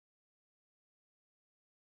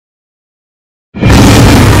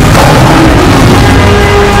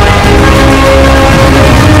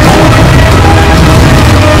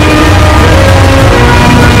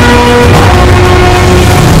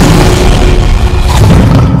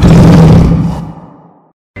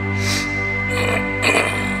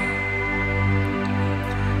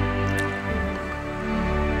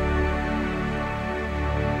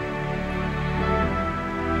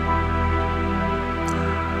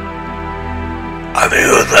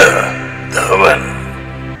அதியுத தேவன்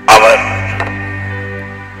அவர்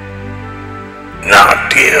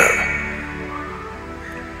நாட்டிய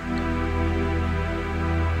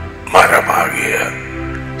மரமாகிய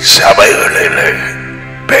சபைகளிலே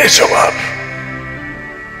பேசுவார்.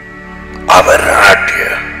 அவர் நாட்டிய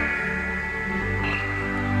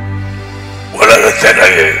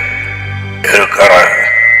உலகத்திலே இருக்கிற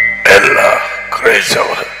எல்லா கிறிஸ்தவ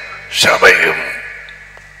சபையும்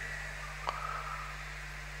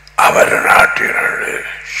அவர் நாட்டினர்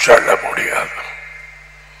சொல்ல முடியாது.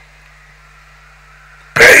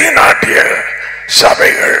 பேய் நாட்டிய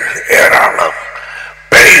சபைகள் ஏராளம்,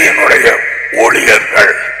 பேயினுடைய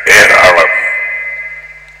ஊழியர்கள் ஏராளம்.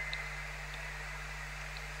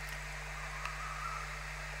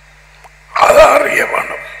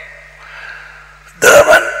 அதாரியவனும்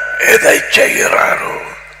தேவன் எதை செய்கிறாரோ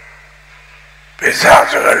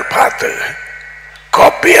பிசாசுகள் பார்த்து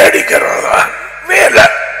கொப்பி அடிக்கிறதான் வேலை.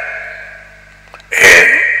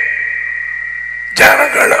 ஏன்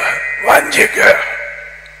ஜனங்களை வஞ்சிக்க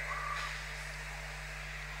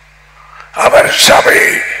அவர்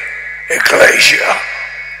சபையை எக்லேசியா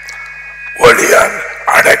ஒளியால்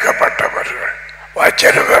அடைக்கப்பட்டவர்கள்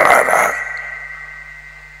வச்சிருக்கிறாரா?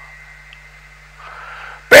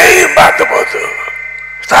 பேயும் பார்த்த போது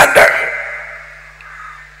சண்டை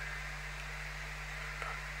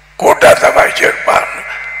கூட்டத்தை வச்சிருப்பான்.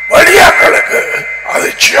 வழியாக்களுக்கு அது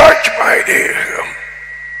சர்ச் மாதிரி இருக்கும்.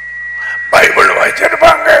 பைபிள்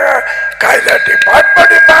வச்சிருப்பாங்க, கைதட்டி பாட்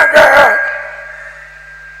படிப்பாங்க.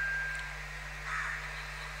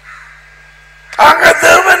 அங்க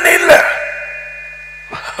தேவன் இல்ல.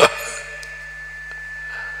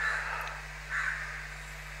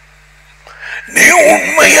 நீ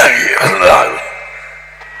உண்மையாக இருந்தால்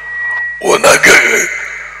உனக்கு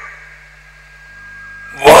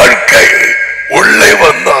வாழ்க்கை உள்ளே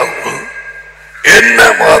வந்தால் என்ன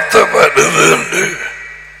மாற்றம் வருது என்று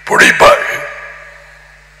பிடிப்பாய்.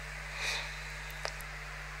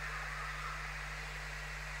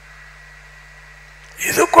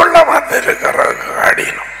 இதுக்குள்ள வந்திருக்கிற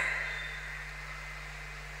கடினம்.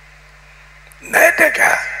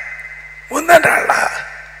 நேற்றைக்கா முந்த நாளா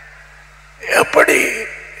எப்படி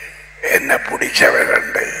என்ன பிடிச்சவர்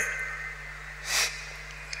என்று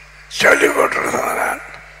சொல்லிக் கொண்டிருந்தான்.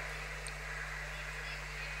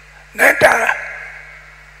 நேற்றா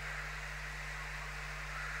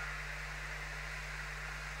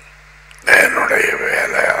என்னுடைய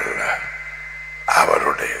வேலை அல்ல,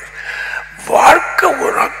 அவருடைய வாழ்க்கை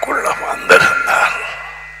உனக்குள்ள வந்திருந்தால்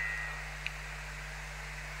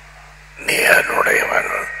நீ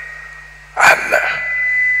என்னுடையவன் அல்ல.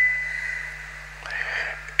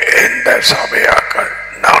 எந்த சபையாக்கள்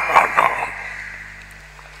நான்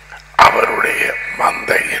அவருடைய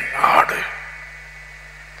மந்தையின் ஆடு.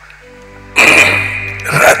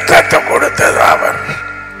 ரத்தத்தை கொடுத்தது அவர்,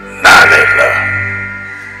 நான் இல்லை.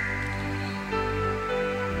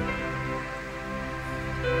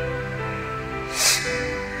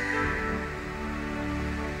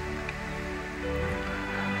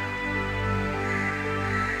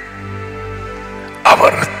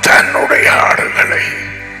 அவர் தன்னுடைய ஆடுகளை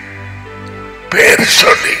பேர்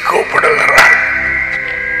சொல்லி கூப்பிடுகிறார்.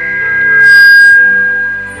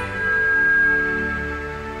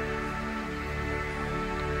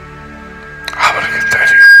 அவருக்கு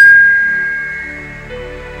தெரியும்.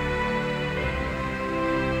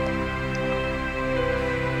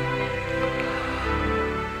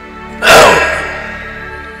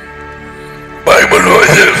 பைபிள்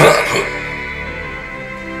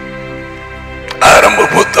ஆரம்ப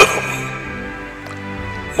புத்தகம்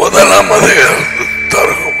முதலாம் அதிகாரம்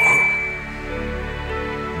தருகும்.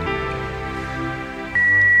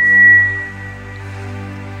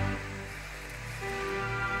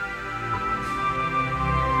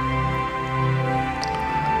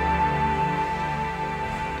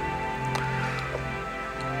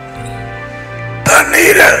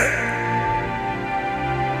 தண்ணீரை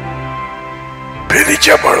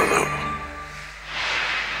பிரிச்ச பொழுது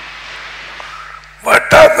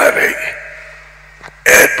வட்டாந்தரை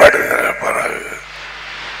ஏற்படுகிற பிறகு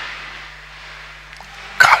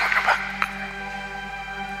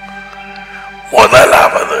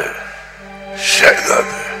முதலாவது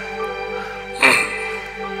செய்தது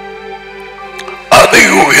அதி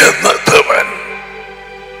உயர்ந்த தேவன்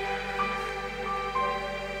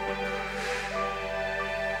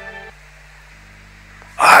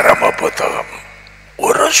ஆரம்ப புத்தகம்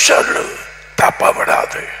ஒரு சொல்லு தப்ப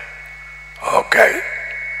விடாது. ஓகே,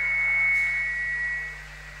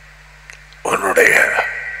 உன்னுடைய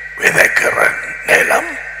விதைக்கிற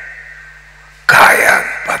நிலம் காயான்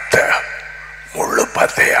பத்த முள்ளு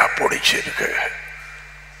பத்தையா பிடிச்சிருக்கு.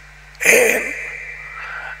 ஏன்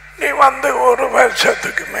நீ வந்து ஒரு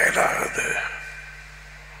வருஷத்துக்கு மேலாகுது.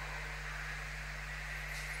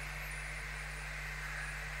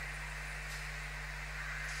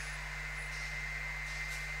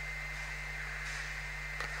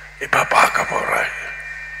 இப்ப பார்க்க போற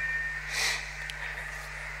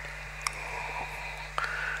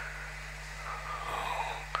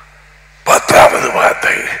 10வது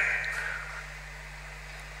வார்த்தை,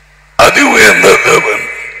 அதி உயர்ந்த தேவன்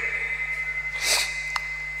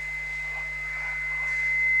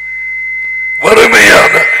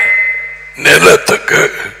வறுமையான நிலத்துக்கு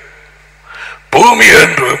பூமி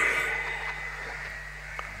என்றும்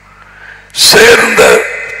சேர்ந்த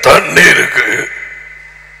தண்ணீருக்கு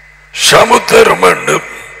சமுத்திரம் என்றும்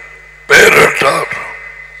பெயரிட்டார்.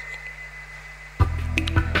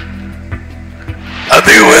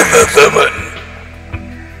 அதி உயர்ந்த தேவன்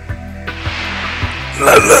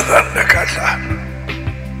நல்லதன்னு கேட்டார்.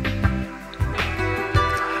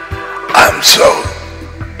 I'm so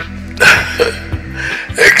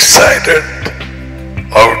excited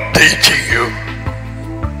of teaching you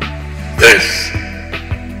this.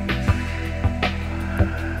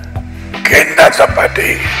 கிண்ணத்தை பற்றி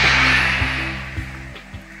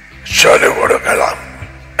சொல்லிக் கொடுக்கலாம்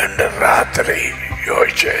என்று ராத்திரி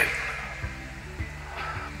யோசிச்சேன்.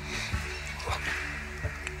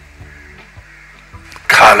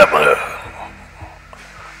 காலமு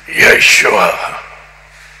யேசுவா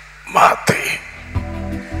மாத்தி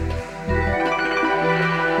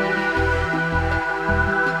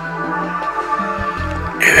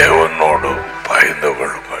இதை உன்னோடு பகிர்ந்து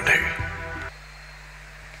கொள்ளும்படி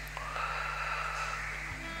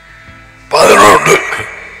 11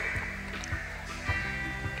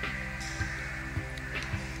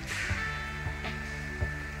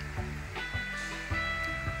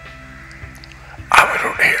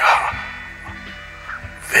 அவருடைய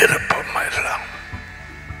விருப்பம் எல்லாம்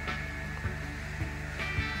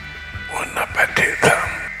உன்னை பற்றி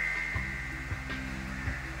தான்.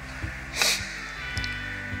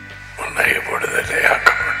 உன்னை விடுதலையாக்க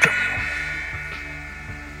மட்டும்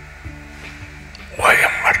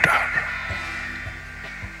வயம் மாட்டார்.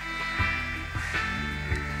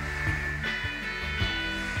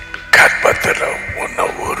 கற்பத்தில் உன்னை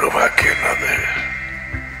உருவாக்கினது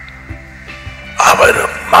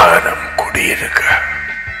அவரும் மகனும் குடியிருக்க.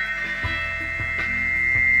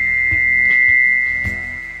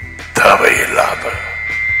 தேவையில்லாத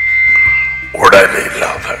உடல்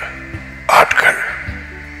இல்லாத ஆட்கள்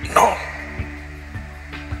நோ.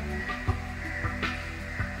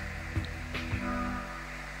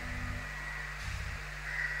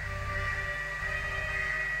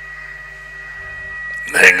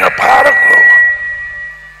 நீங்க பாருங்க,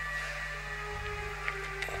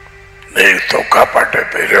 நீ துக்கப்பட்ட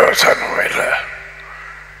பிரயோசனம் இல்லை.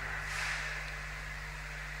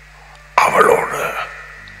 அவளோடு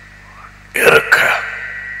இருக்க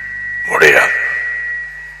முடியாது.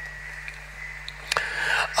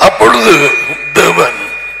 அப்பொழுது தேவன்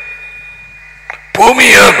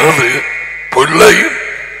பூமியானது புல்லையும்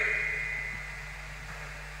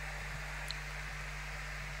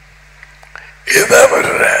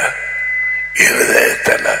இதவர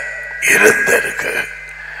இருதயத்தில் இருந்திருக்கு.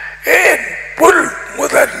 ஏன் புல்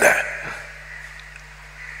முதல்ல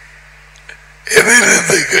எது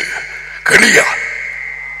இருந்துக்கு? கிளியா?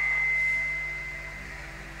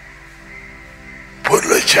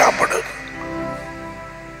 புல்லை சாப்பிடும்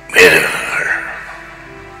மிருகங்கள்.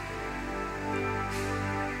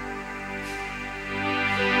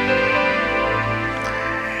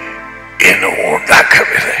 இன்னும்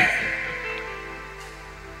உண்டாக்கவில்லை.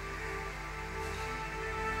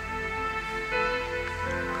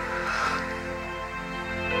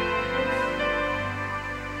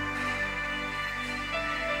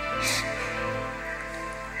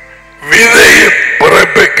 விதையை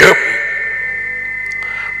பிறப்பிக்கும்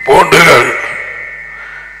பூண்டுகள்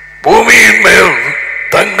பூமியின் மேல்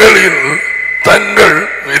தங்களில் தங்கள்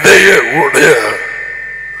விதையை உடைய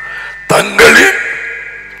தங்களில்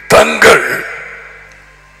தங்கள்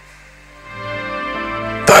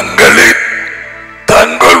தங்களில்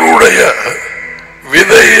தங்களுடைய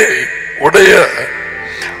விதையை உடைய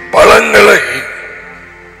பழங்களை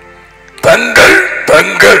தங்கள்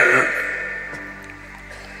தங்கள்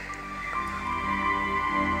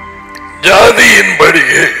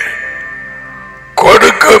ஜாதியின்படியே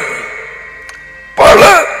கொடுக்கும் பல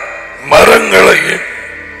மரங்களையும்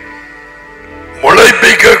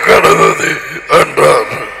முளைப்பிக்க கடவுது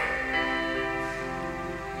என்றார்.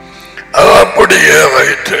 அது அப்படியே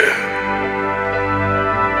ஆயிற்று.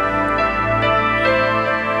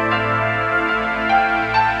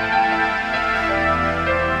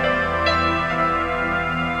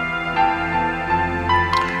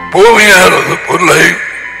 பூமியானது புல்லை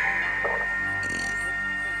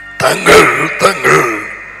தங்கள் தங்கள்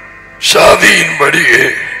சாதியின்படியே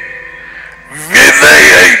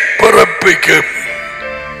விதையை பிறப்பிக்கும்.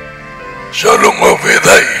 சொல்லுங்க,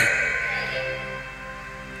 விதை.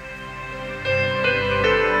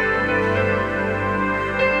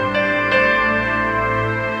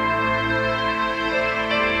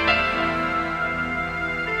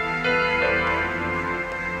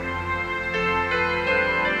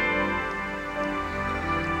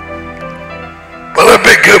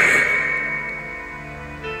 பிறப்பிக்கும்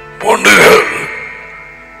பொண்ணுகள்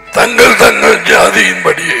தங்கள் தங்கள்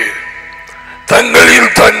ஜாதியின்படியே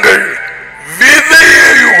தங்களில் தங்கள்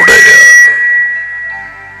விதையுடைய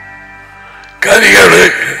கனிகளை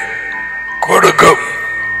கொடுக்கும்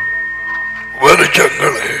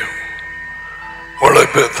வருஷங்களை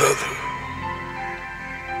உழைப்பது.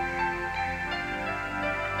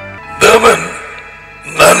 தேவன்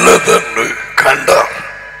நல்லதென்று கண்டார்.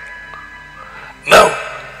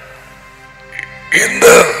 இந்த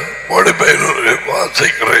மொழிபெயர்களை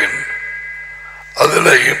வாசிக்கிறேன்,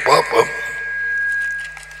 அதிலேயும் பார்ப்போம்.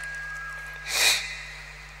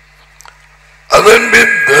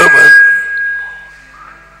 அதன்பின் தேவன்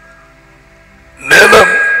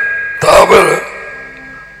நிலம் தாவர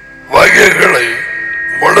வகைகளை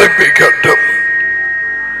முளைப்பிக்கட்டும்,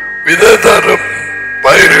 விதை தரும்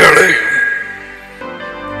பயிர்களையும்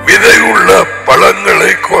விதை உள்ள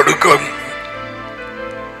பழங்களை கொடுக்கும்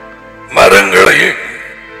மரங்களையும்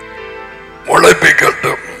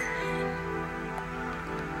முளைப்பிக்கட்டும்.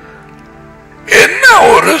 என்ன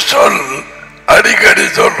ஒரு சொல் அடிக்கடி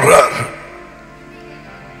சொல்றார்,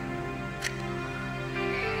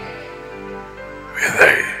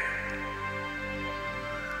 விதை.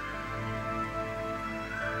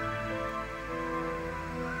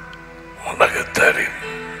 உனக்கு தெரியும்,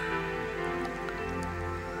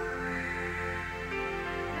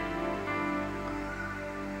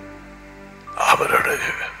 அவருடைய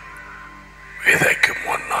விதைக்கு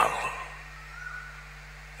முன்னால்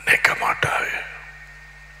நிற்க மாட்டாய்.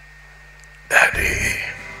 Daddy,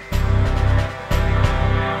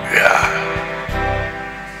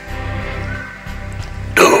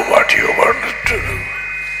 do what you want to do.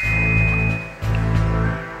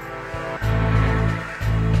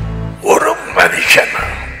 ஒரு மனுஷன்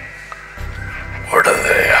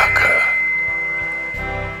உடனடியாக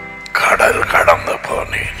கடல் கடந்து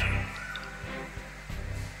போனீர்.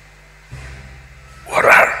 ஒரு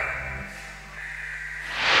ஆள்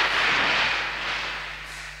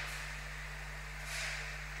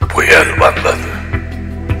புயல் வந்தது.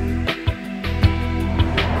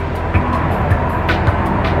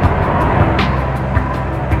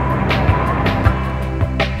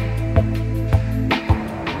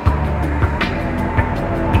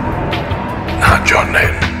 நான்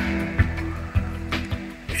சொன்னேன்,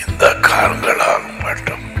 இந்த காலங்களால்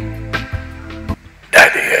மட்டும்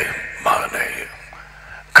டாடியை மகனை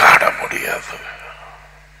காண முடியாது.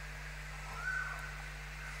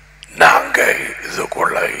 நாங்க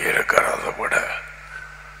இதுக்குள்ள இருக்கிறத விட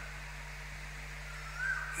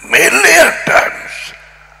மில்லியன் டைம்ஸ்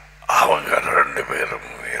அவங்க ரெண்டு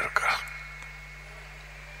பேரும் இருக்க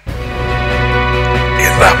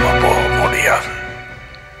இல்லாம போக முடியாது.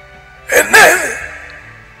 என்ன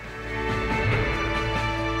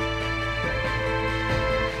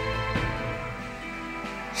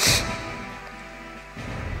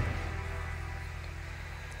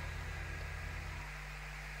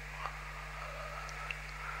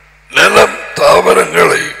நிலம்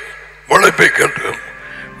தாவரங்களை முளைப்பிக்கட்டும்,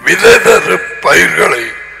 விதை தரும் பயிர்களை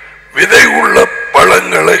விதை உள்ள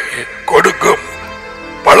பழங்களை கொடுக்கும்.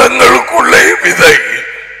 பழங்களுக்குள்ளே விதை,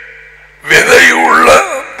 விதை உள்ள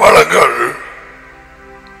பழங்கள்.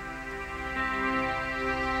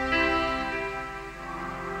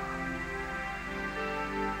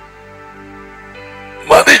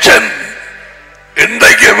 மனுஷன்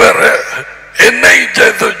இன்றைக்கு வர என்னை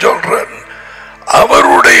சேர்த்து சொல்றேன்,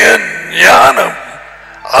 அவருடைய ஞானம்,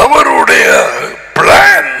 அவருடைய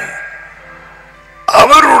பிளான்,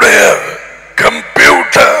 அவருடைய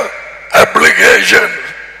கம்ப்யூட்டர் அப்ளிகேஷன்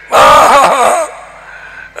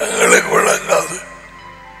எங்களுக்கு விளங்காது.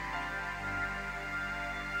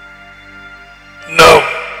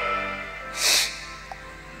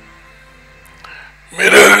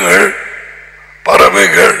 மிருகங்கள்,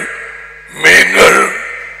 பறவைகள், மீன்கள்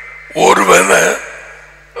ஒருவன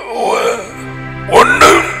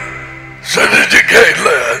ஒன்றும் செஞ்சுக்க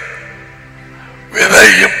இல்லை.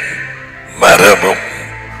 விதையும் மரமும்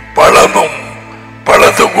பழமும்,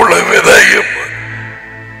 பழத்துக்குள்ள விதையும்,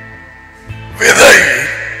 விதை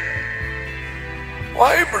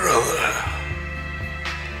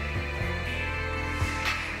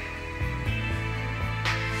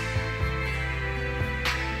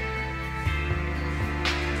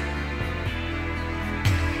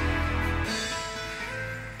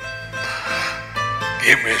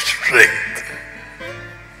give me strength.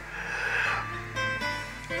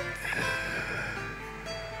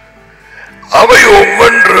 அவை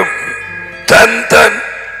ஒவ்வொன்றும் தன் தன்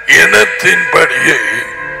இனத்தின்படியே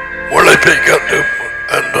முளைப்பிக்கட்டும்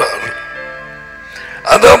என்றார்.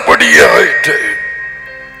 அது அப்படியே ஆயிற்று.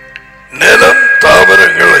 நிலம்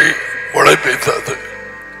தாவரங்களை முளைப்பித்தது.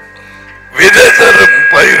 விதை தரும்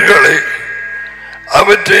பயிர்களை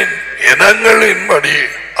அவற்றின் இனங்களின்படி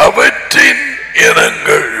அவற்றின்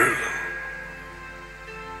இனங்கள்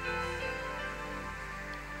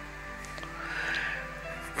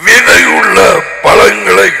விதையுள்ள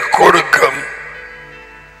பழங்களை கொடுக்கும்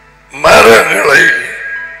மரங்களை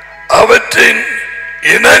அவற்றின்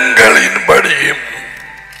இனங்களின்படியும்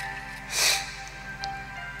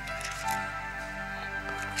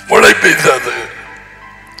முளைப்பித்தது.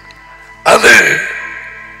 அது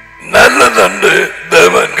நல்லதென்று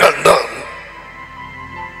தேவன் கண்டான்.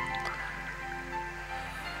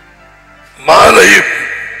 மாலையும்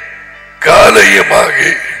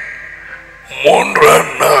காலையுமாகி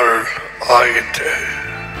 3ஆம் நாள் ஆயிற்று.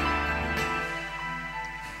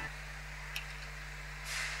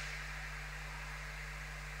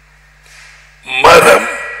 மரம்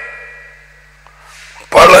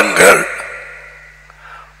பழங்கள்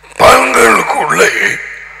பழங்களுக்குள்ளே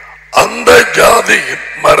அந்த ஜாதி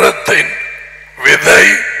மரத்தின் விதை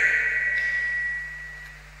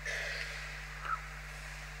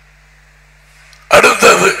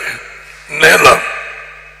அடுத்தது நிலம்.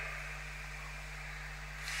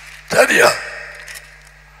 சரியா?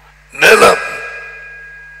 நிலம்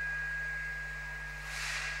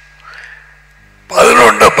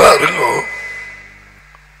 11 பாருங்க.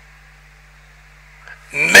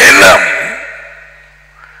 நிலம்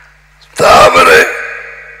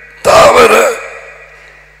தாவர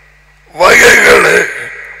வகைகளை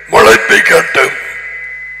முளைப்பிக்கட்டும்.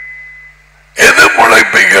 எது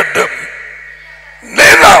முளைப்பிக்கட்டும்?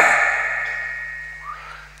 நிலம்.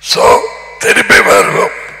 சோ திருப்பி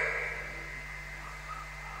வருவோம்.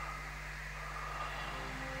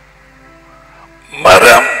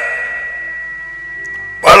 மரம்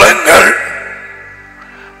பழங்கள்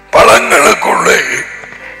பழங்களுக்குள்ளே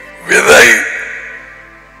விதை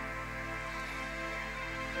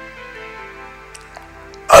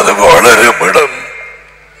அது வளரும் இடம்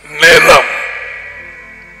நிலம்.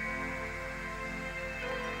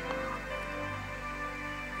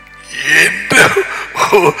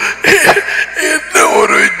 என்ன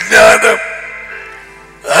ஒரு ஞானம்!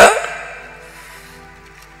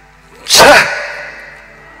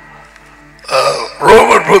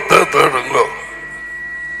 ரோமன் புத்தகத்தோடுங்களோ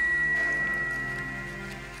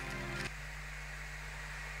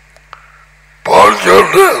பால்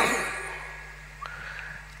சொல்ற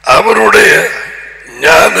அவருடைய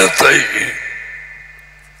ஞானத்தை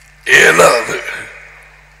இயலாது.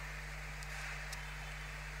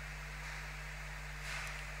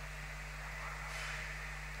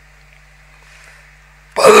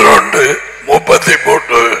 பதினொன்று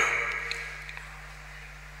 33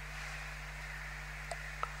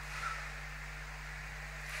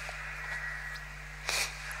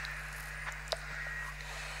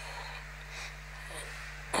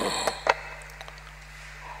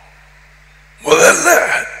 முதல்ல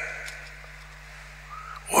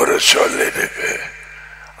ஒரு சொல் இருக்கு.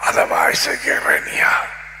 அதை வாசிக்கிறேனியா?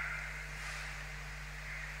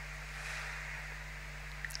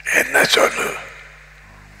 என்ன சொல்லு?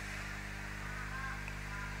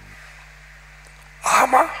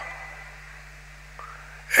 ஆமா,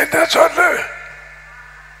 என்ன சொல்லு?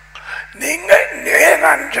 நீங்க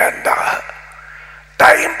நேரம் சென்றா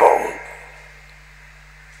டைம் போகும்.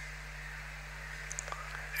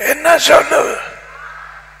 என்ன சொல்லு?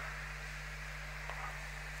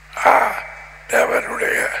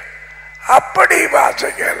 தேவனுடைய அப்படி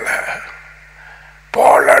வாசிக்கல,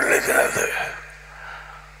 போல் எழுதினது.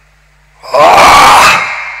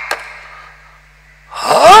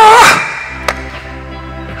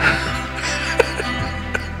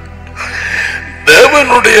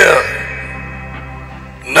 தேவனுடைய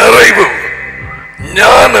நிறைவு,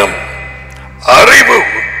 ஞானம், அறிவு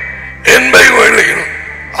என்பவைகளில்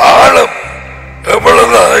ஆழம்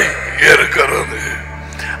எவ்வளவாய் இருக்கிறது.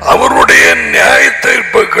 அவருடைய நியாய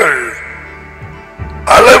தீர்ப்புகள்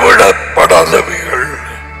அளவிடப்படாதவைகள்.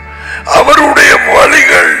 அவருடைய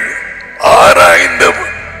வழிகள் ஆராய்ந்து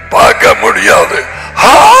பார்க்க முடியாது.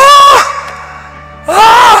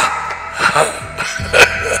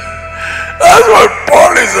 That's what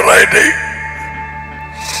Paul is writing.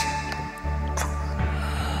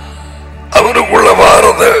 அவருக்குள்ள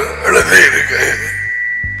வாரத எழுதி இருக்கு.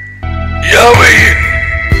 யாவையின்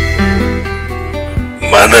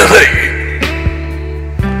மனதை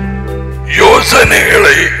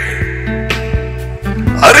யோசனைகளை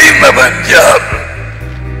அறிந்தவன் யார்?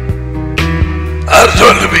 யார்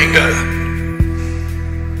சொல்லுவீங்க?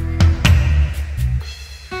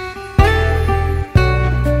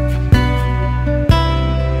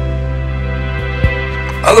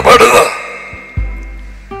 அது பாடுதான்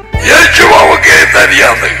இயேசுவுக்கே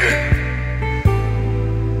தெரியாது.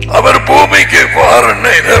 அவர் பூமிக்கு வார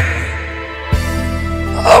நேரம்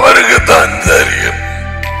அவருக்கு தான் தெரியும்.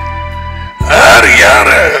 யார் யார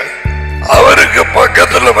அவருக்கு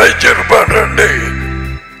பக்கத்தில் வச்சிருப்பாரு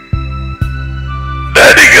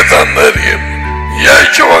டேடிக்கு தான் தெரியும்.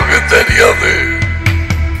 இயேசுவுக்கு தெரியாது.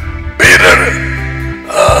 பீட்டர்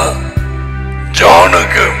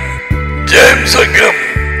ஜானுக்கும் ஜேம்ஸுக்கும்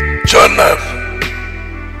சொன்னார்.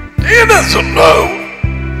 என்ன சொன்னார்?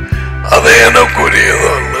 அது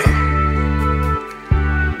எனக்குரியதல்ல.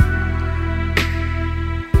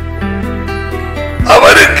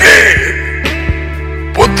 அவருக்கு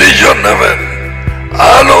புத்தி சொன்னவன்,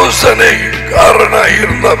 ஆலோசனை காரணம்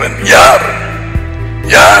இருந்தவன் யார்?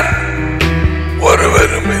 யார்?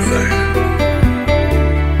 ஒருவரும் இல்லை.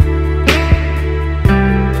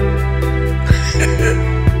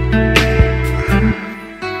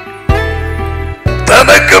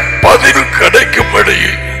 தனக்கு பதில் கிடைக்கும்படி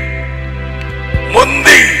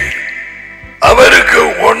முந்தி அவருக்கு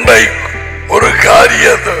ஒன்றை ஒரு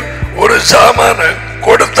காரியத்தை ஒரு சாமான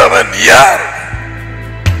கொடுத்தவன் யார்?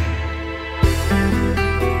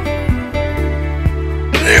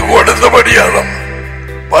 நீ கொடுத்தபடியால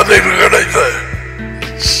பதில் கிடைத்த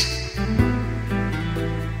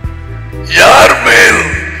யார் மேல்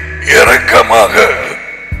இரக்கமாக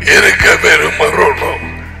இருக்க விரும்புகிறோனோ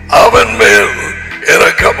அவன் மேல்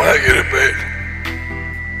இரக்கமாக இருப்பேன்.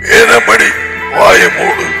 ஏனபடி வாய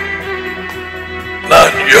மூடு,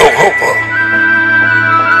 நான் Jehovah.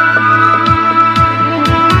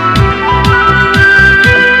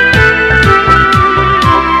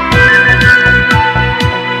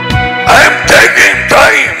 I am taking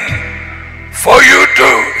time for you to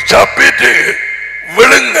submit.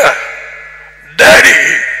 விழுங்க. டாடி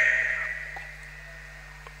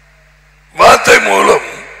வார்த்தை மூலம்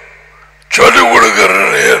சொல்லிக் கொடுக்கிற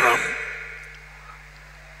நேரம்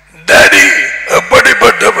டாடி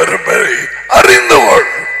எப்படிப்பட்டவர் என்பதை அறிந்து கொள்.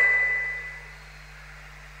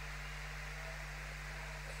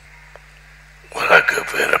 உனக்கு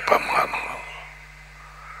விருப்பமான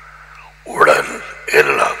உடல்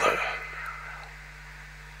இல்லாத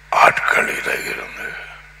ஆட்களில இருந்து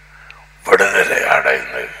விடுதலை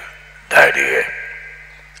அடைந்து டாடியை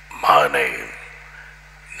மகனை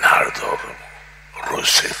நாள்தோறும்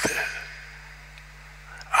ருசித்து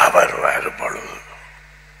அவர் வரும் பொழுது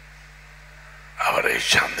அவரை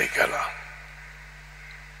சந்திக்கலாம்.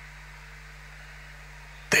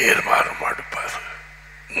 தீர்மானம் எடுப்பது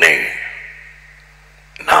நீ,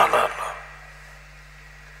 நான் அல்ல.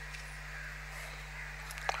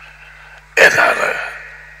 எதால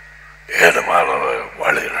ஏழுமான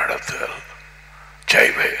வழி நடத்துதல்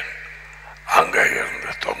செய்வேன். அங்க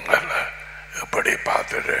இருந்து தொங்கல இப்படி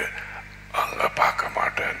பார்த்துட்டு அங்க பார்க்க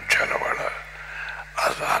மாட்டேன் செலவள.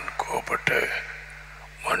 அதான் கூப்பிட்டு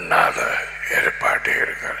முன்னால ஏற்பாட்டி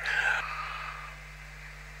இருக்க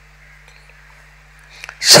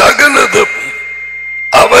சகலதும்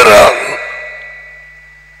அவரால்.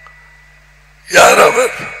 யார்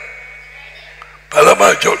அவர்? பலமா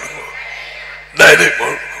சொல்லுங்க.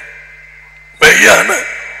 மெய்யான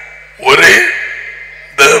ஒரே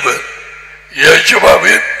தேவன்,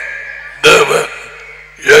 யேசுவாவின் தேவன்,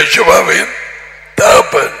 யேசுவாவின்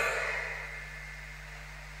தகப்பன்.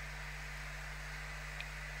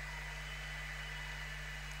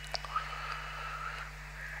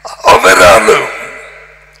 அவராலும்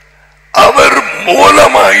அவர்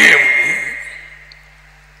மூலமாயும்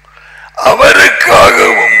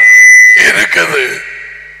அவருக்காகவும் இருக்குது.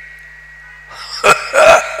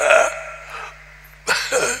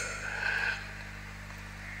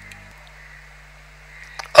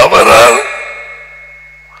 அவரால்,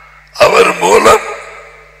 அவர் மூலம்,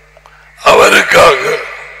 அவருக்காக,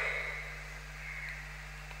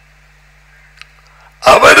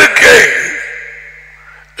 அவருக்கே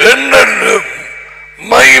என்னென்னும்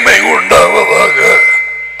மகிமை உண்டாவதாக.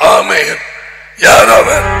 ஆமென். யார்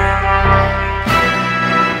அவர்?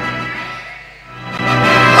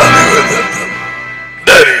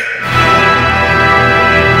 Daddy.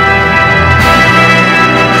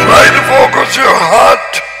 Try to focus your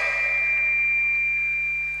heart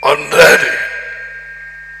on Daddy.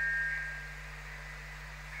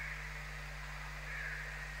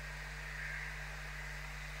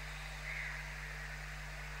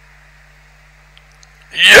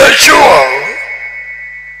 Yeshua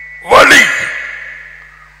வழி.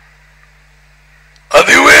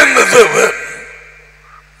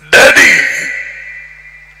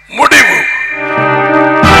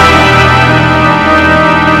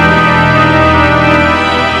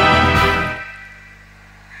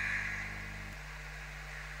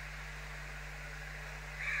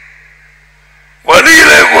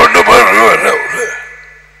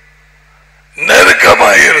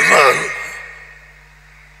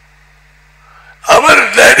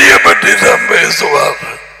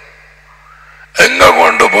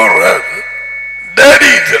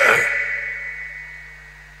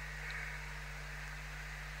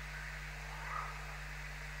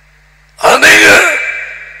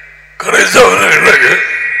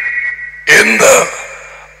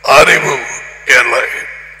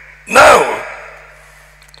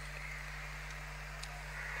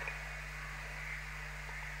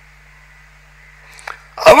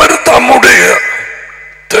 தம்முடைய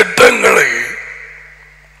திட்டங்களை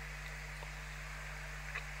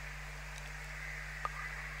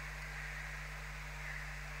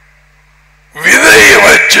விதையை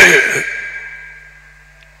வச்சு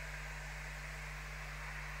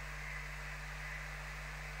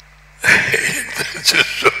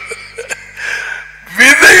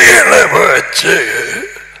விதைகளை வச்சு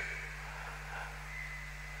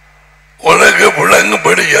உலக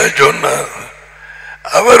விளங்கும்படியா சொன்னார்.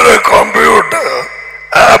 அவர் கம்ப்யூட்டர்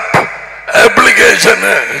அப்ளிகேஷன்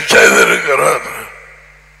செய்திருக்கிறார்.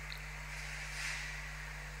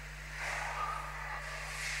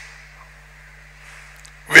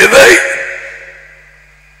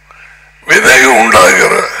 விதை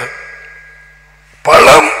உண்டாகிற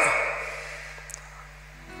பழம்,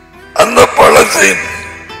 அந்த பழத்தின்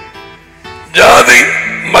ஜாதி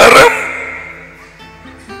மரம்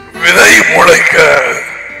விதை முளைக்க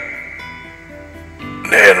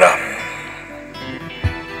நேரம்.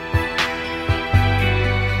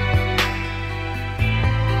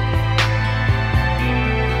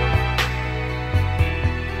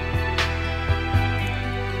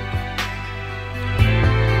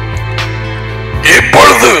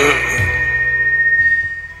 இப்பொழுது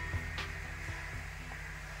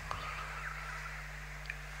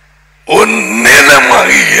உன்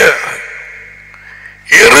நிலமாகிய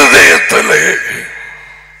இருதயத்திலே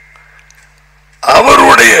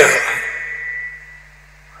அவருடைய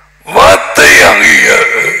வார்த்தையாகிய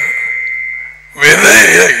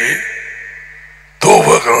விதையை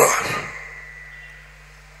தூவுகிறார்.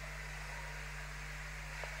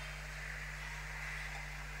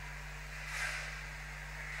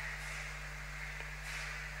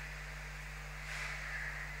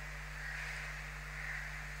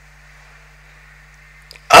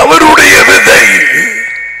 அவருடைய விதை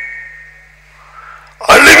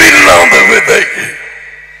அழிவில்லாத விதை.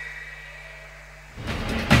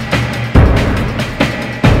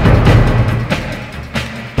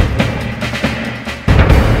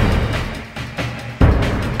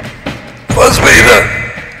 Peter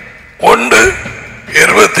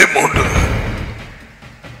 1:23.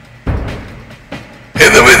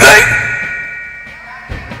 இது விதை,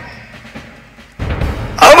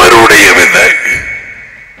 அவருடைய விதை,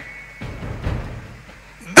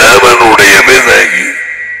 தேவனுடைய விதை.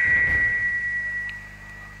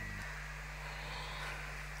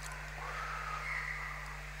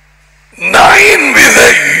 நாயின்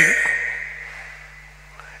விதை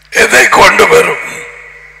எதை கொண்டு வரும்?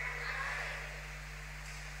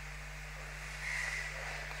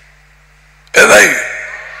 எதை?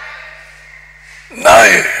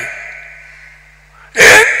 நாய்.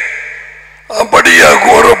 ஏன் அப்படியா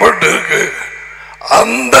கூறப்பட்டிருக்கு?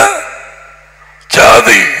 அந்த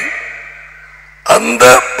ஜாதி, அந்த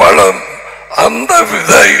பழம், அந்த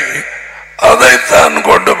விதை அதைத்தான்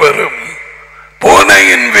கொண்டு வரும்.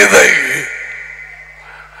 பூனையின் விதை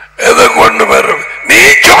எதை கொண்டு வரும்? நீ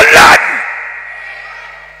சொல்ல.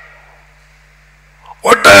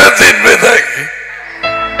 ஒட்டகத்தின் விதை,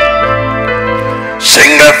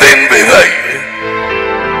 சிங்கத்தின் விதை,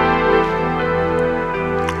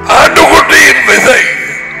 ஆட்டுக்குட்டியின் விதை,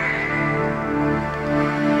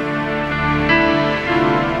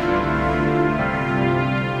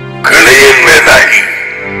 கிளியின் விதை,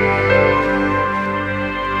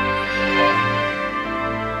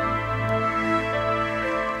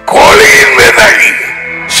 கோழியின் விதை,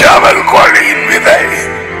 சாவல் கோழியின் விதை,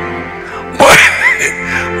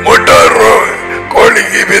 முட்டோரோ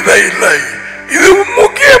கோழிக்கு விதை இல்லை. இது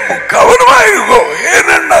முக்கியம், கவனமாக இருக்கும்.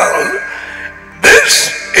 ஏனென்றால் this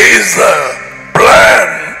is the plan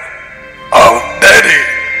of Daddy.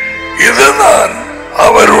 இதுதான்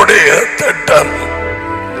அவருடைய திட்டம்.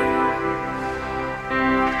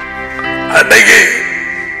 அன்னைக்கு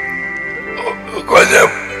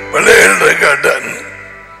கொஞ்சம் விளையாடு கேட்டான்,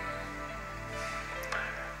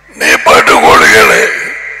 நீ பட்டு கோழிகளை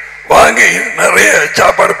வாங்கி நிறைய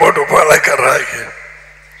சாப்பாடு போட்டு பழக்கிறாய்.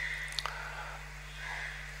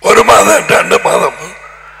 ஒரு மாதம் 2 மாதம்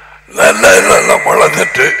நல்ல நல்லா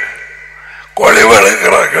முளைஞ்சிட்டு கோழி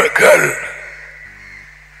வளர்க்கிறார்கள்.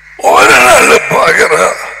 ஒரு நாள் பார்க்கிற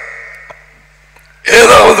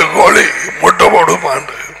ஏதாவது கோழி முட்டை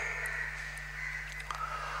போடுமாண்டு.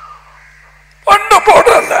 முட்டை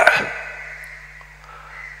போடல.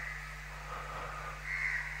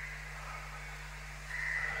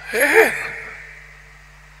 ஏன்?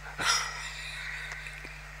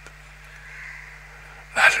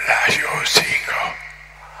 நல்லா யோசிங்க.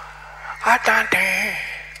 அதாண்டே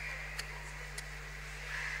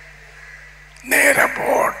நேரம்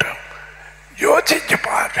போட்டு யோசிச்சு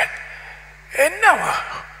பாரு. என்னவா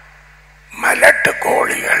மலட்டு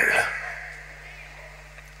கோழிகள்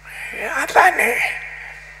அதானே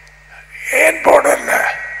ஏன் போடல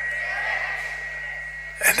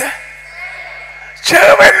என்ன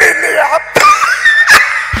சேவல் இல்லையா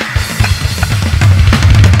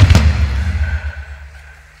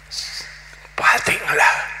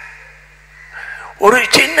பாத்தீங்களா ஒரு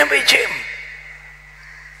சின்ன விஷயம்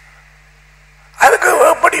அதுக்கு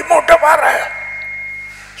எப்படி மூட்டை பாரு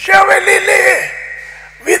சேவல் இல்லையே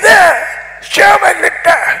வித சேவல் இட்ட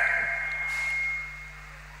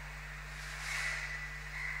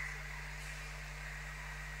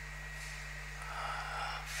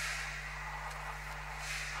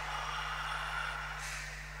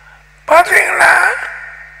பாத்தீங்களா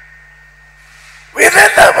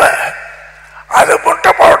விதந்தவ அது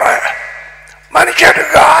முட்டை போட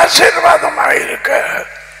மனுஷனுக்கு ஆசீர்வாதமாக இருக்க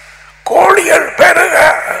கோழிகள் பெருக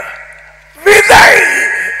விதை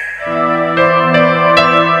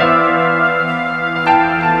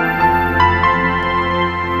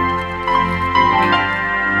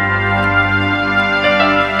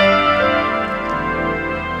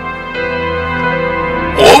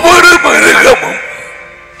ஒவ்வொரு மிருகமும்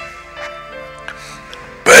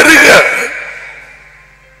பெருக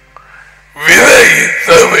விதை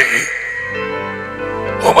தேவை.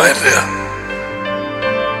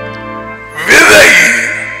 விதை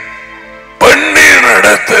பெண்ணின்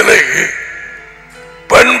இடத்திலே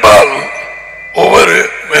பெண்பால் ஒவ்வொரு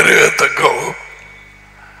மிருகத்துக்கும்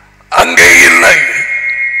அங்கே இல்லை.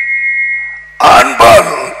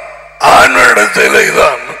 ஆண்பால் ஆணிடத்திலே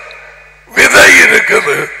தான் விதை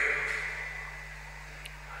இருக்குது.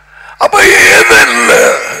 அப்ப ஏதல்ல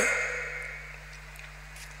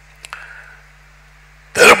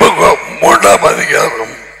திரும்ப 3ஆம்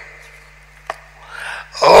அதிகாரம்.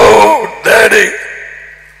 Oh, Daddy,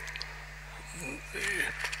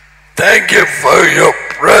 thank you for your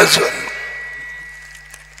present.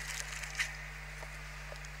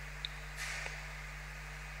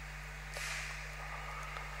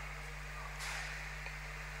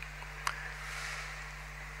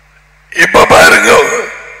 இப்ப பாருங்க,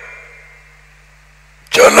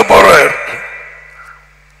 சொல்ல போறார்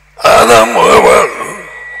ஆதாம் ஏவாள்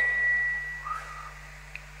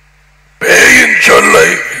பேயின் சொல்லை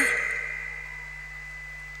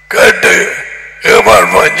கேட்டு ஏவாள்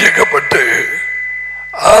வஞ்சிக்கப்பட்டு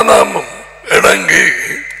ஆதாமும் இடங்கி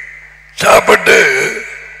சாப்பிட்டு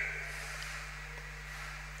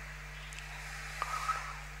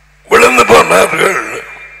விழுந்து போனார்கள்.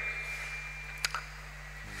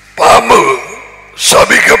 பாம்பு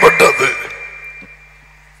சபிக்கப்பட்டது.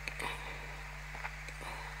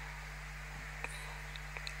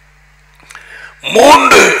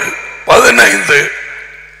 மூன்று 15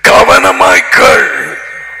 கவனமாய்க்கள்.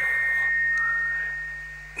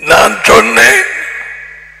 நான் சொன்னேன்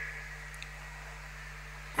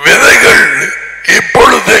விதைகள்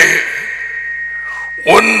இப்பொழுதே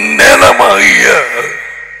உன் நிலமாகிய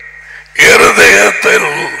இருதயத்தில்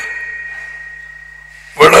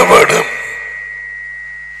விடப்படும்.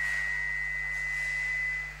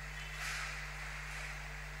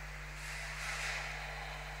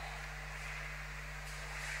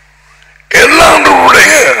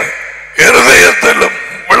 எல்லாருடைய இருதயத்திலும்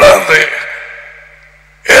விழாது.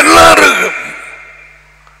 எல்லாருக்கும்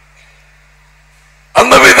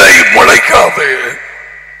அந்த விதை முளைக்காது.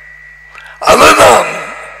 அதுதான்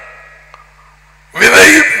விதை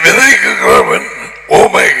விதைக்கிறவன்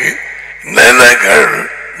ஓமை. நிலங்கள்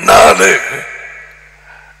 4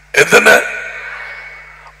 எத்தனை?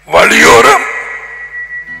 வழியோரம்,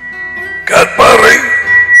 கற்பாறை,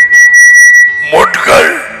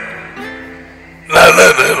 மொட்கள், நல்ல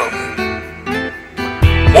நேரம்.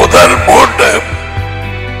 முதல் 3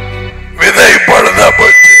 விதை பழுதா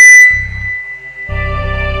போச்சு.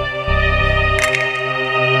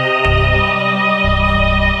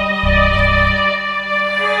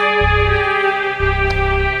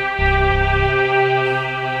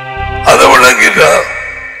 அது விளங்கிட்டா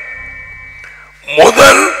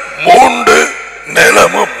முதல் 3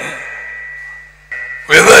 நிலமும்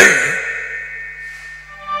விதை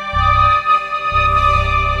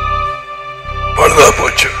பழுதா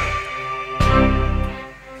போச்சு.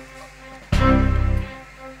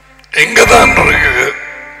 இங்கதான் இருக்கு.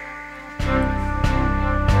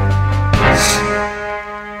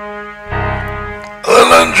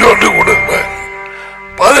 அதெல்லாம் சொல்லி கொடுப்பேன்.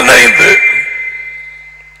 15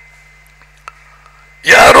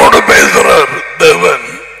 யாரோட பேசுறார் தேவன்?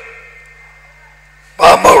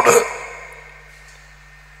 பாம்போட.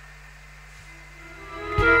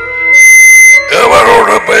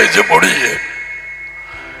 எவரோட பேச முடியும்?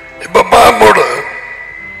 இப்ப பாம்போட.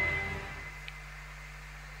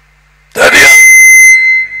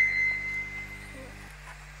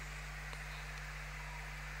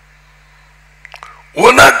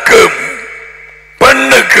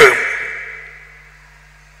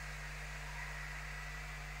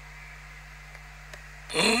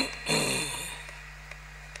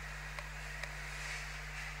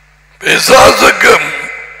 பிசாசுக்கும்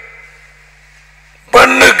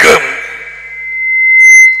பெண்ணுக்கும்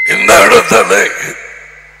இந்த இடத்துல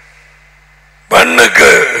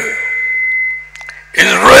பெண்ணுக்கு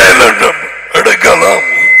இஸ்ரேல் என்றும் எடுக்கலாம்.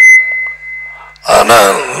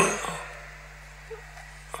 ஆனால்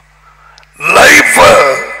லைஃப்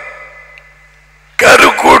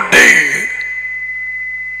கருக்கூட்டி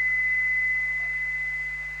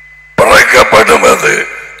பறக்கப்படுவது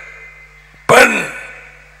பெண்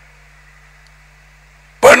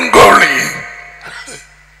பெண்கோழி.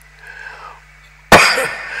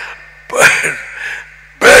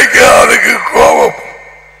 அதுக்கு கோபம்.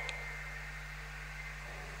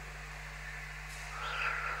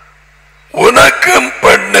 உனக்கும்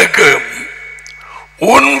பெண்ணுக்கும்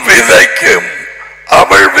உன் விதைக்கும்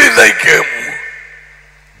அவள் விதைக்கும்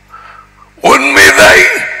உன் விதை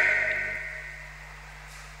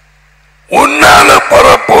உன்னால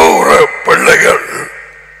பரப்போகிற பிள்ளைகள்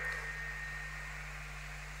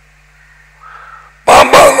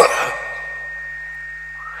பாம்பால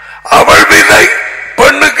அவள் விதை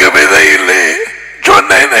பெண்ணுக்கு விதை இல்லை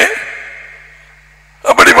சொன்னேனே.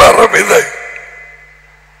 அப்படி வர்ற விதை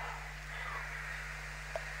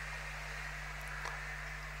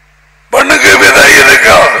பெண்ணுக்கு விதை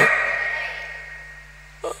இருக்கா?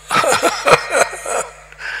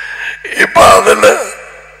 இப்ப அதுல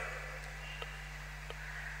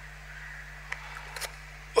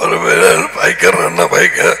ஒரு விரல் வைக்கிறன்னா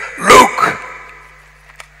வைக்க. லூக்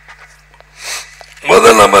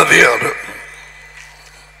முதலாம் அதிகாரம்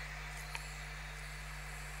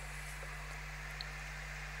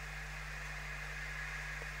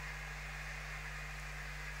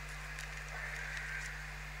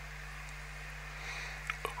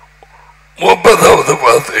 30வது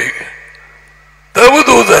வார்த்தை.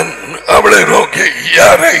 தேவதூதன் அவளை நோக்கி,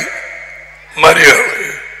 யாரை? மரியாதை.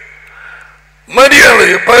 மரியாதை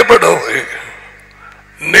பயப்படாது,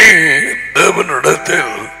 நீ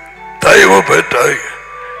தேவனிடத்தில் தயவு பெற்றாய்,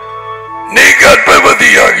 நீ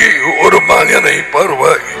கர்ப்பவதியாகி ஒரு மகனை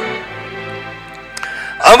பெறுவாய்,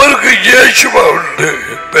 அவருக்கு இயேசுவா என்று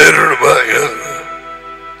பெயரிடுவாய்,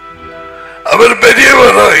 அவர்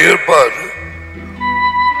பெரியவராய் இருப்பார்,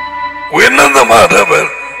 உயர்ந்தமானவர்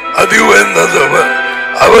அதி உயர்ந்தவர்,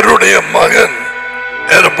 அவருடைய மகன்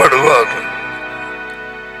ஏற்படுவார்.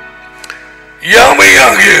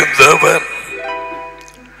 யாமையாகிய தேவன்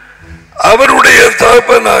அவருடைய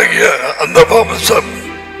தகப்பனாகிய அந்த வம்சம்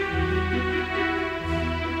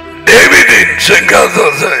டேவிடின்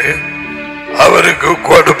சிங்காசனத்தை அவருக்கு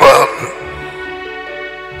கொடுப்பார்.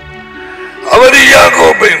 அவர்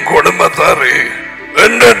யாக்கோபின் குடும்பத்தாரை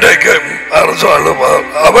என்றென்றைக்கும் அரசாளுவார்.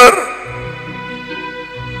 அவர்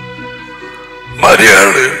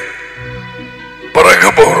மரியாதை பிறக்க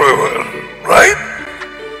போகிறவர். ரைட்?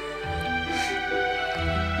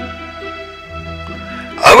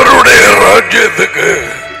 அவருடைய ராஜ்யத்துக்கு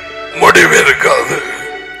முடிவு இருக்காது.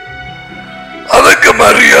 அதுக்கு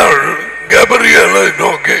மரியாள் கபிரியலை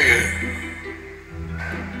நோக்கி,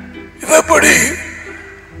 இதப்படி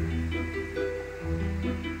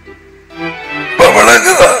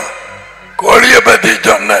விளங்குதா? கோழியை பற்றி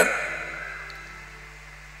சொன்னேன்,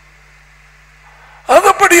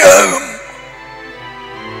 அதப்படி ஆகும்.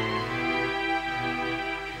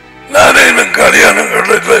 நானே இன்னும் கல்யாணம்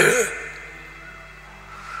கட்டல,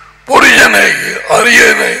 புரியனை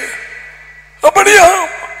அரியனை அப்படியா?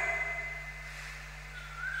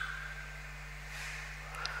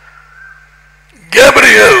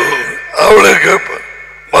 கேப்ரியல் அவளுக்கு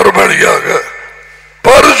மறுபடியாக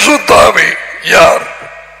பரிசுத்தாவி யார்?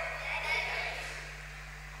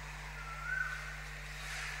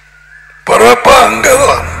 பிறப்ப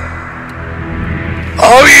அங்கதான்,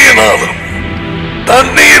 ஆவியினாலும்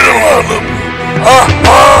தண்ணீரினாலும்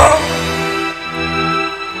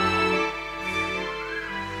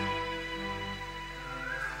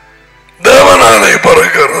தேவனாலே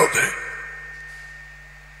பிறக்கிறது.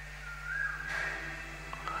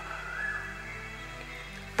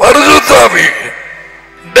 பரிசுத்தாவி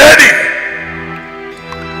டேடி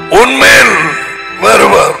உன்மேல்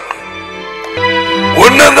வருவார்,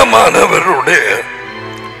 உன்னதமானவருடைய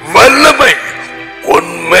வல்லமை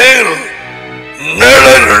உன்மேல்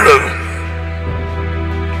நிழலிடும்,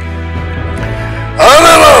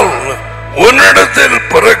 அதனால் உன்னிடத்தில்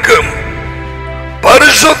பிறக்கும்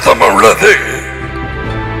பரிசுத்தம் உள்ளது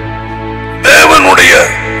தேவனுடைய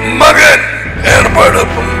மகன்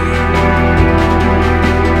ஏற்படும்.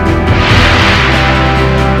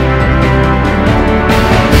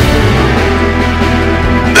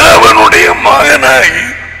 தேவனுடைய மகனாய்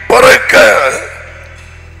பிறக்க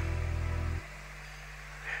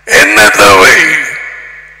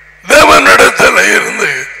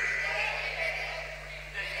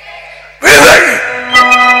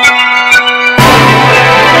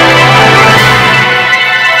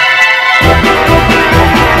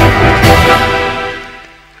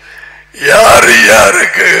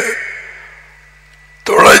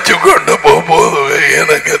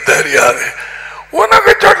எனக்கு தெரியாது.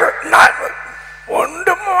 உனக்கு சொல்ற நான்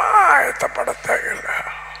ஒன்றும் ஆயத்தப்படத்தேவையில்ல.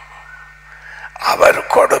 அவர்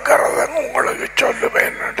கொடுக்கிறத உங்களுக்கு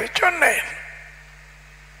சொல்லுவேன் என்று சொன்னேன்.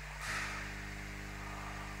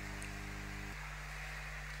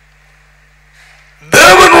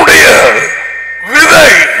 தேவனுடைய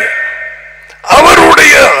விதை,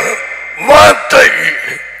 அவருடைய வார்த்தை,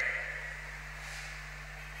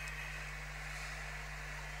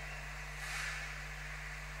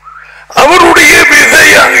 அவருடைய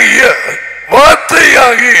விதையாகிய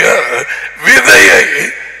வார்த்தையாகிய விதையை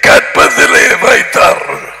கற்பத்திலே வைத்தார்.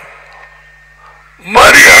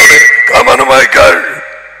 மரியாதை கவனமாய்க்காள்.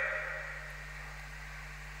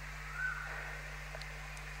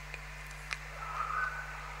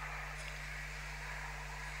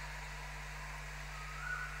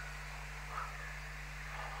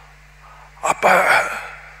 அப்ப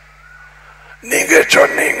நீங்க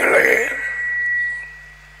சொன்னீங்களே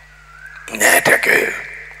நேற்றுக்கு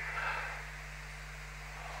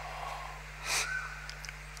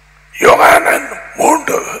யோகானன்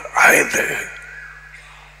 3:5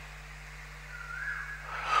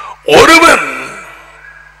 ஒருவன்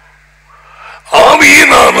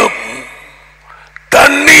ஆவியினாலும்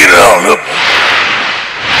தண்ணீராலும்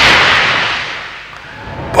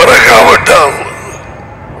பிறகாவிட்டால்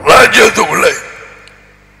ராஜ்யத்துக்குள்ளே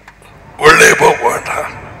உள்ளே போக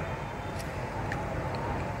மாட்டான்.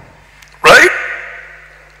 ரைட்?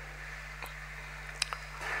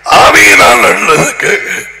 ஆவியினால் உள்ளதுக்கு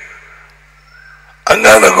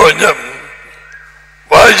அங்கால கொஞ்சம்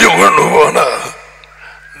வாய்ச்சி கொண்டு போனா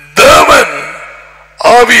தேவன்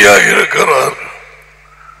ஆவியாக இருக்கிறார்.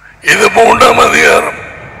 இது 3ஆம் அதிகாரம்,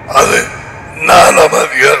 அது 4ஆம்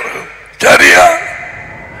அதிகாரம். சரியா?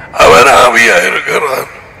 அவர் ஆவியாக இருக்கிறார்.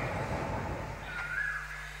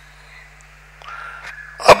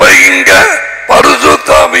 அப்ப இங்க பரிசுத்த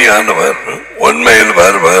ஆவியானவர் உண்மையில்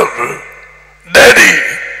வருவார். டேடி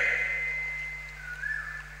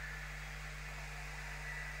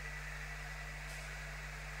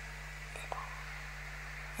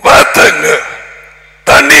வாத்தங்க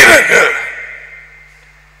தண்ணீரங்க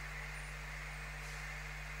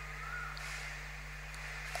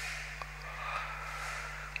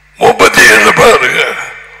பாருங்க.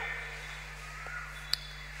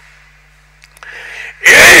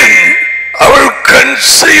 ஏன் அவள்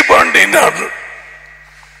கன்சீவ் பண்ணினாள்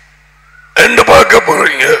என்று பார்க்க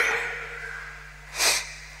போறீங்க.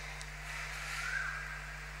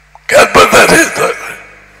 கர்ப்பத்தரித்தாள்.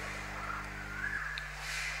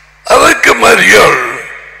 அதற்கு மரியாள்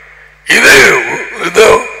இதோ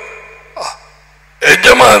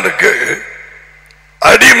எஜமானுக்கு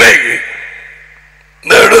அடிமை.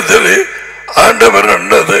 இந்த இடத்துல ஆண்டவர்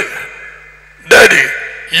என்றது டாடி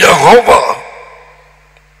யெகோவா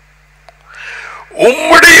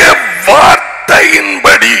உம்முடைய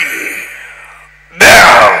வார்த்தையின்படி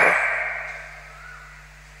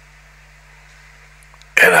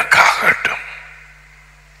எனக்காகட்டும்.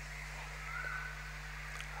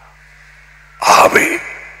 ஆவி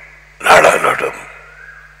நடனடும்.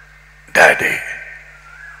 டாடி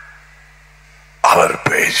அவர்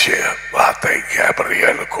பேசிய வார்த்தை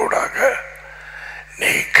கேப்ரியல் கூடாக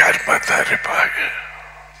நீ கர்மத்தரிப்பாக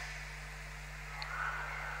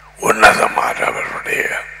உன்னதமானவருடைய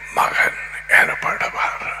மகன்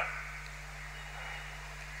எனப்படுவார்.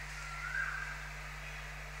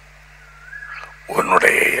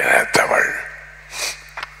 உன்னுடைய இனத்தவள்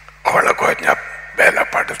அவளை கொஞ்சம்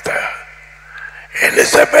பலப்படுத்த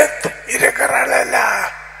எலிசபெத் இருக்கிறாள்.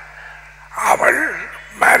 அவள்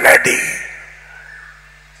மெலடி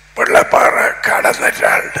பிள்ளைப்பாற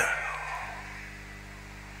கடந்துட்டாள்.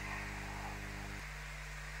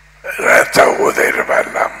 ரத்த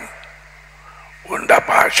உதிர்வெல்லாம் உண்ட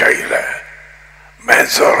பாஷையில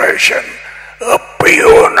மென்சுரேஷன்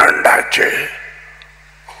எப்பயோ நண்டாச்சு.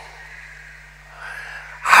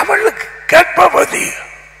 அவளுக்கு கர்ப்பவதி.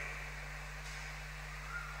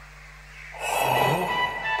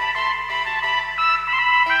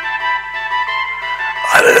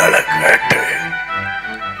 அதுகளை கேட்டு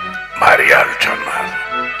மரியாள் சொன்னார்,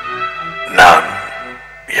 நான்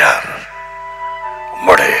யார்?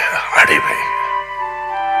 உம்முடைய அடிமை.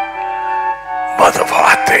 மது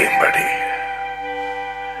வார்த்தையின்படி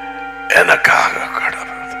எனக்காக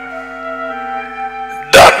கடவுள்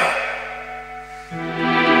டன்.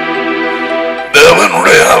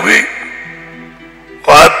 தேவனுடைய ஆவி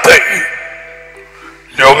வார்த்தை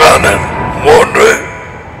யோகானன்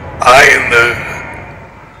 3:5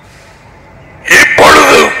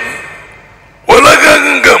 இப்பொழுதும்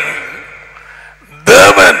உலகெங்கும்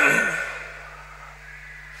தேவன்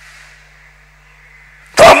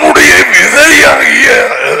தம்முடைய விதையாகிய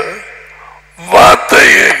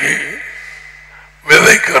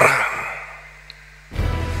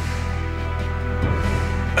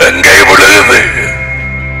எங்கே விழுகுது?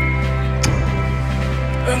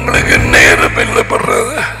 எங்களுக்கு நேரம் இல்லை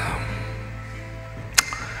படுறது.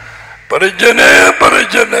 பிரச்சனை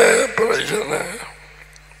பிரச்சனை பிரச்சனை.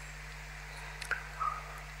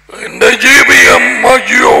 இந்த ஜிபிஎம்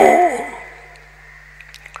ஐயோ,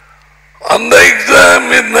 அந்த எக்ஸாம்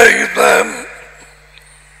இந்த எக்ஸாம்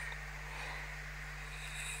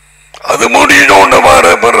அது முடியணும்னு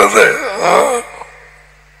வரப்படுறது.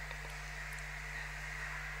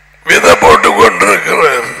 விதை போட்டு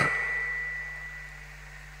கொண்டிருக்கிறார்.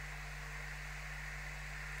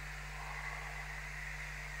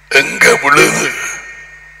 எங்க விழுது?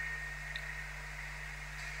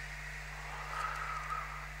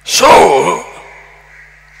 சோ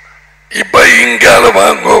இப்ப இங்கால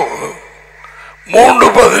வாங்கோ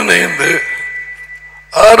 3:15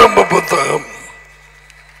 ஆரம்ப புத்தகம்.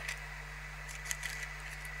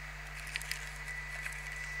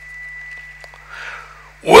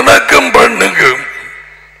 உனக்கும் பண்ணுக்கும்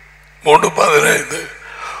 3:15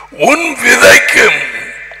 உன் விதைக்கும்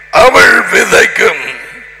அவள் விதைக்கும்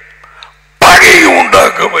பகை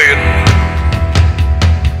உண்டாக்குவேன்.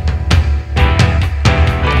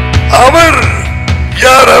 அவர்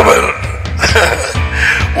யார்? அவர்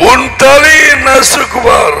உன் தலையை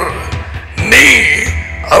நசுக்குவார், நீ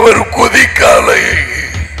அவர் குதிக்காலை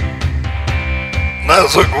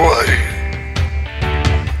நசுக்குவாய்.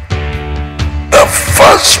 The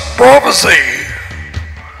first prophecy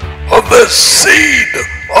of the seed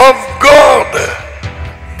of God,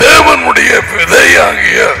 தேவனுடைய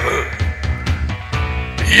விதையாகிய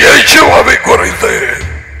இயேசுவை குறித்து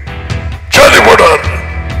சொல்லிவிடார்.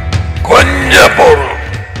 கொஞ்சம் பொருள்.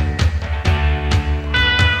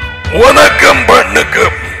 உனக்கும்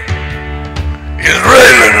பெண்ணுக்கும்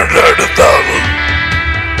இஸ்ரேல் என்று எடுத்தால்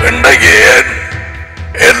இன்றைக்கு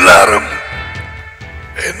எல்லாரும்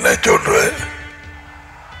என்ன சொல்ற?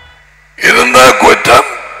 இருந்தா குற்றம்,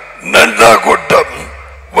 நன்றா குற்றம்,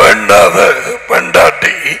 வேண்டாத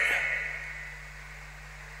பெண்டாட்டி.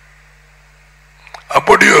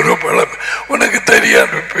 அப்படி ஒரு பழம் உனக்கு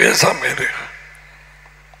தெரியாது. பேசாம இரு.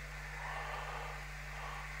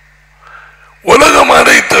 உலகம்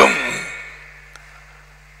அனைத்தும்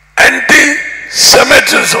ஆன்டி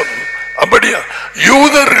செமிட்டிசம், அப்படியா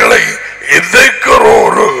யூதர்களை எதிர்க்கிற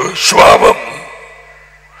ஒரு சுவாபம்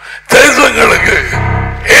தேசங்களுக்கு.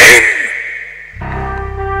 ஏன்?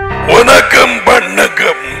 உனக்கும்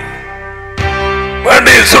பண்ணுக்கும்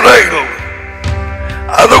பண்ணி சுடைகள்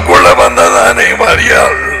அதுக்குள்ள வந்ததானே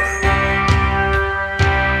மரியாள்.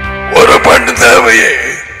 ஒரு பெண் தேவையே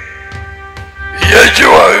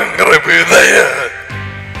இயேசுவாங்கிற விதைய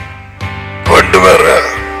கொண்டு வர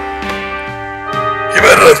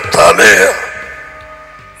இவர தலைய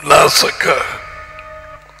நாசுக்க.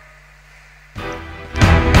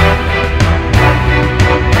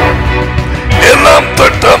 எல்லாம்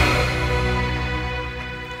திட்டம்.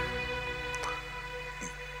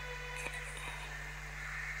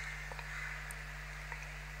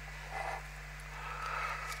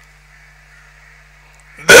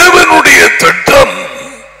 தேவனுடைய திட்டம்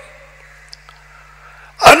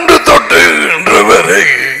அன்று தொட்டு இன்று வரை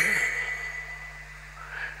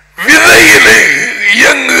விதையிலே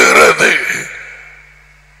இயங்குகிறது.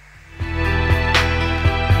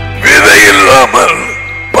 விதை இல்லாமல்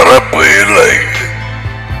பரப்பு இல்லை.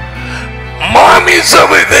 மாமிச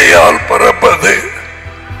விதையால் பரப்பது.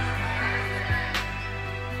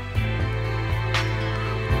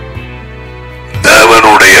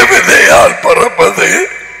 தேவனுடைய விதையால் பரப்பது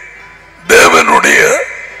தேவனுடைய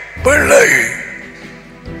பிள்ளை.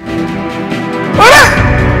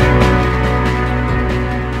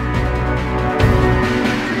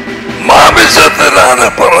 மாமிசத்தினால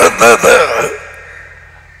பிறந்தது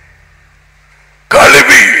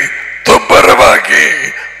கழுவி துப்புரவாக்கி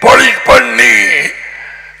பொழி பண்ணி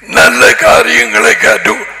நல்ல காரியங்களை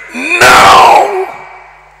காட்டும்.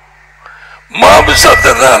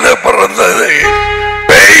 மாமிசத்தினால பிறந்தது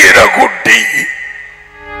பெயர குட்டி.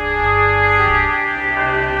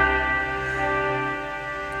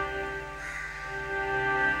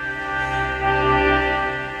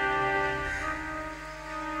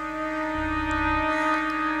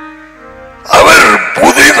 அவர்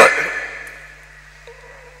புதித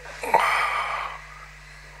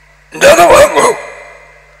ஜனவாங்கும்.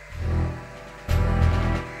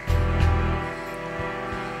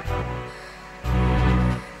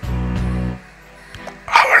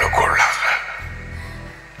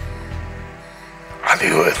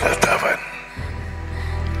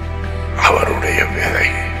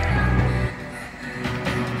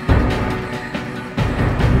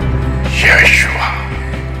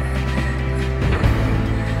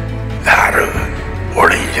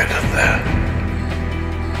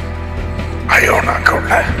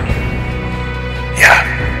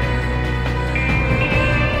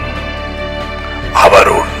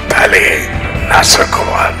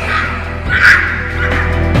 நசுக்குவான்.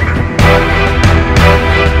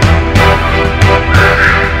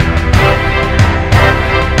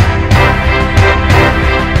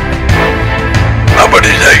 அப்படி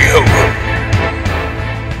செய்ய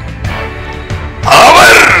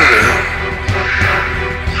அவர்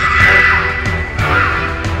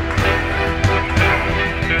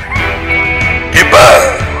இப்ப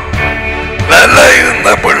நல்லா இருந்த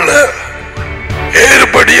பிள்ளை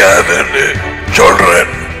ஏற்படியாது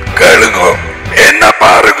சொல்றேன், கேளுங்க, என்ன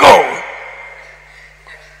பாருங்க,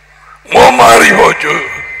 மாறி போச்சு.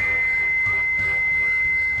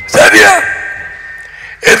 சரியா?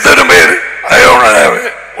 எத்தனை பேர் அயோனாவை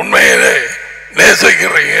உண்மையிலே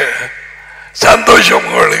நேசிக்கிறீங்க? சந்தோஷம்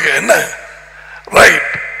உங்களுக்கு. என்ன ரைட்,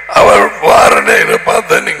 அவர் வார நேரம்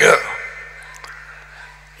பார்த்த நீங்க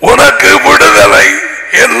உனக்கு விடுதலை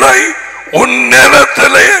இல்லை, உன்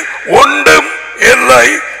நிலத்திலே ஒன்றும் இல்லை,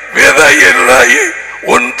 விதை இல்லை,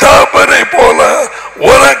 உன் தாப்பனை போல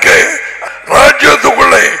உனக்கு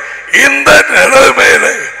ராஜ்யத்துக்குள்ளே இந்த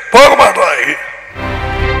நிலைமையிலே போக மாட்டாய்.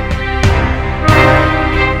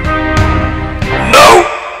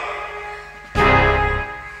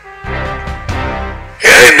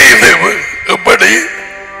 ஏன் இது இப்படி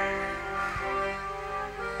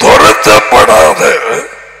துரத்தப்படாத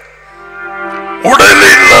உடல்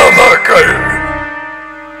இல்லாதாக்கள்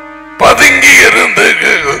பதுங்கி இருந்து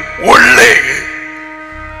உள்ளே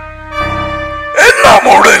எல்லாம்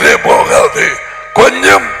உடலே போகாது,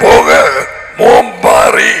 கொஞ்சம் போக மோம்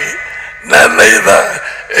மாறி நல்ல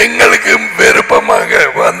எங்களுக்கு விருப்பமாக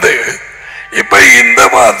வந்து இப்ப இந்த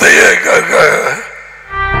வார்த்தையாக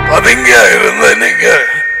பதுங்கியா இருந்த நீங்க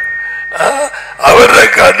அவருடைய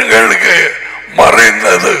கண்களுக்கு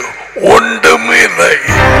மறைந்தது ஒன்றும் இல்லை.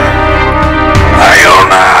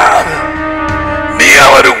 அயோனா, நீ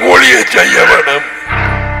அவருக்கு ஒளிய செய்ய வேண்டும்.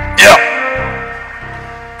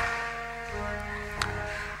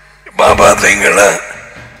 பாத்தீங்களா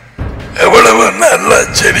எவ்வளவு நல்லா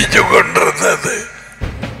செடிச்சு கொண்டிருந்தது,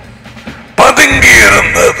 பதுங்கி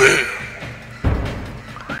இருந்தது.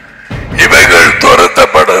 இவைகள்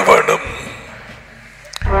துரத்தப்பட வேண்டும்.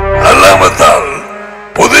 அல்லாமத்தால்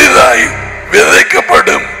புதிதாய்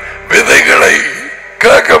விதைக்கப்படும் விதைகளை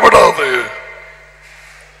காக்கப்படாது.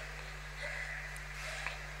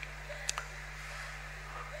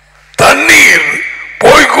 தண்ணீர்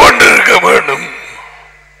போய்கொண்டிருக்க வேண்டும்.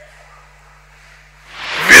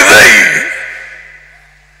 விதை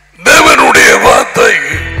தேவனுடைய வார்த்தை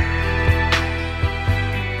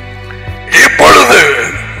இப்பொழுது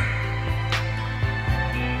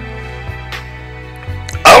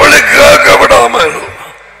அவளுக்கு காக்கப்படாமல்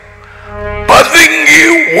பதுங்கி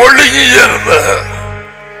ஒளிஞ்சிருந்த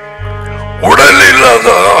உடல் இல்லாத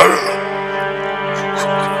ஆள்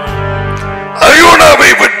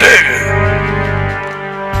அயோனாவை விட்டு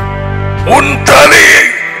உன் தலையை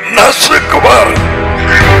நசுக்குவார்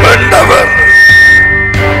வேண்டவர்.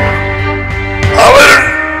 அவர்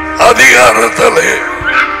அதிகாரத்திலே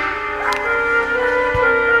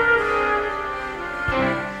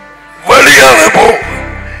வழியான போ.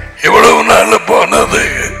 இவ்வளவு நாள் போனது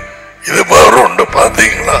இது வேறு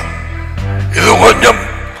பாத்தீங்களா? இது கொஞ்சம்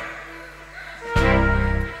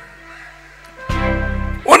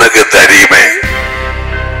உனக்கு தெரியுமே,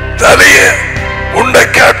 தலைய உண்ட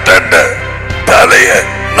கேப்டன் தலைய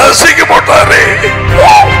நசிக்க போட்டாரே,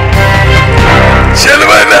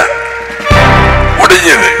 செலவையில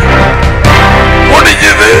முடிஞ்சது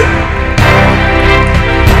முடிஞ்சது.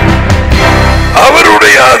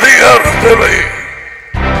 அவருடைய அதிகாரத்திலே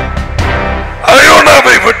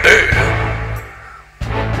அயோனாவை விட்டு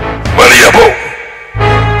வெளியே போ,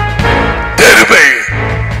 தெருமை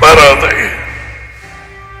வராது.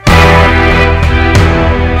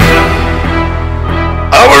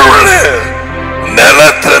 அவளுடைய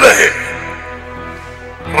நிலத்திலே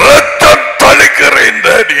ரத்தம் தளிக்கிறேன்.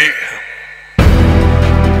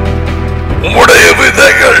 உம்முடைய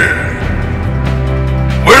விதைகள்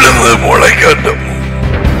விழுந்து முளைக்கட்டும்.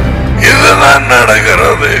 இதுதான்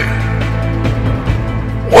நடக்கிறது.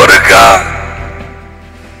 ஒருக்கா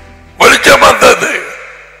வெளிச்சம் வந்தது,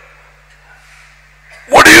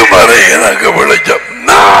 முடியும் வரை எனக்கு வெளிச்சம்.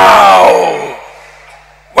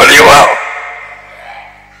 வெளியவா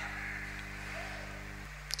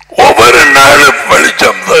ஒவ்வொரு நாளும்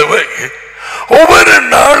வெளிச்சம் தேவை, ஒவ்வொரு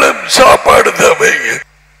நாளும் சாப்பாடு தேவை.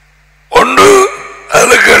 ஒன்று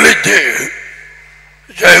அது கழிச்சு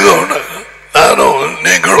செய்தோன்னு நானும்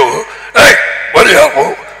நீங்களும் வழியாமோ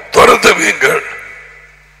துரத்துவீங்கள்.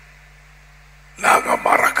 நாங்க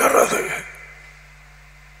மறக்கிறது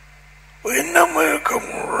இன்னும்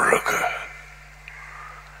இருக்கும்.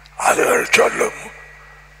 அதுகள் சொல்லும்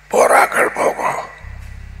போராக்கள் போகும்,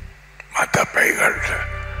 மற்ற பைகள்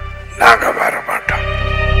நாங்க வர மாட்டோம்.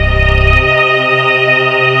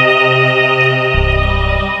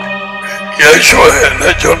 யேசுவா என்ன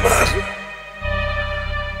சொன்னார்?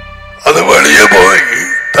 அது வெளியே போய்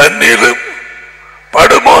தண்ணீரும்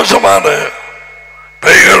படுமோசமான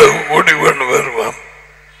பைகளும் கூட்டி கொண்டு வருவான்.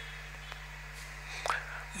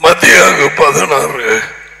 மத்தியாக 16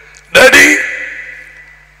 நடி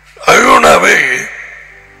அயுனாவை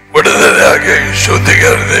விடுதலையாக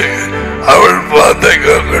சுத்திக்கிறது. அவள்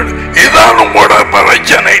வார்த்தைகள் இதான் உங்களோட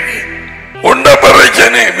பிரச்சனை, உண்ட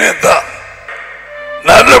பிரச்சனையுமே தான்.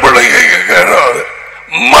 நல்ல பிள்ளைங்க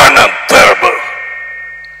மனம் திறப்பு.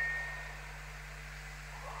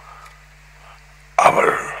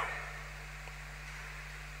 அவள்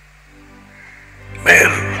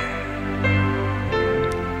மேல்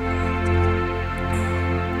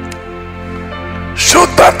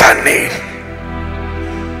சுத்த தண்ணீர்,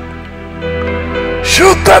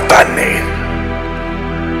 சுத்த தண்ணீர்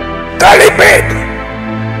தளிப்பேன்,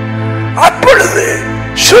 அப்பொழுது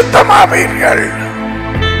சுத்தமாவீர்கள்.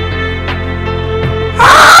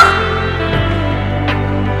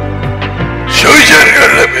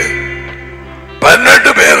 சூசர்கள்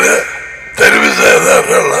 12 பேர் தெரிவு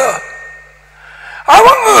செய்தார்கள்.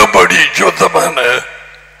 அவங்க படி சுத்தமான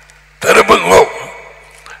திருப்புங்க.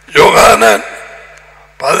 யோகானன்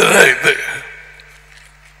 15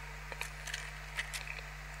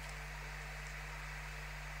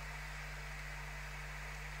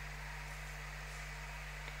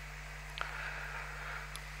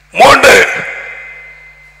 3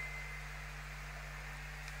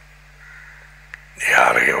 நீ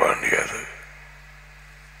அறிய வேண்டியது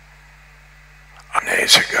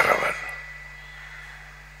நேசிக்கிறவன்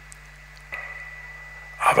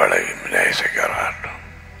அவளை நேசிக்கிறான்.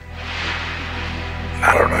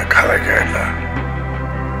 அவரோட கதை கேட்க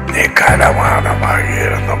நீ கனமானமாகி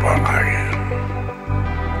இருந்தவனாகி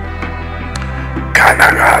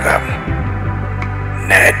கனகாலம்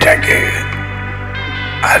நேற்றைக்கு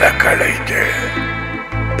அதை கழித்து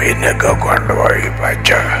பின்னுக்கு கொண்டு போய் வச்ச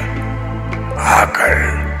ஆக்கள்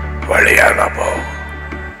வழியான போகும்.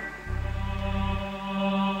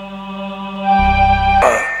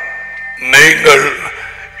 நீங்கள்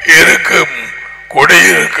இருக்கும்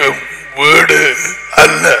குடியிருக்கும் வீடு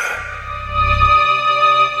அல்ல,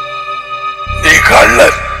 நீ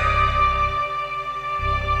கள்ளன்.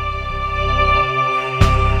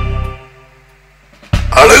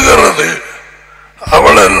 அழுகிறது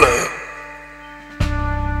அவள் அல்ல.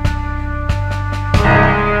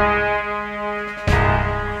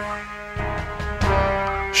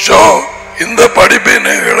 இந்த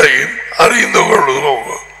படிப்பினைகளையும் அறிந்து கொள்ளுவோம்.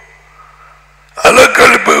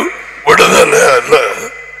 அலக்கழிப்பு விடுதலை அல்ல,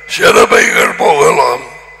 சிலபைகள் போகலாம்,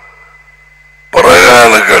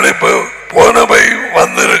 பிறகால கழிப்பு போனவை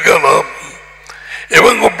வந்திருக்கலாம்.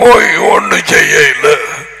 இவங்க போய் ஒன்று செய்ய இல்லை,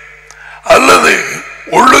 அல்லது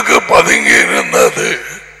உள்ளுக்கு பதுங்கி இருந்தது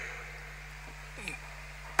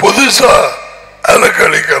புதுசா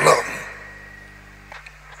அலக்கழிக்கலாம்.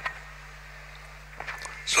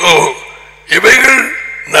 இவைகள்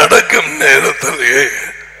நடக்கும் நேரத்திலேயே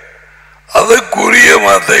அதற்குரிய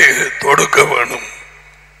மாத்தை தொடுக்க வேணும்.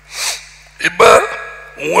 இப்ப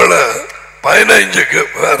உங்களை 15க்கு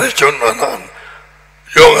வர சொன்ன நான்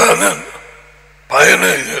யோகானன்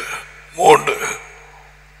 15:3.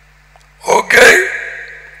 ஓகே,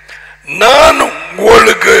 நான்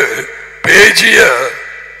உங்களுக்கு பேசிய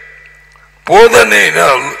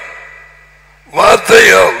போதனையினால்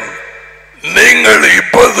வார்த்தையால் நீங்கள்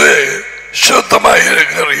இப்போது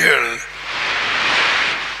சுத்தமாயிருக்கிறீர்கள்.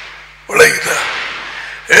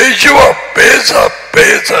 பேச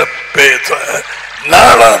பேச பேச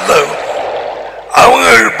நாளாந்த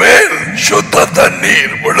அவங்கள் மேல் சுத்த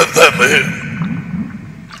தண்ணீர் விழுந்தது.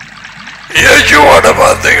 இயேசுவோட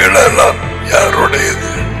வார்த்தைகள் எல்லாம்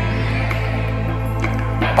யாருடையது?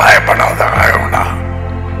 பயப்படாத ஆயுனா,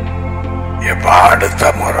 இப்ப அடுத்த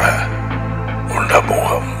முறை உண்ட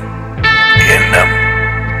முகம் இன்னும்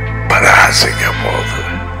பிரகாசிக்க போகுது.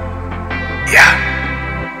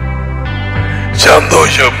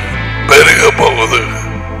 சந்தோஷம் பெருக போகுது.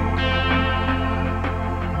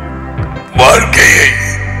 வாழ்க்கையை,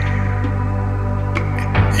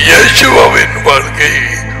 இயேசுவின் வாழ்க்கையை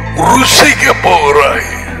ருசிக்க போகிறாய்.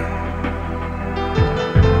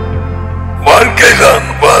 வாழ்க்கைதான்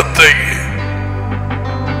வார்த்தை,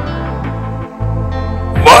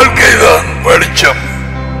 வாழ்க்கைதான் வெளிச்சம்.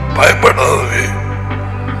 பயப்படாதே.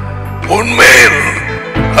 உண்மையில்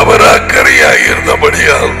அவர் அக்கறையாய்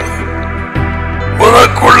இருந்தபடியால்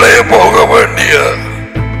உனக்குள்ளே போக வேண்டிய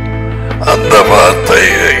அந்த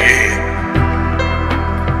வார்த்தையை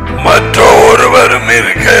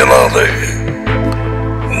இருக்க இயலாது.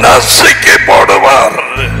 நசுக்கி போடுவார்.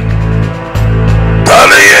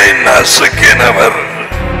 தலையை நசுக்கினவர்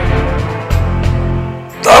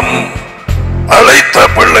தம் அழைத்த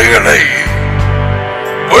பிள்ளைகளை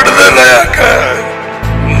விடுதலையாக்க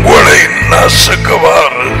உங்களை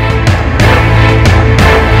நசுக்குவார்.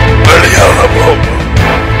 வெளியான போகும்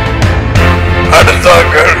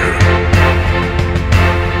அடுத்தாக்கள்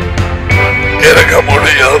இருக்க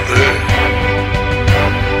முடியாது.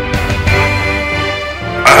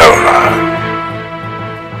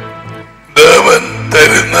 தேவன்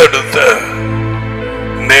தெரிந்தெடுத்த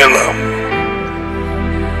நிலம்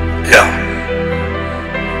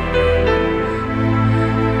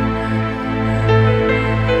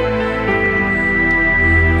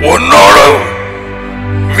உன்னோட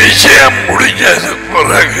விஷயம் முடிஞ்சது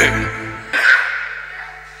பிறகு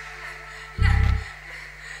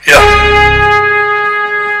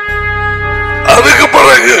அதுக்கு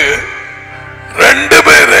பிறகு ரெண்டு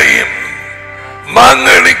பேரையும்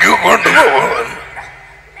மாங்கனிக்கு கொண்டு போவார்.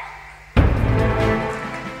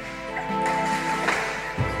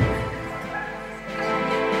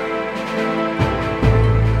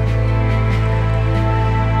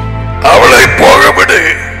 அவளை போகவிடு,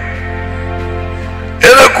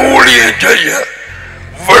 எனக்கு ஊழியம் செய்ய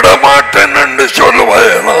விடமாட்டேன் என்று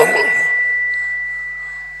சொல்லுவாயனாலும்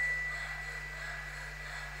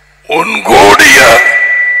உன் கூடிய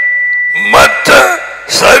மற்ற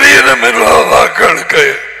சரீரம் இல்லாதாக்களுக்கு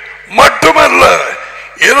மட்டுமல்ல,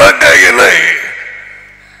 இலங்கையிலே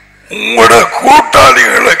உங்களோட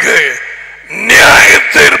கூட்டாளிகளுக்கு நியாய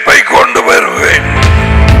தீர்ப்பை கொண்டு வருவேன்.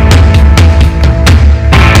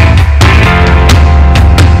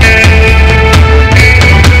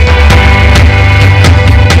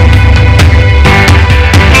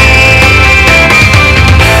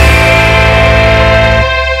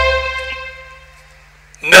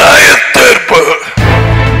 நியாய தீர்ப்பு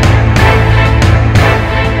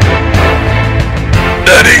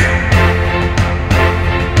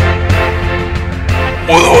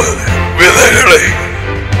விதைகளை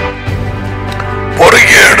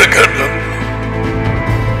பொறுக்கி எடுக்கணும்.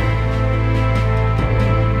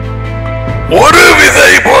 ஒரு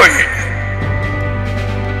விதை போய்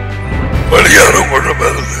வெளியாறு கொண்டு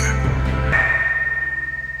வருது.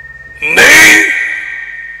 நீ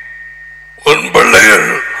உன் பிள்ளைகள்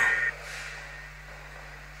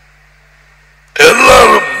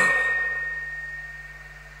எல்லாரும்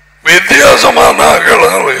வித்தியாசமான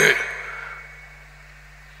ஆகலாறு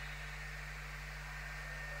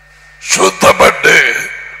சுத்தப்பட்டு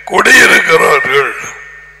குடியிருக்கிறார்கள்.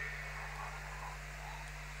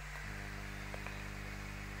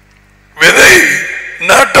 விதை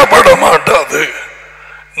நாட்டப்பட மாட்டாது.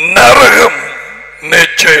 நரகம்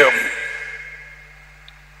நிச்சயம்.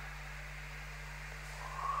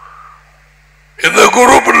 இந்த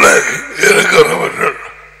குரூப்பில் இருக்கிறவர்கள்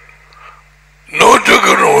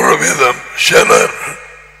 100% சிலர்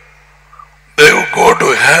they will go to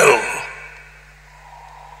hell.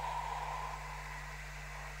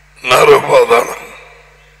 நரபாதாளம்.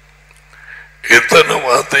 இத்தனை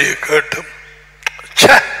வார்த்தையை கேட்டும்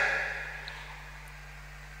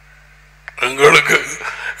எங்களுக்கு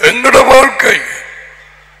எங்கட வாழ்க்கை,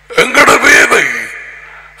 எங்கட வேலை,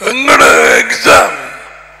 எங்கட எக்ஸாம்,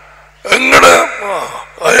 எங்கட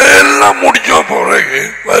எல்லாம் முடிச்ச பிறகு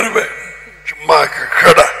வருவேன். சும்மா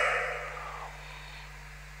கடை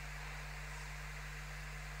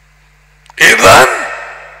இதுதான்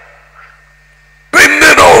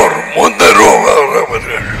பின்னோர்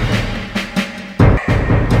முந்தரோவர்கள்.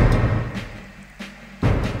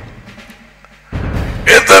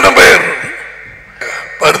 எத்தனை பேர்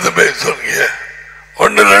பருத்து பேசுறீங்க?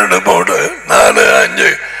 1 2 3 4 5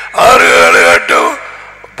 6 7 8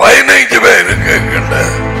 15 பேர் கேட்கல.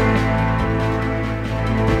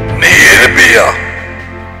 நீ இருப்பியா?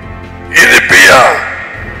 இருப்பியா?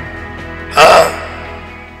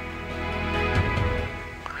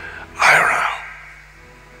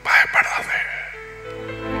 பயப்படாதே.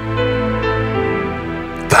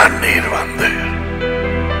 தண்ணீர் வந்து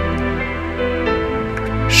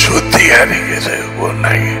சுத்திகரிக்கிறது.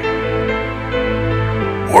 உன்னை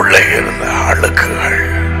உள்ளே இருந்த அழுக்குகள்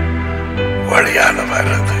வழியான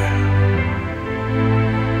வருது.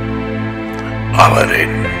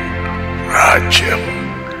 அவரின் ராஜ்யம்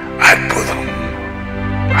அற்புதம்,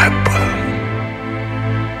 அற்புதம்.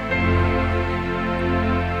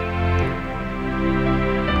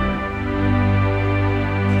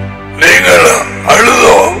 நீங்கள்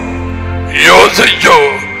அழுதோ யோசிச்சோ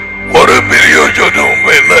ஒரு பிரயோஜனமும்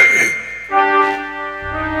இல்லை.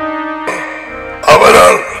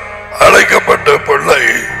 அவரால் அழைக்கப்பட்ட பிள்ளை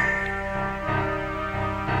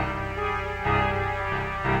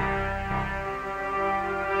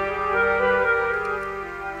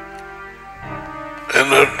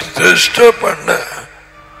டெஸ்ட் பண்ண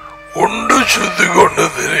உண்டு சுத்தி கொண்டு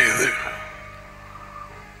தெரியுது.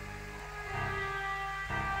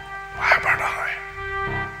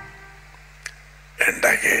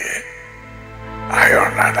 இன்றைக்கு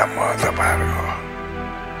அயோட பாருங்க,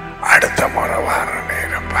 அடுத்த முறை வார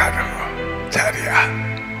நேரம் பாருங்க. சரியா?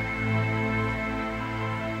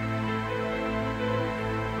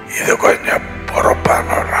 இது கொஞ்சம் பொறுப்பான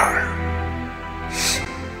ஒரு ஆள்.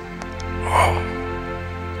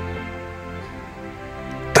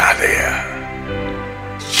 தலைய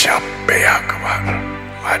சப்பையாக்குவார்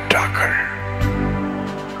மற்றாக்கள்.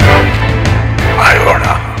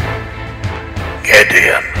 அயோனா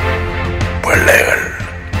கேட்டியன் பிள்ளைகள்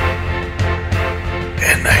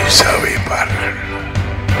என்னை சவிப்பார்கள்.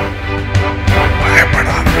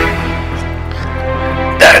 பயப்படாது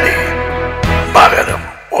டாடி, மகனும்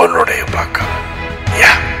உன்னுடைய பக்கம்.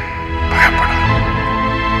 பயப்படாது.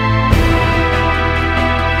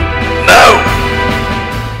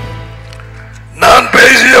 நான்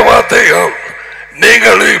பேசிய வார்த்தைகள்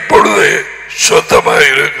நீங்கள் இப்பொழுது சொந்தமாக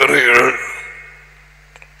இருக்கிறீர்கள்.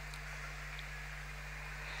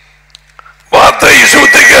 வார்த்தை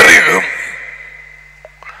சுத்திகரிக்கும்,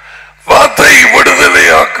 வார்த்தை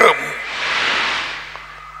விடுதலையாக்கும்,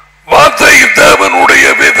 வார்த்தை தேவனுடைய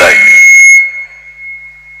விதை,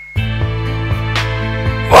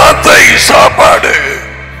 வார்த்தை சாப்பாடு.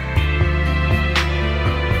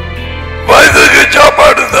 வயதுக்கு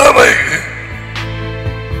சாப்பாடு தேவை.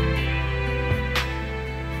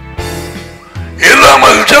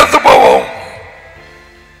 இல்லாமல் செத்து போவோம்.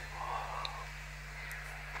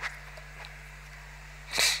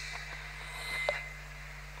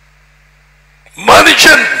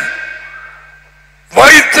 மனுஷன்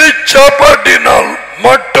வைத்து சாப்பாட்டினால்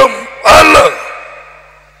மட்டும் அல்ல,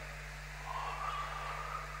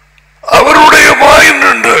 அவருடைய வாய்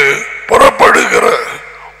நின்று புறப்படுகிற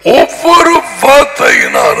ஒவ்வொரு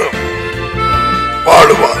வார்த்தையினாலும்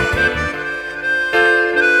வாழுவார்.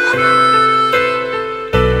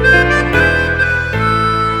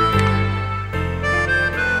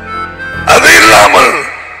 அது இல்லாமல்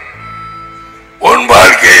உன்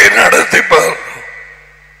வாழ்க்கையை நடத்திப்பார்.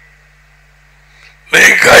 நீ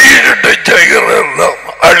கையிட்டு செய்கிற எல்லாம்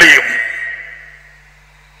அழியும்.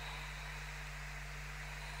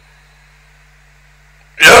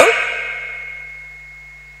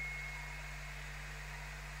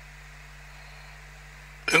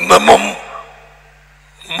 இன்னமும்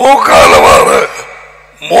மூக்கால வார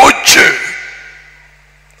மூச்சு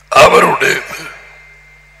அவருடையது.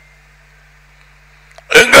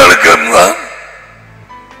 எங்களுக்கும் தான்,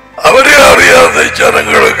 அவரே அறியாத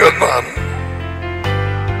ஜனங்களுக்கும் தான்,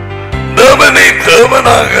 தேவனை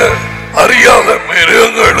தேவனாக அறியாத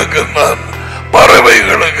மிருகங்களுக்கு தான்,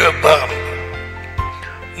 பறவைகளுக்கு தான்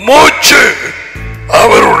மூச்சு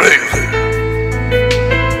அவருடையது.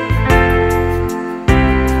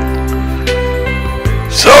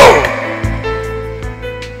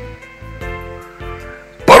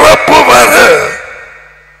 பிறப்பு வர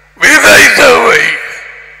விதை தேவை.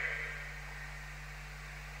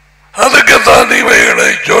 அதுக்குத்தான் இவைகளை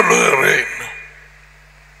சொல்லுகிறேன்.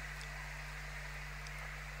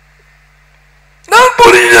 நான்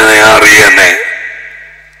புரிஞ்சதை அறியனே,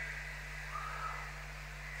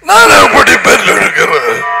 நான் அப்படி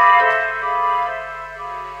பெற்றெடுக்கிறேன்.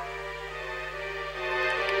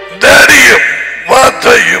 டாடியும்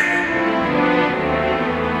வார்த்தையும்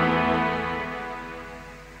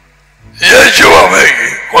இயேசுவை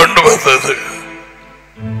கொண்டு வந்தது.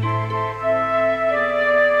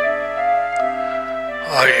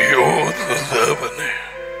 ஐயோ தேவனே,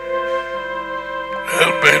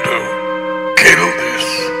 help me to kill this.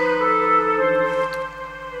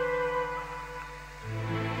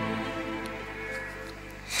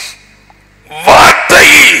 வார்த்தை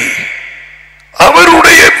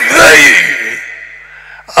அவருடைய விதை.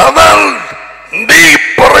 ஆனால் நீ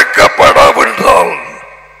பிறக்கப்படாவிட்டால்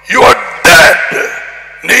you are dead.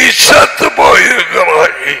 நீ சத்து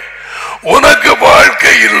போயிருக்கிறாய். உனக்கு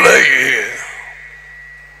வாழ்க்கை இல்லை.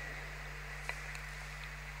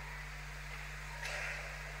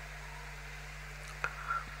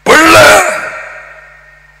 பிள்ளை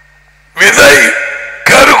விதை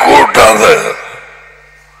கருக்கூட்டாத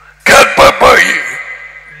கற்பப்பை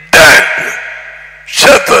dead,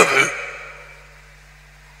 செத்தது.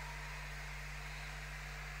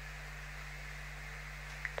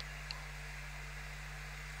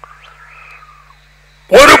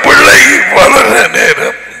 ஒரு பிள்ளை வளர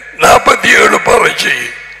நேரம் 47 பறிச்சு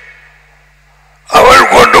அவள்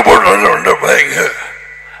கொண்டு போட்டு பயங்க.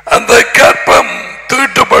 அந்த கற்பம்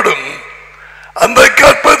தீட்டுப்படும். அந்த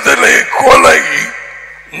கற்பத்திலே கொலை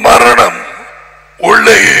மரணம்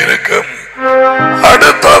உள்ளே இருக்கு.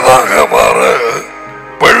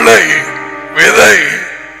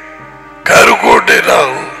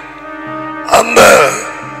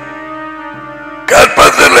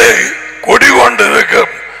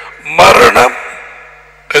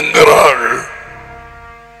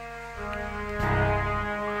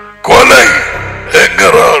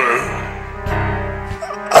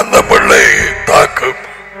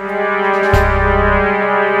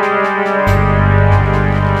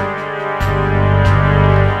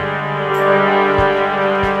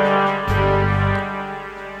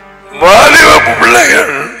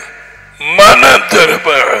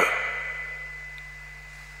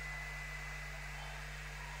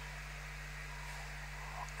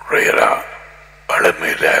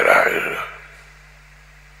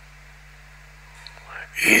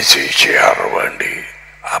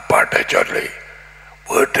 சொல்லி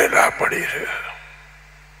வீட்டில் அப்படி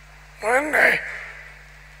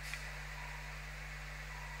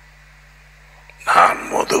நான்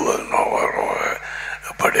முதுகு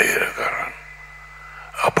எப்படி இருக்கிறேன்.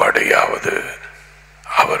 அப்படியாவது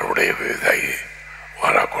அவருடைய விதை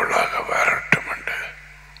வரக்குள்ளாக வரட்டும் என்று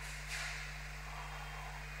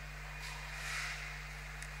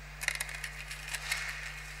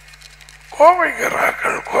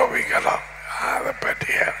கோபிக்கிறார்கள். கோபிக்கலாம், அதை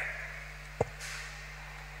பற்றிய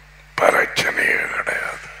பிரச்சனையே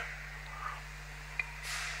கிடையாது.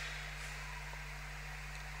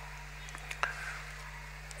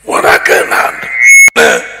 உனக்கு நான்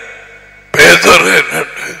பேசுறேன்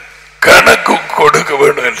என்று கணக்கு கொடுக்க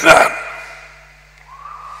வேண்டும். நான்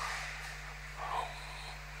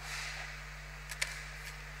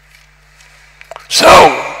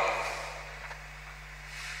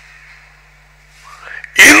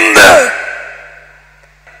இந்த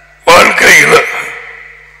வாழ்க்கையில்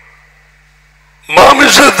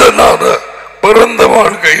மாமிசத்தினால பிறந்த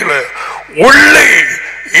வாழ்க்கையில் உள்ளே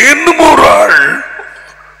இன்னும் ஒரு ஆள்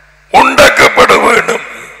உண்டாக்கப்பட வேண்டும்,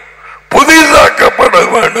 புதிதாக்கப்பட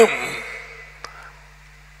வேண்டும்.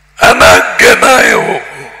 அனாகனாயோ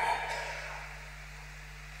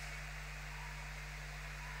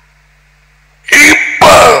இப்ப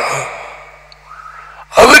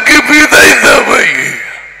அதுக்கு விதை தேவை.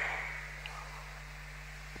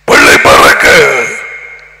 பிள்ளை பறக்க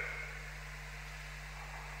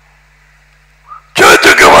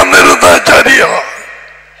சர்ச்சுக்கு வந்திருந்தா சரியா?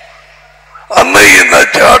 அன்னை இந்த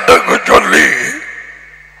சாட்டுக்கு சொல்லி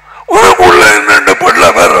உனக்குள்ள என்னென்ன பிள்ளை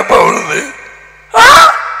வர போகுது.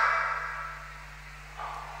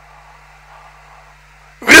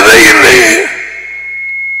 விதையில்லை.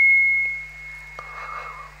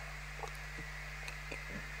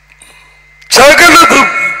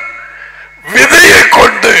 சகலதும் விதையை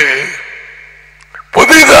கொண்டு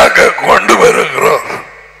புதிதாக கொண்டு வருகிறோம்.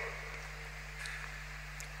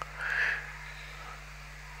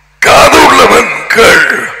 காது உள்ளவன்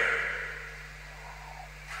கேள்.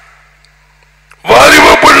 வாலிப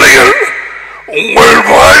பிள்ளைகள், உங்கள்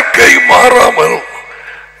வாழ்க்கை மாறாமல்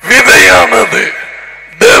விதையானது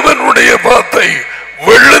தேவனுடைய வார்த்தை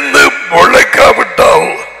விழுந்து முளைக்காவிட்டால்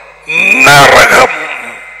நரகம்.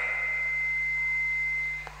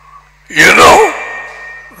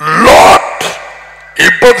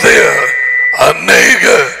 இப்போதைய அநேக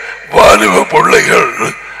வாலிப பிள்ளைகள்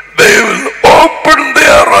they will open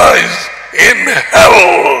their eyes in hell.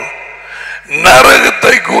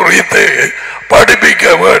 நரகத்தை குறித்து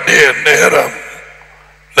படிப்பிக்க வேண்டிய நேரம்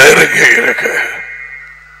நெருங்கி இருக்கு.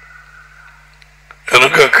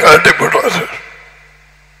 எனக்கு காட்டிவிடாது.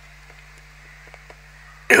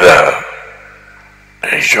 இத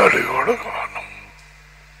சொல்லி கொடுக்கணும்.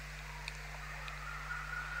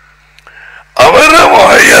 அவரை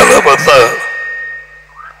வாயால பார்த்தா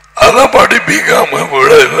அதை படிப்பிக்காம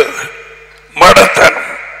விடல. மடத்தனம்.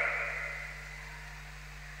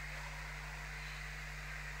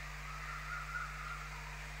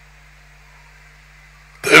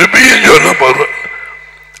 திருப்பியும் சொல்ல போற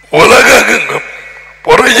உலகெங்கும்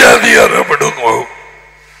புறஜாதியார விடுங்க.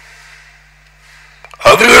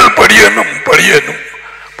 அதுகள் படியனும் படியனும்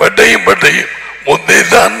பட்டையும் பட்டையும் முந்தை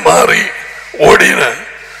தான் மாறி ஓடின.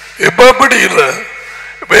 இப்ப அப்படி இல்லை.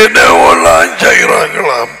 என்னவெல்லாம்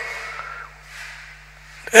செய்கிறாங்களாம்.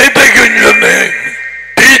 நேற்றைக்கும் சொன்னேன்,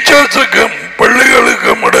 டீச்சர்ஸுக்கும்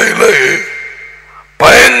பிள்ளைகளுக்கும் இடையில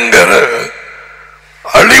பயங்கர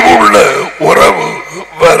அழிவுள்ள உறவு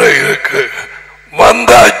வர இருக்கு.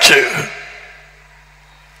 வந்தாச்சு.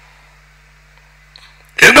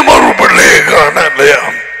 இன்னும் ஒரு பிள்ளையை காண இல்லையா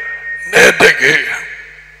நேற்றைக்கு?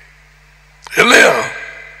 இல்லையா?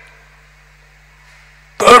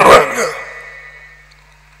 தர்றாங்க.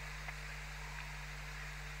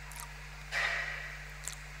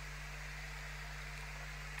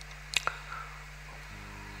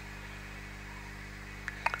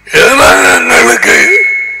 எங்களுக்கு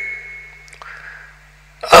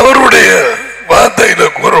அவருடைய வார்த்தையில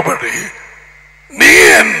கூறப்படி நீ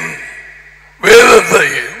என் வேதத்தை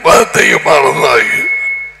வார்த்தையை மறந்தாய்,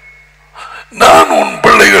 நான் உன்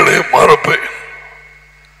பிள்ளைகளை மறப்பேன்.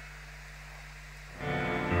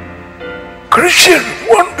 Christian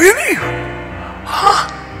won't believe.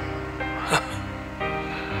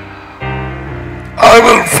 I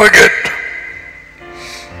will forget.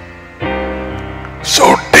 So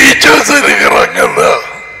teachers இருக்கிறாங்கல்ல,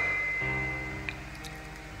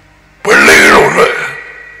 பிள்ளைகளோட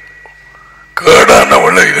கேடான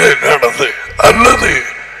வழியிலே நடந்து அல்லது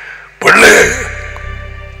பிள்ளை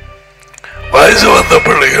வயசு வந்த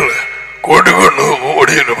பிள்ளைகளை கொண்டு கொண்டு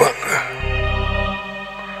ஓடிடுவாங்க.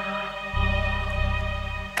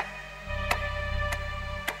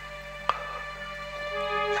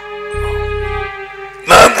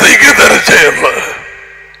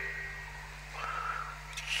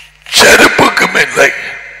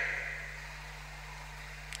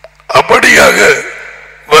 புதிதாக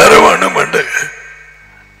வர வேண்டும் என்று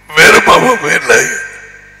விரும்பவும் இல்லை.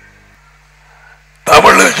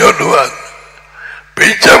 தமிழ சொல்லுவார்,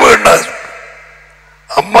 பிச்சை வேண்டாம்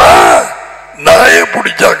அம்மா நாய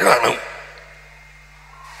பிடிச்சா காணும்.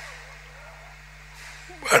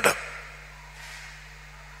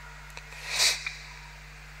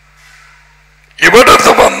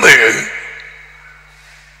 இவனது வந்து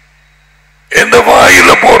எந்த வாயில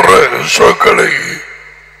போடுற சொற்களை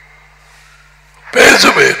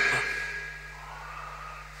பேசுவேன்.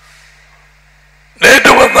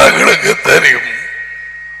 நேற்று வந்தாங்களுக்கு தெரியும்.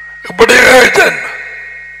 இப்படி ஆயிடுச்சேன்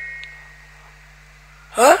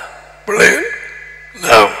பிள்ளைகள்.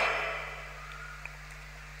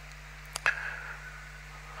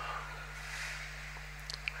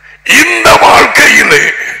 இந்த வாழ்க்கையிலே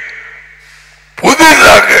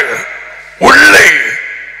புதிதாக உள்ளே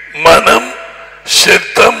மனம்,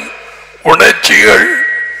 சித்தம், உணர்ச்சிகள்,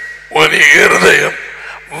 ஒரு இருதயம்,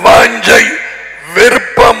 வாஞ்சை,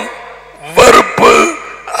 விருப்பம், வெறுப்பு,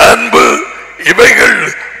 அன்பு இவைகள்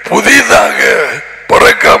புதிதாக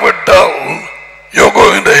பிறக்காவிட்டால் you're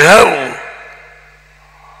going to hell.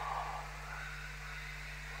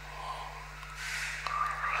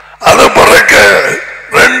 அதை பிறக்க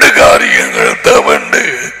ரெண்டு காரியங்கள் தேவண்டு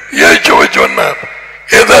இயேசுவை சொன்னார்.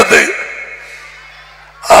 ஏதாவது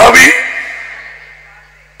ஆவி,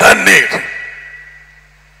 தண்ணீர்.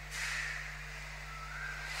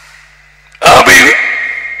 ஆவி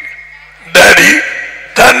டாடி,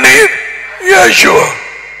 தண்ணீர் இயேசுவா.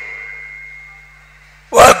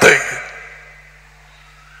 வார்த்தை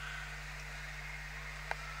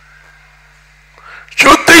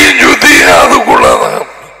சுத்தியும் சுத்தியும் அதுக்குள்ளதான்.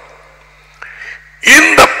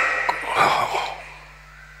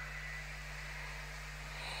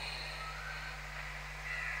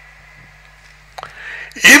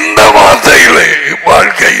 இந்த வார்த்தையிலே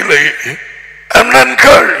வாழ்க்கையிலே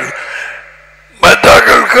அண்ணன்கள்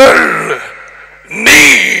மற்றர்கள் நீ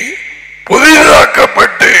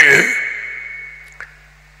புதிதாக்கப்பட்டு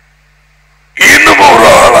இன்னும் ஒரு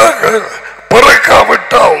ஆளாக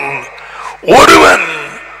பிறக்காவிட்டால் ஒருவன்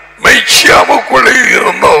மெய்ச்சியாவுக்குள்ளே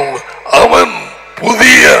இருந்தால் அவன்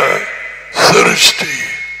புதிய சிருஷ்டி.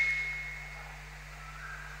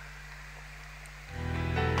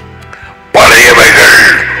 பழையவைகள்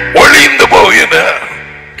ஒளிந்து போயின,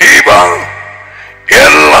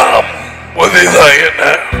 எல்லாம் புதிதாயின.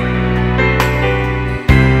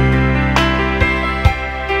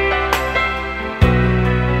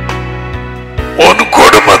 உன்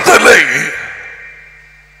குடும்பத்தில்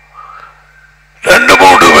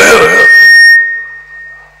 2-3 பேர்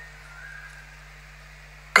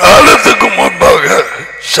காலத்துக்கு முன்பாக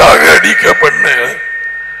சாகடிக்கப்பட்ட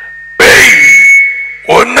பேய்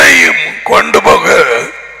உன்னையும் கொண்டு போக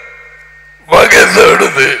வகை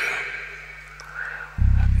தேடுது.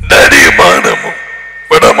 தைரியமானமும்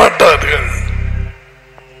விடமாட்டார்கள்,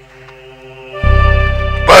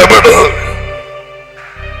 பயப்படாது.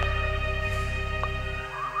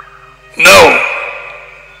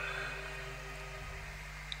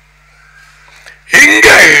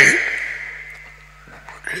 இங்கே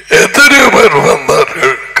எத்தனையோ பேர்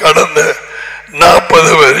வந்தார்கள் கடந்த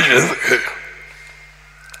 40 வருஷத்துக்கு.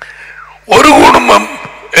 ஒரு குடும்பம்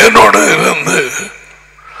என்னோட இருந்து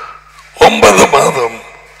 9 மாதம்,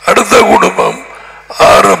 அடுத்த குடும்பம்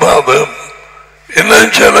 6 மாதம்,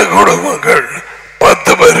 இன்னும் சில குடும்பங்கள்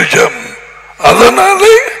 10 வருஷம்.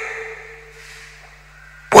 அதனாலே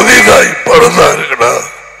புதிதாய் பிறந்தார்களா?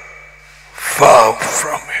 Far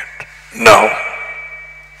from it. No.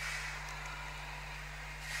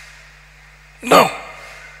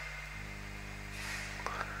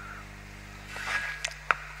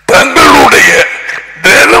 தங்களுடைய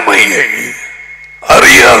நிலைமையை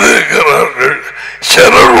அறியாதிருக்கிறார்கள்.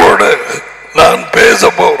 சிலரோட நான்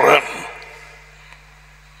பேச போறேன்.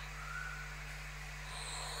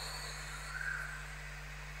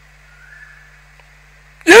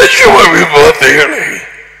 இயேசுவின் வார்த்தைகளை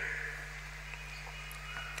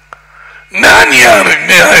நான் யாரு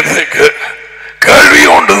நியாயத்துக்கு கேள்வி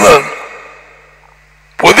ஒன்றுதான்.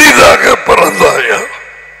 புதிதாக பிறந்தாயா?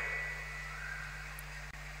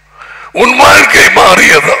 உன் வாழ்க்கை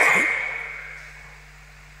மாறியதா?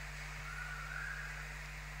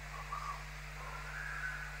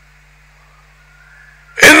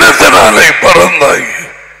 என்னத்தினாலே பிறந்தாய்?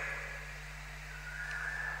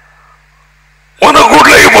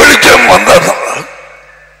 உனக்குள்ளே வெளிச்சம் வந்ததா?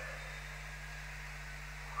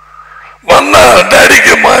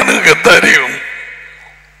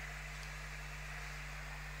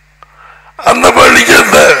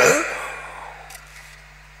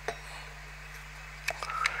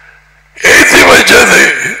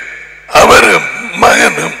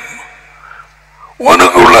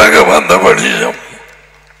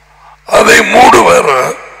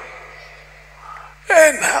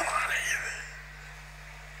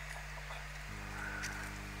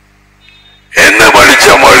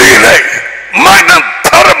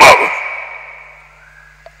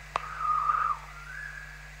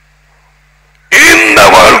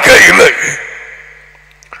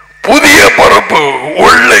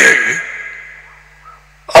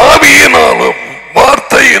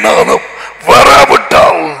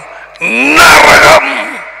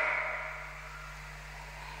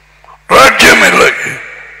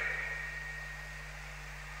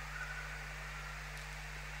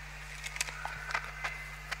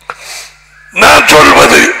 நான்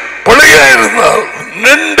சொல்வது பிழையா இருந்தால்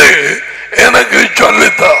நின்று எனக்கு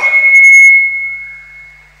சொல்லித்தா.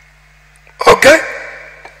 ஓகே,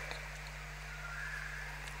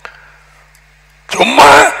 சும்மா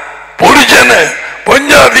புருஷன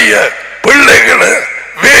பொஞ்சாதிய பிள்ளைகளை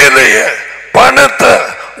வேலைய பணத்தை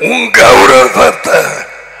உன் கௌரவத்தை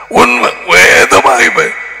உண்மை வேதமாய்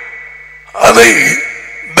அதை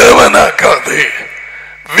தேவனாக்காது,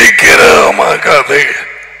 விக்கிரகமாக்காது.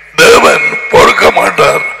 தேவன் பொறுக்க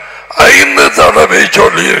மாட்டார். 5 தடவை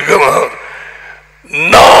சொல்லி இருக்கிறார்,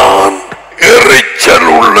 நான் எரிச்சல்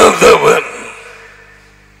உள்ள தேவன்.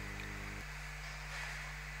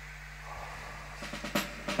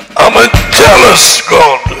 I'm a jealous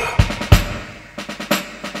God.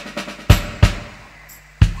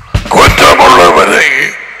 குற்றமுள்ளவரை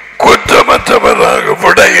குற்றமற்றவராக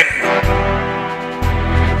விடையின்.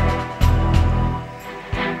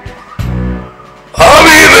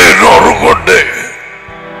 ஆவியிலே நோறு கொண்டு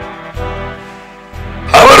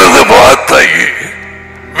அவரது வார்த்தை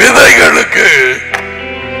விதைகளுக்கு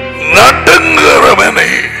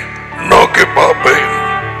நட்டுங்கிறவனை நோக்கி பார்ப்பேன்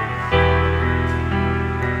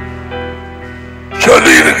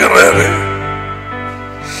சொல்லி இருக்கிறாரு.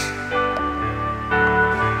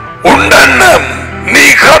 உன்னண்ணம் நீ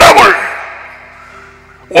கடவுள்,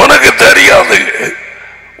 உனக்கு தெரியாது.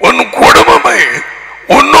 உன் குடும்பமை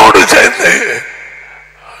உன்னோடு சேர்ந்து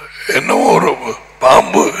என்ன ஒரு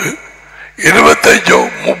பாம்பு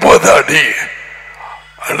 25-30 அடி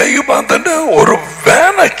அன்னைக்கு பார்த்துட்டு ஒரு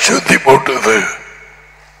வேனை சுத்தி போட்டது.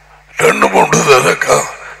 2-3 தடக்கா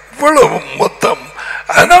இவ்வளவு மொத்தம்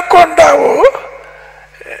அனக்கொண்டாவோ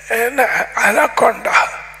என்ன அனக்கொண்டா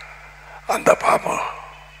அந்த பாம்பு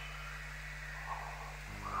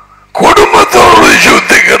குடும்பத்தோடு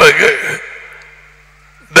சுத்தி கிடக்கு.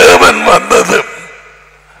 தேவன் வந்தது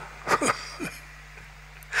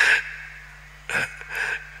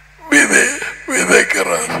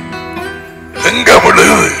விதைக்கிறார். எங்க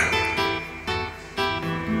விடுது?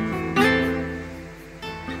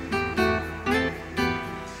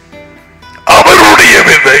 அவருடைய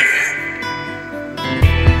விதை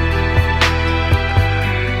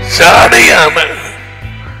சாடியான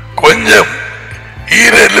கொஞ்சம்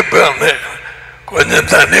ஈரலுப்பான கொஞ்சம்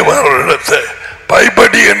தண்ணி வர இடத்த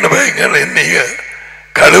பைப்படி என்ன வைங்க. நீங்க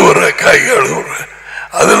கழுவுற காய் கழுவுற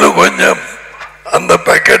அதுல கொஞ்சம் அந்த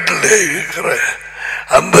பக்கெட்ல இருக்கிற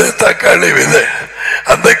அந்த தக்காளி விதை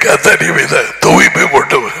அந்த கத்தரி விதை தூய்மை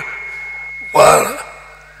போட்டு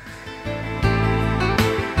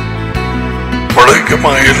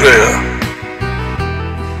முளைக்குமா இல்லையா?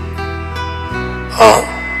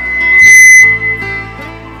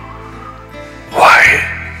 Why?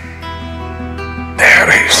 There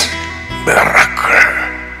is miracle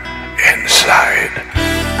inside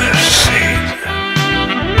the seed.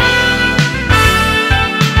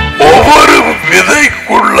 ஒவ்வொரு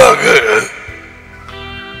விதைக்குள்ளாக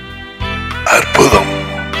அற்புதம்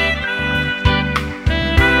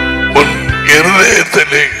உன்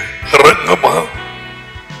இருதயத்திலே இறங்குமா?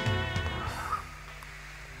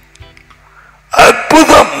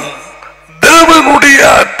 அற்புதம், தேவனுடைய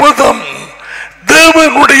அற்புதம்,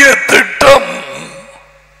 தேவனுடைய திட்டம்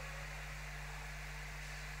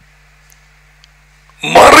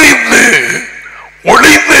மறைந்து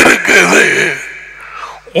ஒளிந்து இருக்கிறது.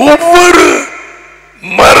 ஒவ்வொரு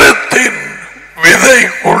மரத்தின்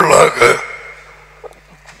விதைக்குள்ளாக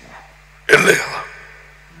இல்லையா?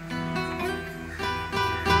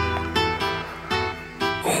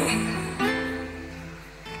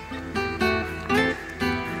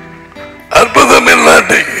 அற்புதம்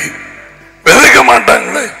இல்லாட்டி விதைக்க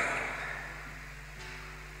மாட்டாங்களே.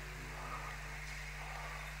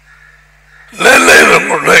 நெல்லையிலும்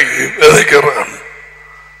விதைக்கிறான்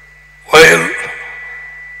வயல்.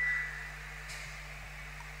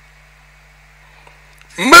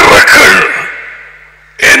 Miracle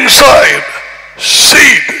inside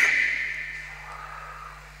seed.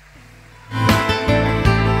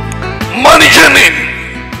 மனுஷனின்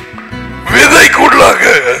விதைக்குள்ளாக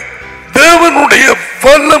தேவனுடைய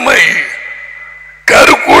வல்லமை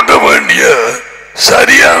கருக்கூட்ட வேண்டிய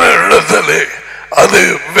சரியான இடத்திலே அது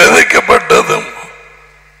விதைக்கப்பட்டதும்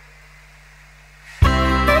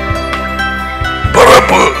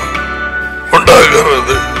பிறப்பு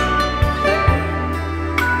உண்டாகிறது.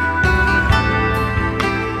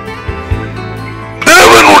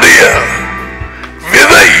 தேவனுடைய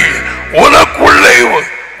விதை உனக்குள்ளே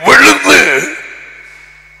விழுந்து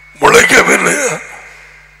முளைக்கவில்லையா?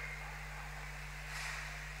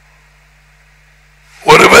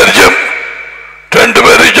 ஒரு வருஷம், 2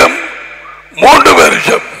 வருஷம், 3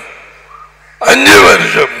 வருஷம், 5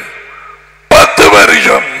 வருஷம், 10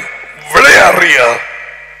 வருஷம் விளையாடுறிய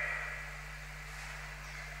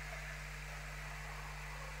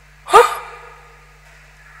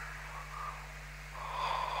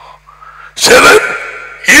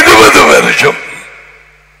வருஷம்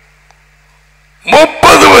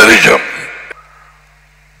 30 வருஷம்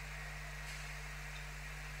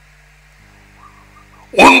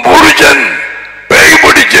உன் புருஷன் பேய்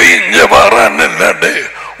பிடிச்ச இங்க வரான்னு இல்லாண்டு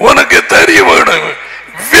உனக்கு தெரிய வேணும்.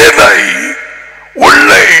 விதை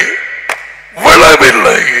உள்ளே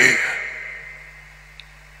விழவில்லை.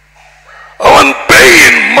 அவன்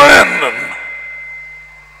பேயின் மகன்.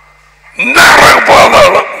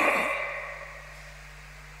 நரபாதாளம்.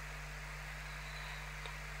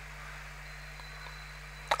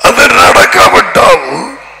 அது நடக்காவிட்டால்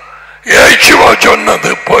இயேசுவா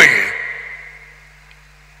சொன்னது போய்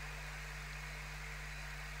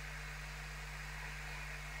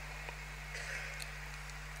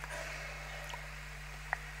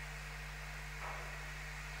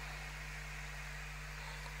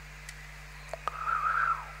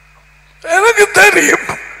எனக்கு தெரியும்.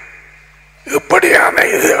 இப்படியான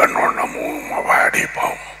இது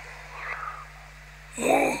அடிப்போம்,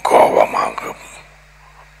 கோபமாகும்.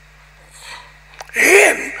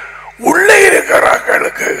 ஏன் உள்ளே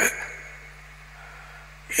இருக்கிறார்களுக்கு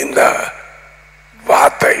இந்த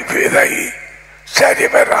வார்த்தை விதை சரி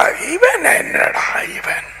வரா. இவன் என்னடா,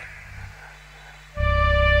 இவன்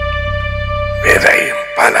விதையும்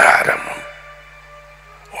பலகாரமும்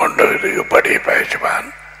ஒன்று இப்படி பேசுவான்,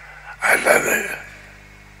 அல்லது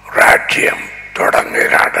ராஜ்யம்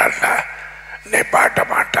தொடங்குகிறாடல்ல நிப்பாட்ட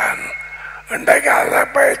மாட்டான். இன்றைக்கு அதை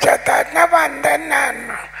பேசத்தான வந்தேன் நான்.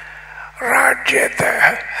 ராஜ்யத்தை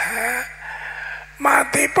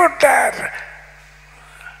மாத்தி போட்டார்.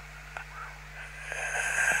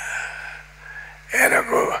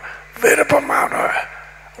 எனக்கு விருப்பமான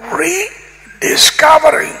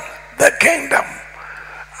ரீடிஸ்கவரிங் த கிங்டம்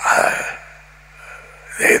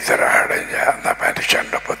அடைஞ்ச அந்த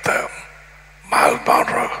மனுஷன் புத்தகம்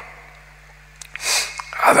மால்மான்ரோ.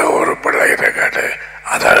 அதை ஒரு பிள்ளைகிட்ட கேட்டு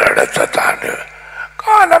அதை எடுத்த தாண்டு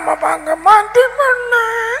காலமா வாங்க மாத்தி பண்ண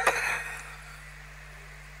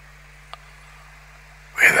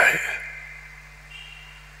விதை.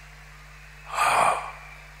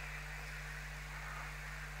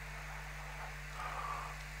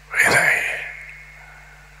 விதை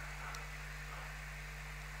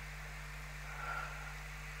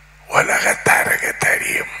உலகத்தாருக்கு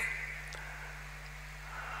தெரியும்.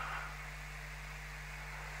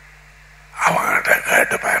 அவங்ககிட்ட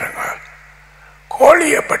கேட்டு பாருங்க, கோழி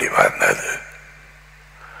எப்படி வந்தது?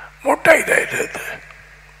 முட்டையில இருந்து.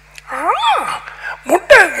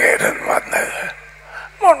 முட்டை எங்க இருந்து வந்தது?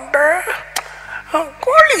 முட்டை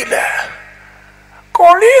கோழியில.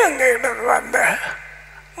 கோழி எங்க இருந்து வந்த?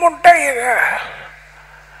 முட்டையில.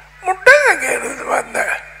 முட்டை எங்க இருந்து வந்த?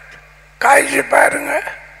 காய்ச்சி பாருங்க.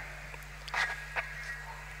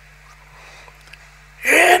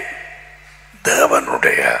 ஏன்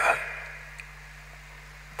தேவனுடைய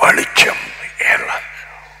வெளிச்சம்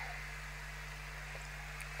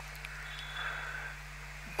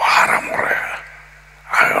வாரமுறை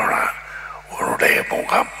உன்னுடைய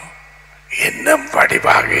முகம் இன்னும்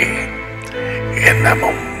வடிவாகி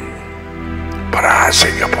இன்னமும்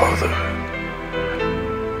பிரகாசிக்க போகுது.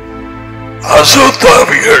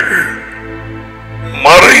 அசுத்தாவிகள்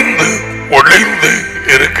மறைந்து ஒளிந்து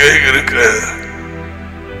இருக்க இருக்க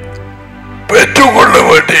பெற்றுக்கொள்ள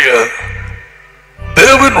வேண்டிய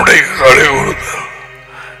தேவனுடைய கலையுறுதல்,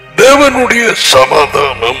 தேவனுடைய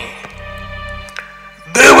சமாதானம்,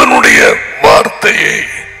 தேவனுடைய வார்த்தையை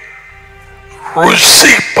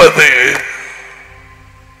ருசிப்பது,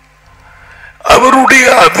 அவருடைய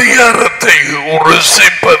அதிகாரத்தை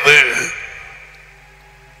ருசிப்பது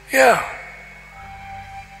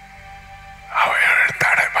அவைகள்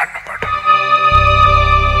தடை பண்ணப்படும்.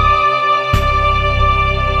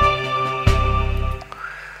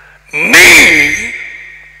 நீ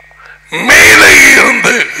மேலே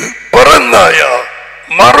இருந்து பிறந்தாயா?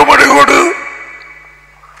 மறுபடி கொடு.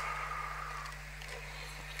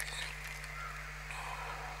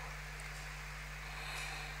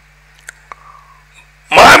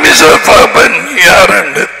 மாமிச பாபன் யார்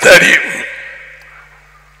என்று தெரியும்.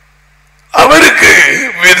 அவருக்கு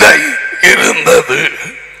விதை இருந்தது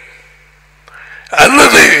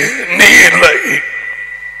அல்லது நீ இல்லை.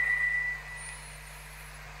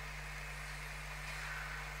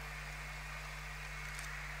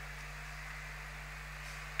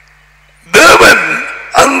 தேவன்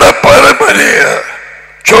அந்த பரம்பரைய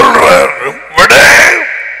சொல்றார், விட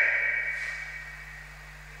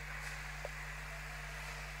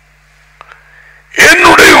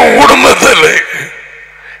என்னுடைய குடும்பத்தில்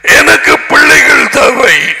எனக்கு பிள்ளைகள்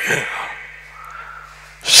தேவை.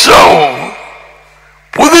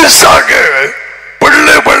 புதுசாக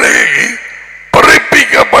பிள்ளைகளை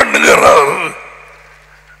பிறப்பிக்க பண்ணுகிறார்.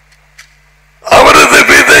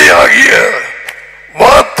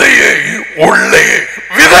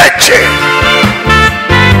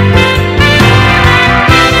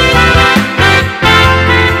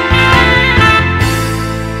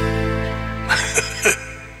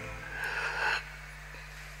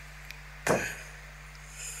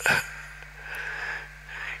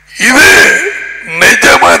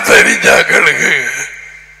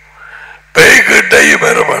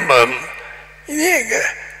 நீங்க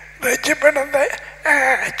ரசிப்பனந்த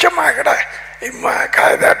சும்மா கடை இம்மா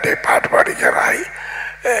காய்தாட்டி பாட்டு படிக்கிறாய்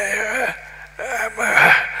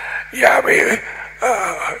யாவை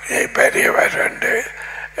நீ பெரியவர் ரெண்டு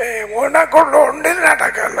உனக்குள்ள ஒன்று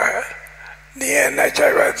நடக்கல. நீ என்ன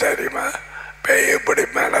செய்வ தெரியுமா? பேய் இப்படி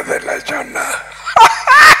மேலதில்ல சொன்னா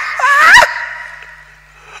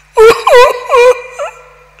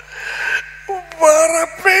வேற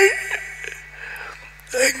பேய்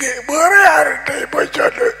எங்க வேற யார்கிட்ட போய்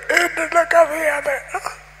சொல்லு என்ன கதையாத.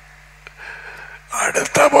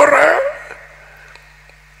 அடுத்த முறை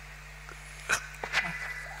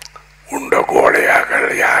உண்ட கோழையாக்கள்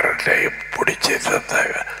யார்கிட்டையும் பிடிச்சி தந்த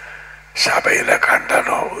சபையில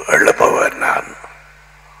கண்டனோ எழுப்புவன் நான்.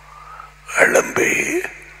 எழும்பி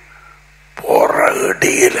போற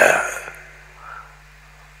இடியில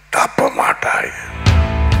தப்ப மாட்டாய்.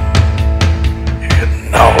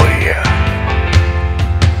 என்ன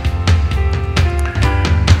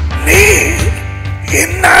நீ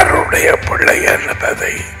இன்னாருடைய பிள்ளை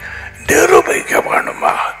என்பதை நிரூபிக்க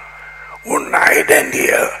வேணுமா? உன்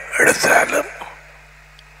ஐடென்டிட்டிய எடுத்தாலும்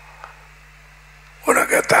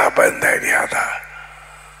உனக்கு தாபம் தெரியாதா?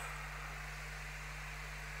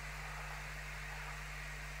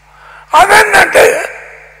 அதன்னட்டு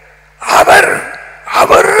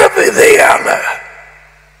அவர் விதையால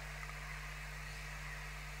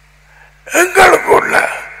எங்களுக்குள்ள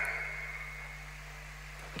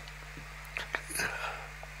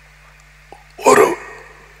ஒரு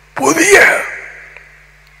புதிய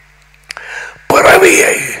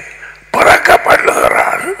பிறவியை பிறக்க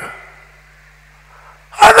பண்ணுகிறார்.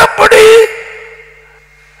 அதப்படி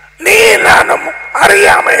நீ நானும்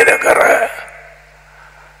அறியாம இருக்கிற.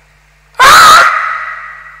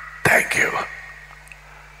 தேங்க்யூ.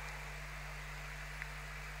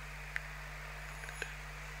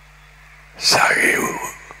 சகிவு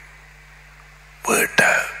வீட்ட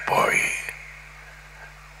போய்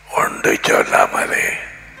ஒன்று சொல்லாமலே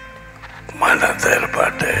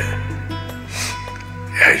மனதிற்பட்டு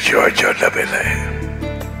ஐயோ சொல்லவில்லை.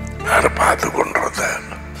 நான் பார்த்து கொண்டிருந்தேன்.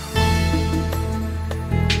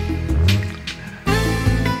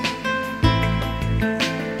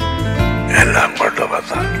 எல்லாம் கொண்டு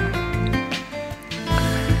வந்தான்.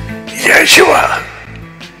 யேசுவா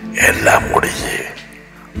எல்லாம் முடிஞ்சு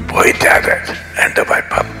போயிட்டாரு என்று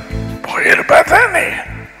வைப்பம். போயிருப்பா தானே.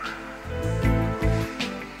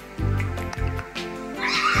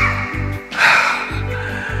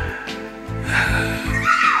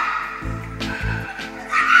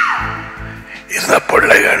 இந்த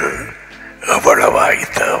பிள்ளைகள் எவ்வளவாய்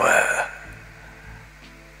தேவை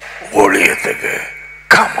ஊழியத்துக்கு.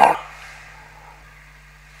 கமோன்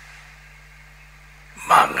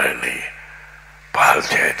மாங்கனி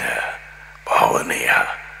பால்சேன பவனியா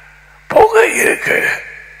புகை இருக்கு.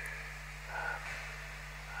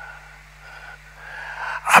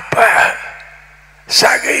 அப்ப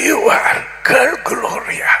சகையுவார் கேள்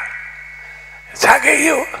Gloria.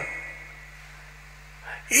 சகையு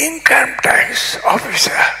income tax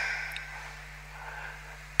officer,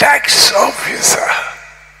 tax officer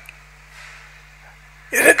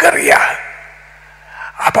இருக்கிறியா?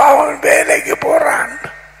 அப்ப அவன் வேலைக்கு போறான்.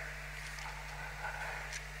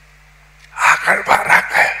 ஆக்கள்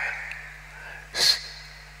வராங்க.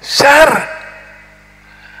 சார்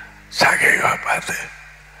சகைவா பார்த்து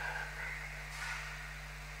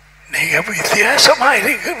நீங்க வித்தியாசமா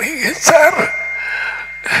இருக்கிறீங்க சார்.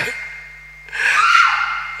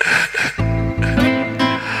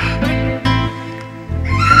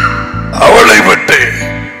 அவளை விட்டு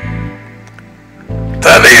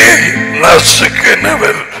தலையை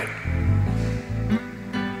நசுக்கினவர்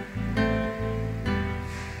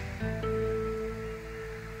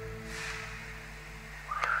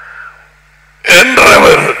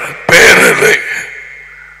என்றவர் பேரில்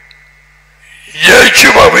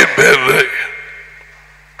இயேசுவின் பேரில்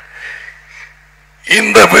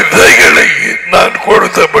இந்த விதைகளை நான்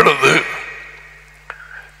கொடுத்த பொழுது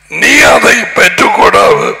நீ அதை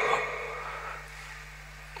பெற்றுக்கொடாது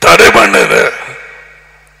தடை பண்ணின.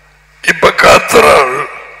 இப்ப காத்திராள்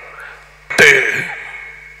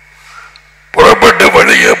புறப்பட்டு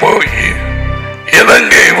வெளியே போய்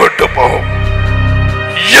இலங்கை விட்டு போகும்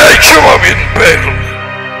இயேசுவின் பேரில்.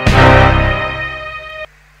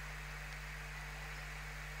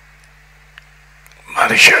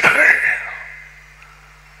 மனுஷர்கள்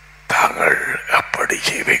தாங்கள் அப்படி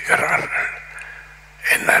ஜீவிக்கிறார்கள்.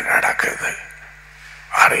 என்ன நடக்குது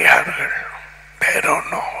அறியார்கள்.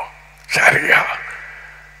 சரியா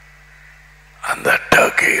அந்த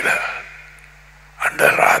டர்க்கியில அந்த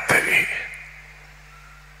ராத்திரி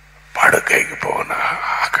படுக்கைக்கு போன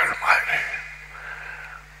ஆக்கள் மாதிரி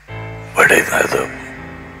விடைந்ததும்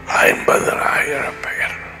 50,000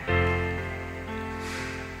 பேர்.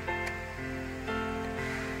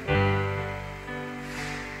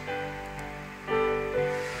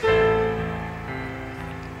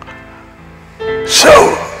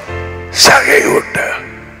 சகைவிட்ட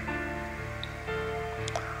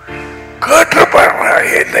கேட்டுப்பாங்க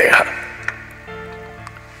இல்லையா?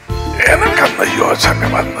 எனக்கு அந்த யோசனை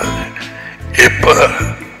வந்தது. இப்ப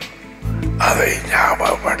அதை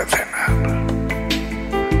ஞாபகப்படுத்தினான்.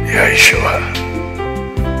 யேசுவா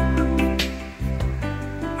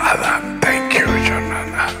அதான் தேங்க்யூ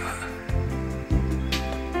சொன்னான்.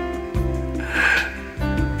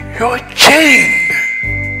 You're chained.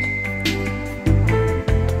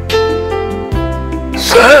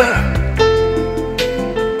 Sir,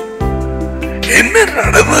 என்ன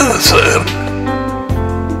நடந்தது சார்?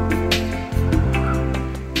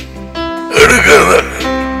 எடுக்கிறத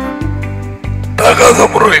தகாத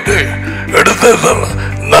முறைக்கு எடுத்ததால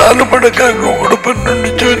 4 மடங்காக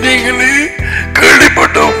கொடுப்பேன்னு சொன்னீங்களே,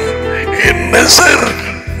 கேள்விப்பட்டோம். என்ன சார்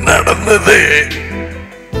நடந்தது?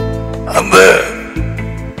 அந்த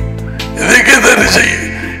இதுக்கு தரிசி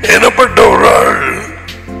எனப்பட்ட ஒரு ஆள்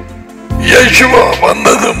யேசுவா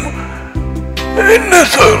வந்ததும் என்ன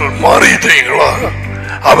சார் மாறிட்டீங்களா?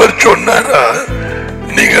 அவர் சொன்னாரா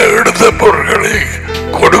நீங்க எடுத்த பொருட்களை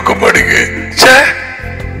கொடுக்கும்படிக்கு?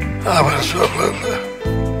 அவர் சொல்லல.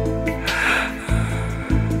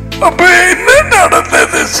 அப்ப என்ன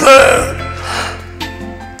நடந்தது சார்?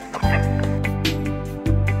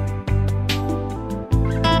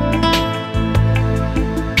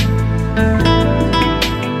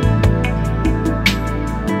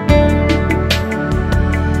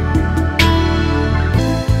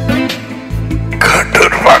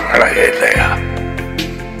 இல்லையா?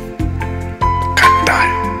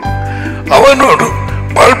 கட்டாயம் அவனோடு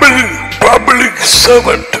பப்ளிக்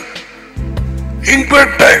சர்வன்ட்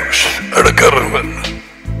இங்கிலாந்து டைம்ஸ் எடுக்கிறவன்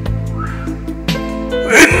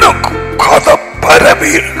இன்னும் கதை பரவி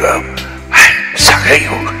இருக்க.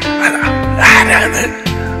 சகையோ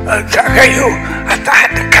சகையோ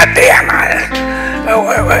கதையான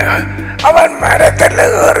அவன் மரத்தில்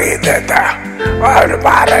ஏறியதா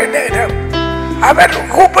பாறை நேரம் அவர்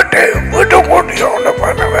கூப்பிட்டு வீட்டு கூட்டியோண்டு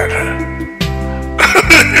போனவர்.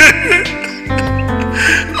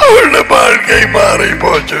 அவளுடைய வாழ்க்கை மாறி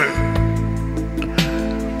போச்சு.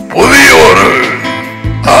 புதிய ஒரு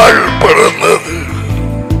ஆள் பிறந்தது.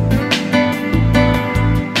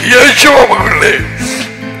 யேசுவே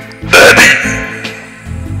டாடி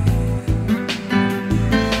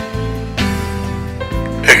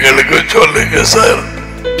எங்களுக்கு சொல்லுங்க சார்,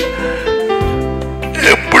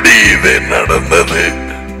 எப்படி இது நடந்தது?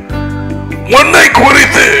 உன்னை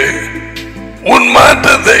குறித்து உன்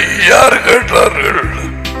மாற்றத்தை யார் கேட்டார்கள்?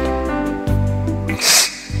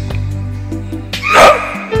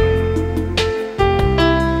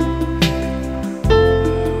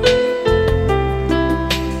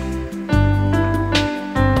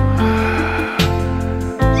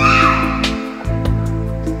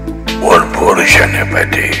 உன் புருஷனை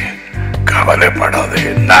பற்றி கவலைப்படாதே,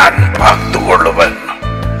 நான் பார்த்து கொள்ளுவேன்.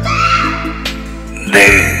 நீ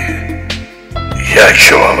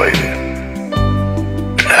யேசுவை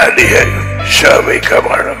நடிகை சேவைக்க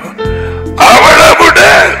வேண்டும். அவளை விட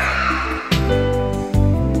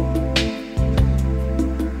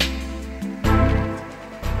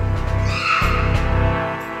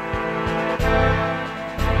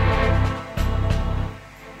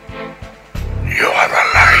you are the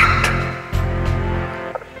light.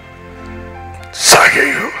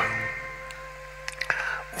 சகையு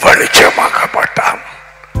வெளிச்சமாக்கப்பட்டான்.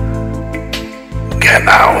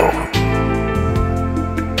 கெனாவோ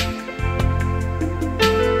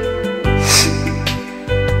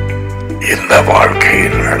இந்த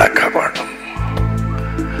வாழ்க்கையில் நடக்க வேண்டும்.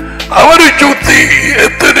 அவரை சுத்தி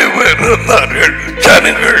எத்தனை பேர் இருந்தார்கள்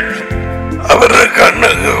ஜனங்கள். அவரை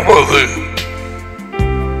கண்ணுங்க போது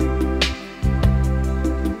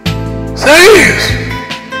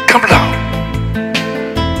come down.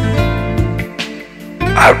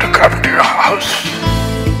 I have to come to your house.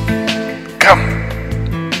 Come.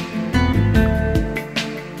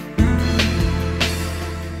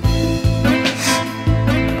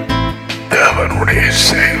 தேவனுடைய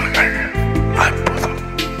செயல்கள் அற்புதம்.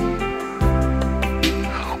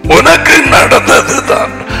 உனக்கு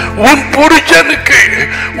நடந்ததுதான் உன் புருஷனுக்கு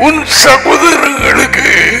உன் சகோதரர்களுக்கு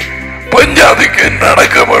பஞ்சாபிக்கு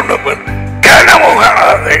நடக்க வேண்டும். கனவு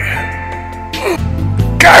காணாதே.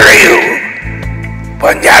 கழையு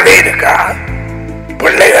பஞ்சாபி இருக்கா?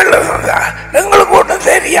 பிள்ளைகள் இருந்தா எங்களுக்கு ஒன்றும்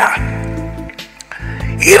தெரியா.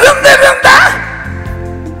 இருந்திருந்தா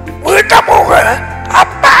வீட்டை போக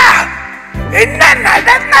அப்பா என்ன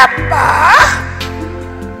நடந்தப்பா?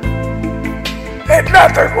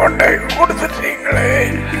 எல்லாத்தையும் கொண்டு கொடுத்துட்டீங்களே.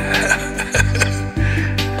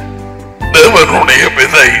 தேவனுடைய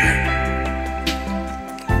விதை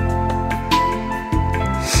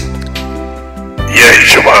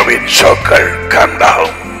இயேசுவின் சொற்கள்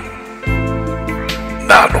கண்டால்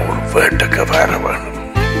நான் ஒரு வீட்டுக்கு வர வேண்டும்.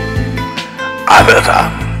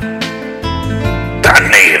 அதுதான்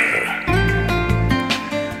தண்ணீர்.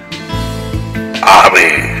 ஆவி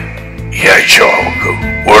இயேசுவுக்கு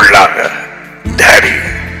உள்ளாக டேடி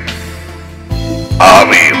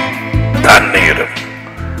ஆவியும் தண்ணீரும்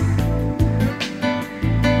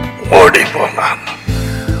ஓடி போனான்,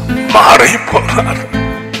 மாறி போனான்.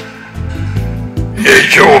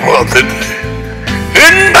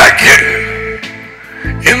 இன்றைக்கு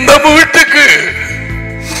இந்த வீட்டுக்கு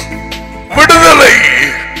விடுதலை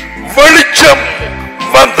வெளிச்சம்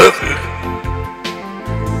வந்தது.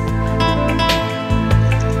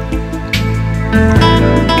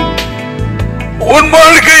 உன்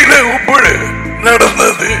வாழ்க்கையில இப்படி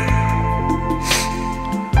நடந்தது.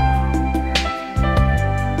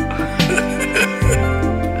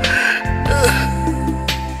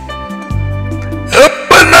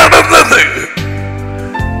 எப்ப நடந்தது?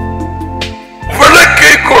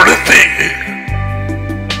 விளக்கை கொடுத்து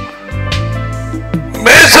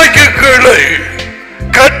மேசைக்கு கீழே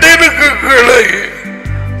கட்டிலுக்கு கீழே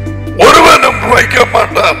ஒருவனும் வைக்க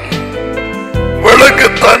மாட்டான். விளக்கு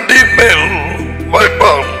தண்டின் மேல்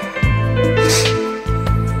வைப்பான்.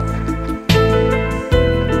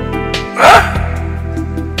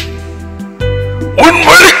 உன்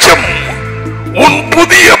வெளிச்சம், உன்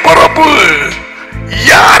புதிய பரப்பு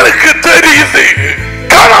யாருக்கு தெரியுது?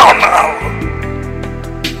 காணாமல்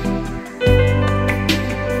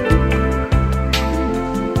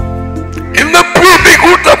இந்த பூமி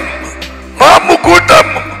கூட்டம், மாமு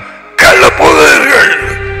கூட்டம், கள்ளப்போதர்கள்,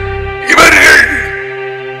 இவர்கள்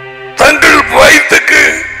தங்கள் வயிற்றுக்கு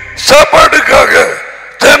சாப்பாடுக்காக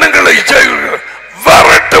ஜனங்களை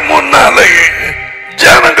வரட்டு முன்னாலே,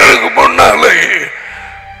 ஜனங்களுக்கு முன்னாலே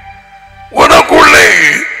உனக்குள்ளே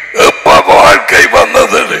எப்ப வாழ்க்கை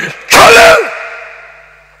வந்தது? சொல்லு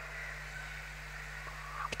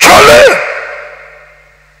சொல்லு.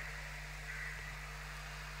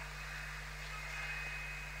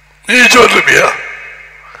 நீ சொல்லுவியா?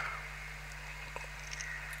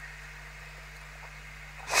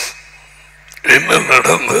 என்ன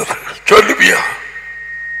நடந்தது சொல்லுவியா?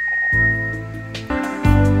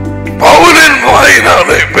 பவுலின்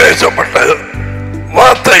வாயினாலே பேசப்பட்ட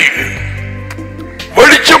வார்த்தை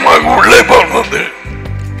வெளிச்சமாக உள்ளே போனது.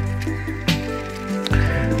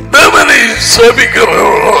 தேவனை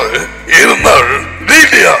சேவிக்கிறவர்களாக இருந்தால்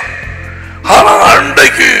லீலியா. ஆனா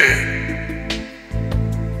அன்றைக்கு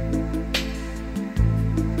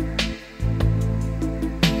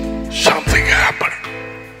something happened.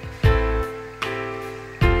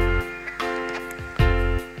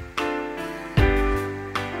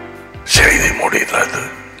 செய்தி முடிந்தது.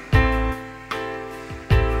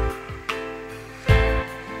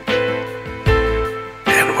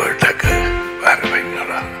 என் வீட்டுக்கு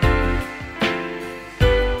வரவைங்களா?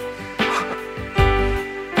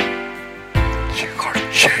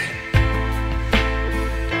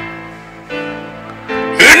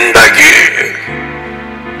 இன்றைக்கு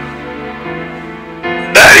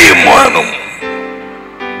தைரியமானும்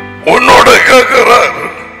உன்னோட கேட்கிறார்.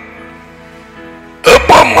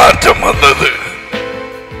 எப்ப மாற்றம் வந்தது?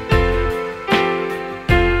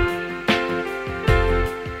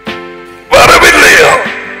 வரவில்லையா?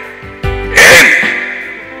 ஏன்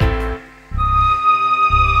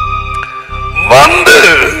வந்து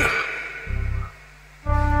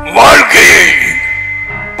வாழ்க்கையை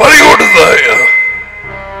பறிகொடுத்தாயா?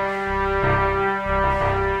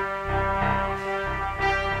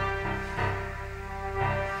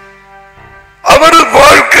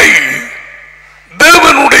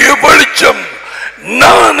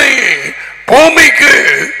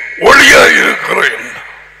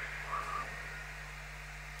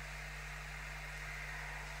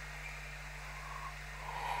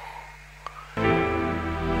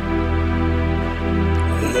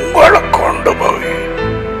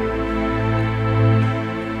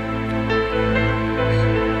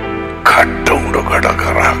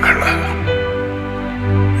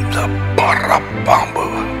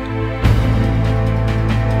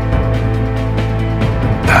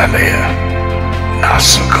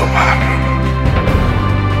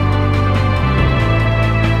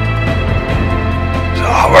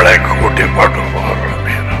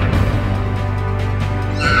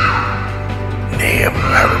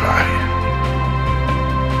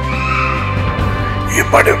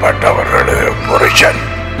 டிரான்சிஷன்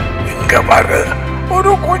இங்க வர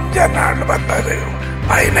ஒரு கொஞ்ச நாள் வந்தது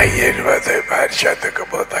 15-20 வருஷத்துக்கு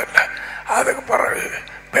முதல்ல. அதுக்கு பிறகு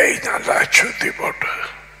பேய் நல்லா சுத்தி போட்டு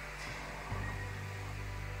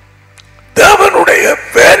தேவனுடைய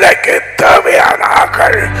வேலைக்கு தேவையான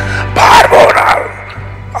ஆக்கள் பார்வோனால்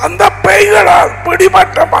அந்த பேய்களால்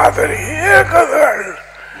பிடிபட்ட மாதிரி இருக்குதுகள்.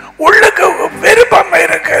 உள்ளுக்கு விருப்பம்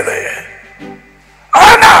இருக்குது,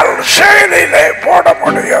 ஆனால் செயலிலே போட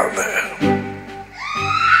முடியாது.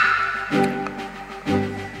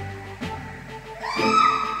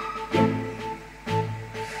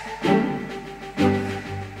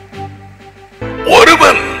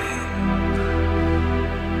 ஒருவன்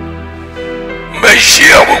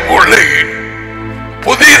மெஷியாவுக்குள்ளே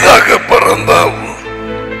புதிதாக பிறந்தால்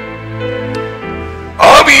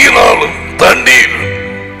ஆவியினாலும் தண்ணீர்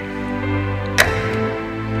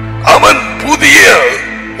அவன் புதிய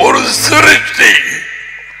ஒரு சிருஷ்டி.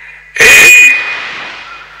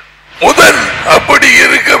 முதல் அப்படி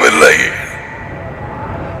இருக்கவில்லை.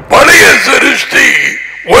 பழைய சிருஷ்டி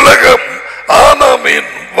உலகம்,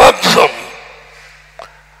 ஆதாமின் வம்சம்,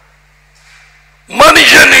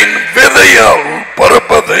 மனுஷனின் விதையால்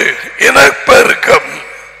பிறப்பது இனப்பெருக்கம்.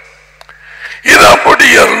 இது அப்படி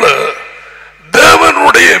அல்ல.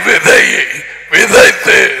 தேவனுடைய விதையை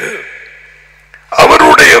விதைத்து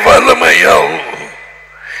அவருடைய வல்லமையால்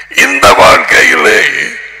இந்த வாழ்க்கையிலே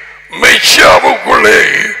மெஷியாவுக்குள்ளே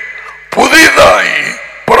புதிதாய்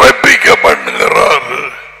பிறப்பிக்க பண்ணுகிறார்.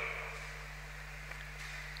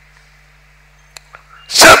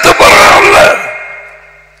 சத்து பரவாயில்ல.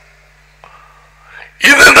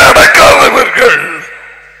 இது நடக்காதவர்கள்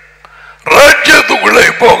ராஜ்யத்துக்குள்ளே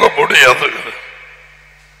போக முடியாது,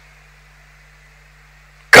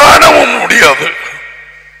 காணவும் முடியாது.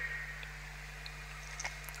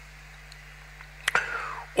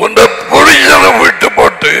 உன்ன புரிஞ்சனை விட்டு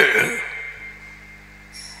போட்டு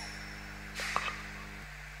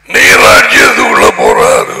நீ ராஜ்யத்துக்குள்ள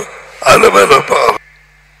போறாரு அலுவலப்பார்.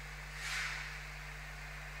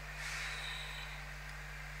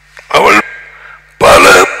 அவள் பல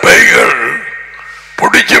பேய்கள்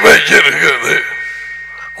பிடிச்சு வச்சிருக்கிறது.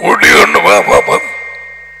 கூட்டி கொண்டு வா பாப்பம்.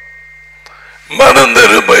 மனம்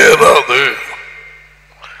திரும்ப ஏதாவது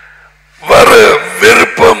வர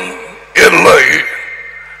விருப்பம் இல்லை.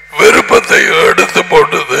 விருப்பத்தை எடுத்து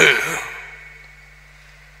போட்டது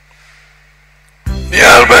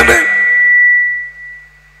யார் மேலே?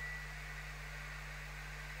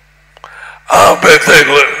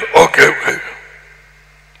 Okay okay.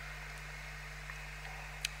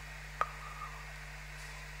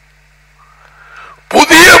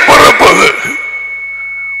 புதிய பிறப்பு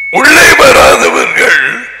உள்ளே வராதவர்கள்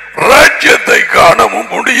ராஜ்யத்தை காணவும்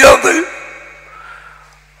முடியாது,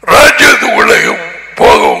 ராஜ்யத்துக்குள்ளே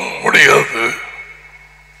போகவும் முடியாது.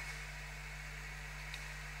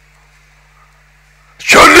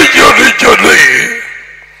 சொல்லி சொல்லி சொல்லி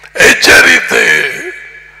எச்சரித்து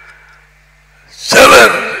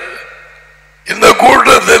சிலர் இந்த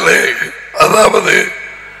கூட்டத்தில், அதாவது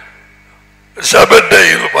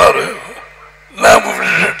சபட்டையில் பாரு, நான்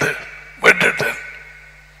விட்டுட்டேன்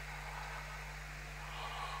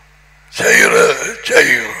செய்கிற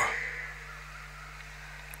செய்யும்.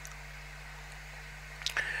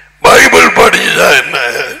 பைபிள் படிச்சா என்ன,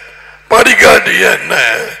 படிக்காட்டிய என்ன,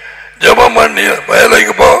 ஜபம் பண்ணி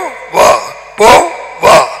வேலைக்கு போ வா போ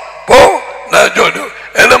வா போ. நான் சொல்லு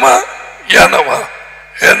என்னமா யானவா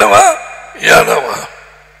என்னவா யானவா.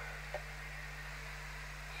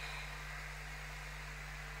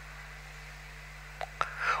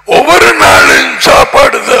 ஒவ்வொரு நாளும்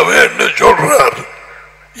சாப்பாடு தேவைன்னு சொல்றார்.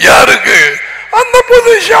 யாருக்கு? அந்த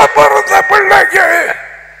புது சாப்பாடு பிள்ளைக்கு.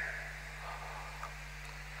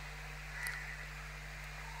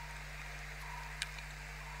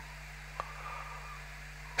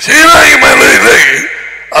 சீனாய் மலையிலே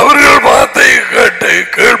அவர்கள் வார்த்தையை கேட்டு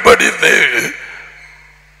கீழ்படித்து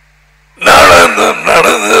நாளாந்தம்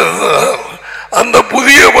நடந்ததால் அந்த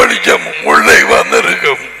புதிய வெளிச்சம் உள்ளே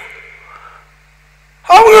வந்திருக்கும்.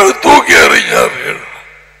 அவர்கள் தூக்கி எறிஞ்சார்கள்,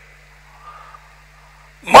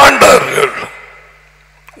 மாண்டார்கள்.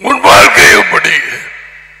 உன் வாழ்க்கை எப்படி?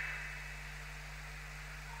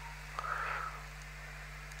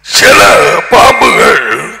 சில பாம்புகள்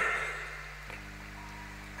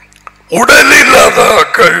உடல் இல்லாத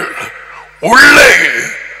ஆக்கள் உள்ளே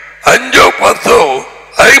 5, 10,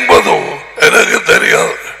 50 எனக்கு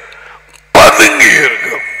தெரியாது பதுங்கி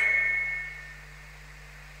இருக்கும்,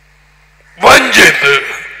 வஞ்சித்து.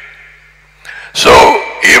 சோ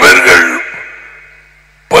இவர்கள்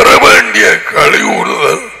பெற வேண்டிய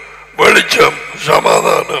கழிவுறுதல், வெளிச்சம்,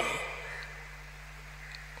 சமாதானம்,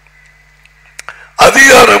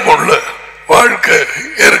 அதிகாரம் உள்ள வாழ்க்கை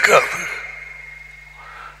இருக்காது.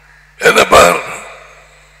 என்ன பார்,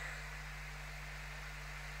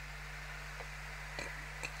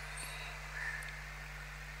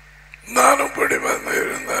 நானும் இப்படி வந்து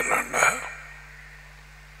இருந்தேன்.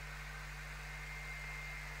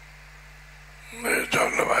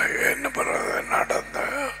 சொல்லுவாங்க என்ன பண்றது, நடந்த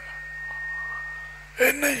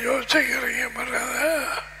என்ன யோசிக்கிறீங்க பண்றது,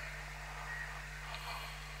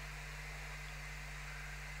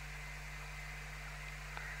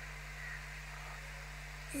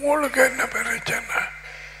 உங்களுக்கு என்ன பிரச்சனை?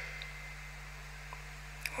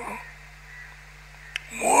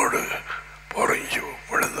 மூடு பொறிஞ்சு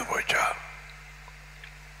விழுந்து போச்சா?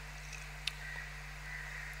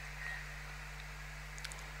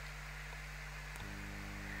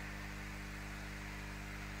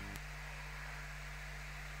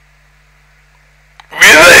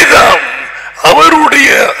 விதைதான்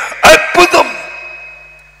அவருடைய அற்புதம்.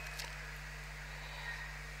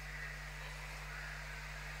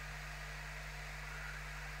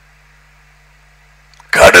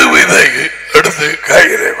 கடுவிதை எடுத்து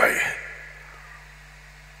கையிலே வை.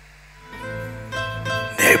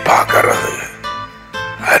 நீ பார்க்கிறது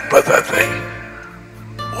அற்புதத்தை.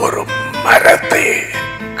 ஒரு மரத்தை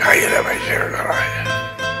கையில வச்சிருக்கிறாய்,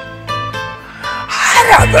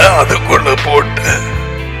 அதுக்குள்ள போட்டு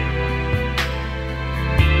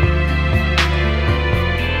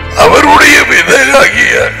அவருடைய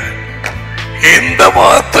விதையாகிய இந்த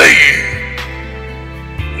வார்த்தை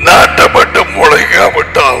நாட்டப்பட்டு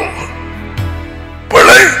முளைக்காவிட்டால்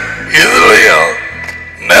பிழை இதுலையா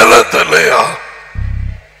நிலத்திலையா?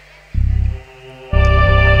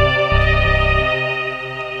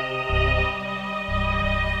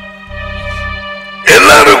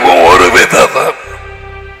 எல்லாருக்கும் ஒரு விதை தான்.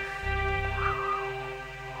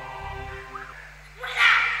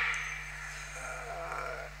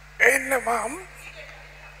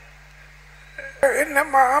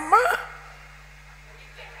 என்னம்மா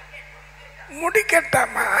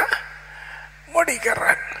முடிக்கட்டாமா?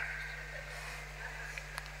 முடிக்கிறேன்.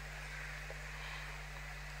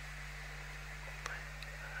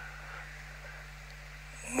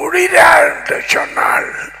 முடிகிறார் என்று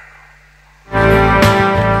சொன்னால்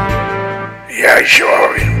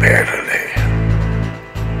யேசுவின் பேரிலே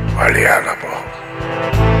வழியான போகும்.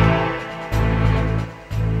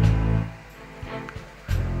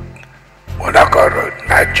 உனக்கு ஒரு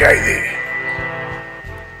நற்செய்தி,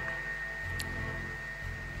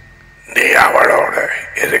 நீ அவளோட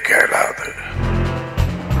இருக்க இயலாது,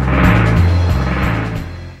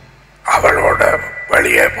 அவளோட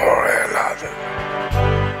வெளியே போக இயலாது.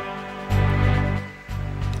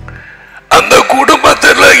 அந்த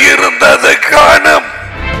குடும்பத்தில் இருந்தது காணும்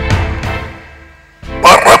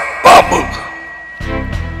பரப்பாம்பு.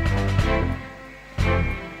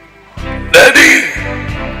 நடி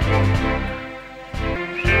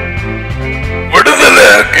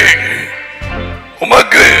விடுதலையாக்கி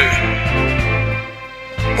உமக்கு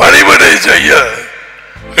பணிவிடை செய்ய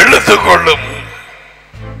இழுத்துக் கொள்ளும்.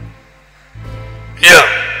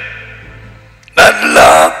 நல்லா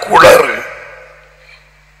குளறு,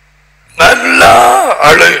 நல்லா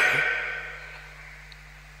அழு.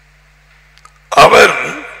 அவர்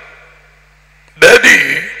டடி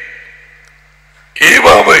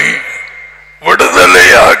ஈவாவை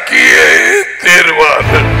விடுதலையாக்கியே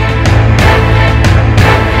தீர்வார்கள்.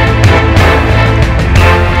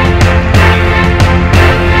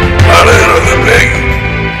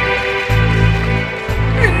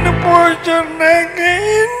 இன்னும் போய் சொன்னாங்க.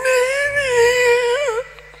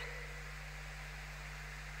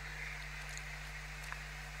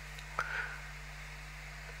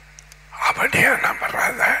 அப்படியா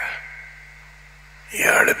நம்புறாத?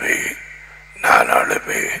 7 பேர் 4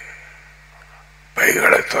 பேர்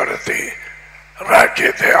பைகளை துரத்தி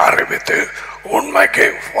ராஜ்யத்தை ஆரம்பித்து உண்மைக்கு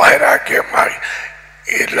வைராக்கியமாய்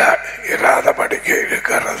இல்லாதபடிக்கு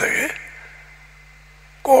இருக்கிறது.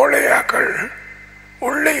 கோழையாக்கள்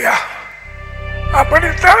உள்ளியா?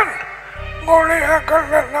 அப்படித்தான். கோழையாக்கள்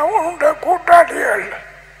உண்ட கூட்டாளிகள்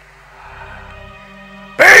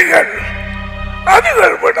பேய்கள்.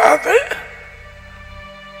 அதுகள் விடாது,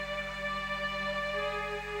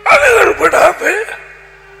 அதுகள் விடாது.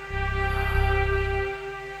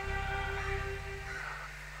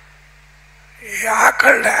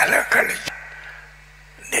 யாக்கள் அலக்களி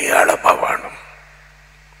நீ எழுப்ப வேணும்.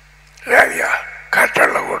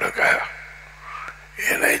 கட்டளை கொடுக்க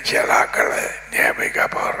இணைச்சலாக்களை நியமிக்க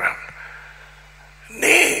போறேன்.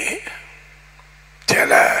 நீ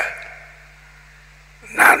சில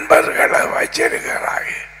நண்பர்களை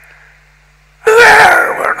வச்சிருக்கிறாய்,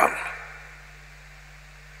 வேணும்.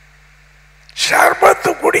 சர்பத்து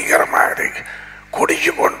குடிக்கிற மாதிரி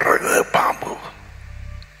பிடிச்சு கொண்டிருக்கிறது பாம்பு.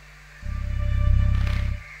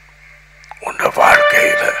 உண்ட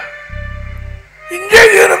வாழ்க்கையில இங்கே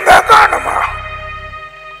இருந்தா காணுமா?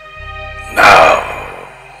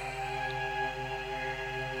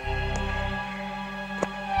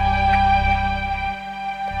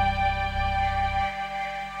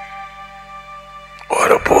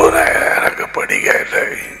 ஒரு பூனை எனக்கு பிடிக்கல.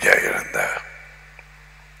 இங்கே இருந்த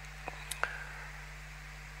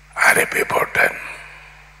அனுப்பி போட்டேன்.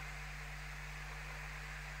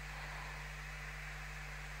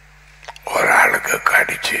 ஒரு ஆளுக்கு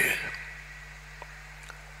கடிச்சு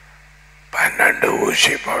 12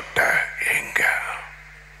 ஊசி போட்ட. எங்க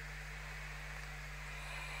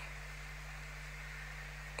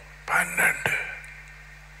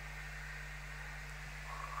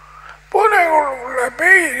பூனைக்குள்ள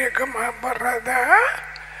பேய் இருக்குமா? படுறத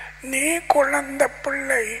நீ குழந்தை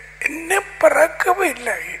பிள்ளை இன்னும்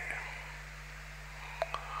பிறக்கவில்லை.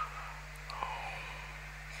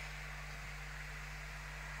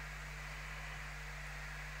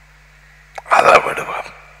 அதை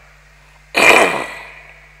விடுவான்.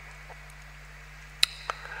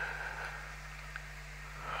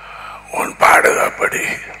 உன் பாடுகாப்படி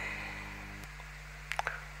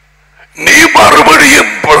நீ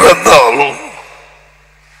மறுபடியும் பிறந்தாலும்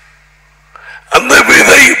அந்த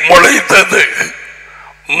விதை முளைத்தது.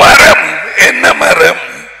 மரம் என்ன மரம்?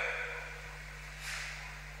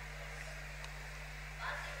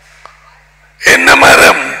 என்ன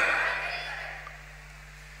மரம்?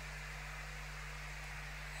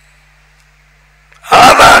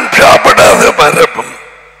 ஆதான் சாப்பிடாத மரம்.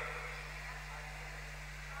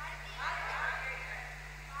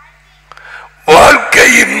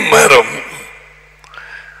 வாழ்க்கையின் மரம்.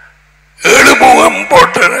 எழுமுகம்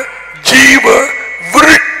போட்ட ஜீவ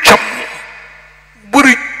விருட்சம்.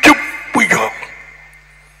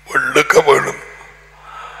 வெள்ளுக்க வேணும்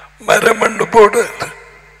மரம் என்று போட.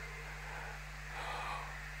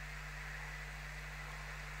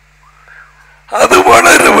 அது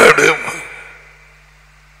வளர வேண்டும்.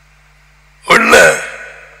 உள்ள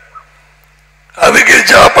அதுக்கு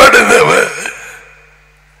சாப்பாடு தேவை,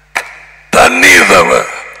 தண்ணீர் தேவை.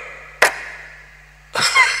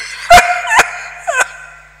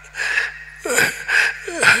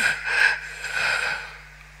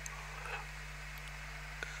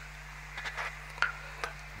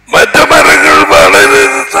 மற்ற மரங்கள்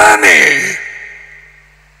வளருது தானே.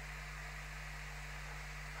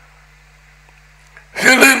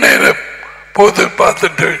 சில நேரம் போது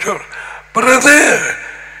பார்த்துட்டு பிரதர்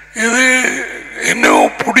இது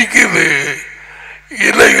இன்னும் பிடிக்குது,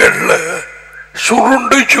 இலைகள்ல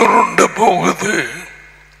சுருண்டு சுருண்டு போகுது,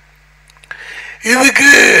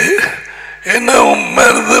 இதுக்கு என்ன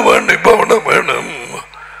மருந்து வேண்டி போட வேணும்,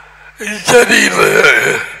 சரியில்லை,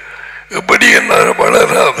 இப்படி என்ன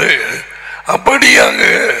வளராது. அப்படியாக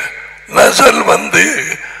நசல் வந்து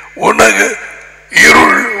உனக்கு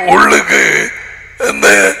இருள் உள்ளுக்கு அந்த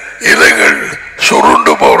இலைகள்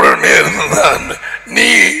சுருண்டு போற நேரம் தான் நீ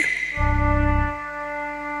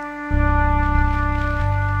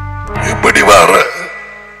இப்படி வர.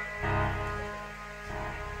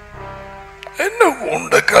 என்ன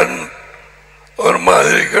உண்ட கண் ஒரு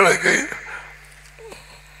மாதிரி கிடக்கு,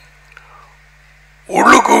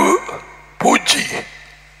 உள்ளுக்கு பூச்சி.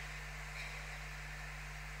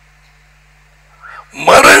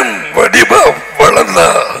 மரம் வடிவா வளர்ந்தா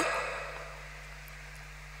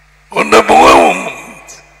உன்ன முகம்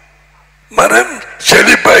மரம்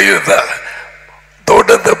செழிப்பாயிருந்தா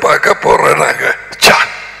தோட்டத்தை பார்க்க போறாங்க.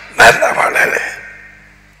 நல்ல வளர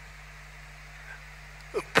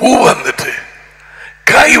பூ வந்துட்டு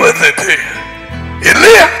காய் வந்துட்டு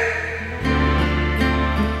இல்லையா?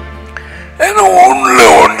 ஏன்னா ஒண்ணுல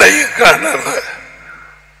ஒன்றைய காணல.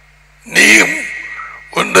 நீயும்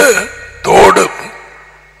உண்ட தோடும்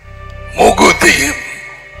மூக்குத்தியும்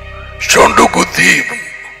சொண்டு குத்தியும்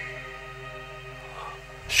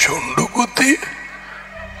சொண்டு குத்தி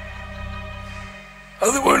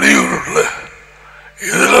அது வெளியூர்ல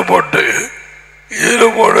இதுல போட்டு இதுல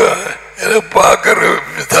போட பார்க்கிற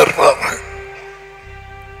தருவாங்க.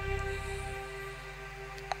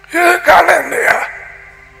 காலம் இல்லையா?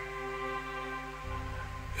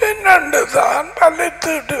 என்னண்டுதான்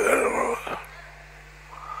பள்ளித்துட்டு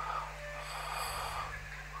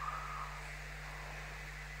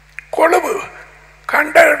கொழுவு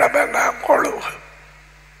கண்ட இடமெல்லாம் கொழுவு.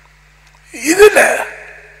 இதுல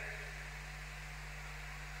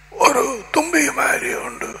ஒரு தும்பி மாதிரி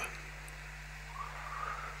உண்டு.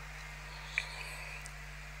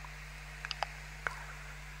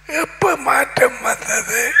 எப்ப மாற்றம்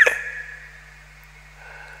வந்தது?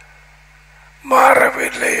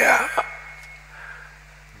 மாறவில்லையா?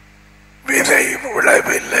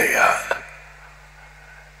 விளைவில்லையா?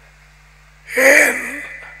 ஏன்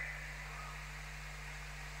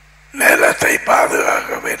நிலத்தை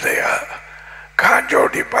பாதுகாக்கவில்லையா?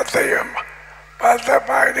 காஞ்சோடி பத்தையும்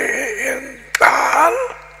பத்தபாடி என்றால்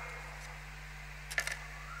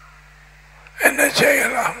என்ன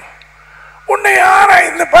செய்யலாம்? உன்னை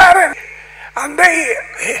ஆராய்ந்து பாரு. அந்த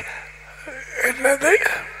என்னது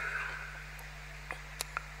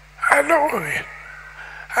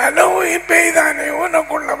அலோயின் பெய்தானே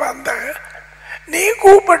உனக்குள்ள வந்த நீ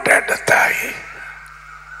கூப்பிட்ட தாய்.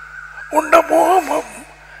 உண்ட முகமும்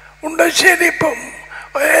உண்ட சிரிப்பும்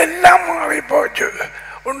எல்லாம் மாறி போச்சு.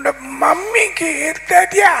 உண்ட மம்மிக்கு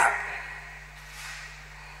தெரியா?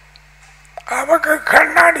 அவக்கு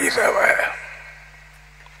கண்ணாடி தேவை,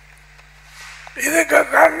 இதுக்கு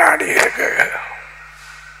கண்ணாடி இருக்கு.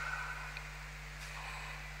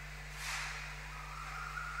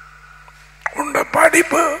 உண்ட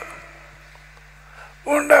படிப்பு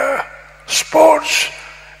உண்ட ஸ்போர்ட்ஸ்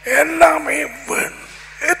எல்லாமே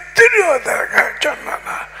எத்தனையோ தடவை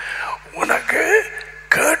சொன்னா உனக்கு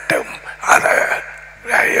கேட்டும்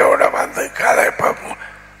அதையோட வந்து கதைப்பம்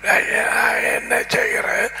என்ன செய்கிற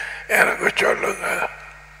எனக்கு சொல்லுங்க.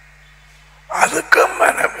 அதுக்கும்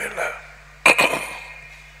மனம் இல்லை.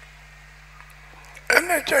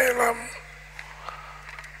 என்ன செய்யலாம்?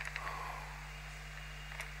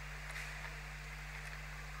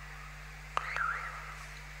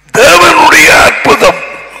 தேவனுடைய அற்புதம்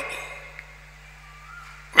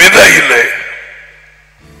விதையிலே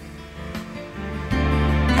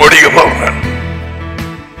முடிய போகிறேன்.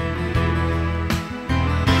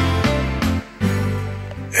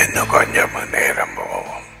 இன்னும் கொஞ்சம் நேரம்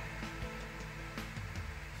போவோம்.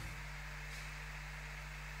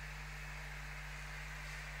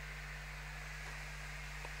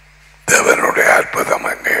 தேவனுடைய அற்புதம்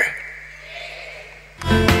அங்கே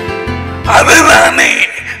அதுதானே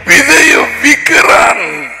விதைய விற்கிறான்.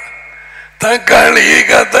 தக்காளி,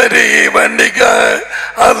 கத்தரி, வெண்டைக்காய்,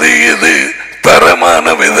 அது இது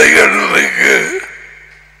தரமான விதைகள் இருக்கு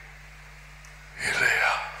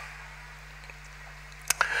இல்லையா?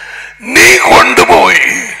 நீ கொண்டு போய்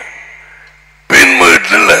பின்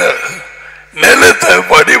வீட்டில் நிலத்தை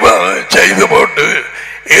வடிவா செய்து போட்டு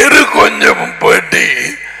எரு கொஞ்சம் போட்டி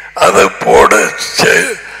அதை போட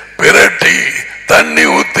பிரட்டி தண்ணி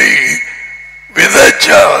ஊத்தி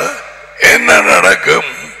விதைச்சா என்ன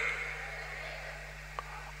நடக்கும்?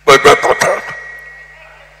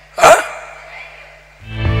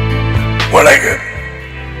 உலகு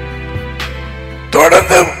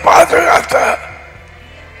தொடர்ந்து பாதுகாத்த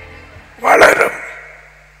வளரும்.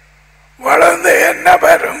 வளர்ந்து என்ன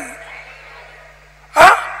வரும்?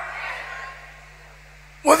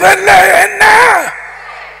 முதல்ல என்ன?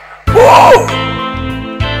 ஓ,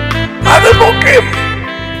 அது முக்கியம்.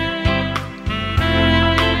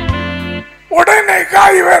 உடனே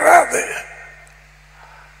காய் வராது,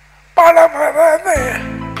 பழம் வராது.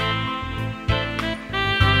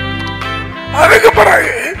 அதுக்கு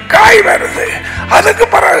பிறகு காய் வருது, அதுக்கு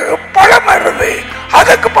பிறகு பழம் வருது,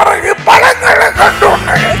 அதுக்கு பிறகு பழங்களை கண்டு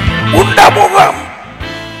உண்ட முகம்.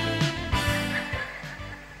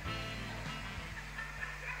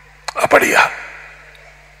 அப்படியா?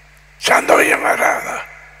 சந்தோஷம் வராதா?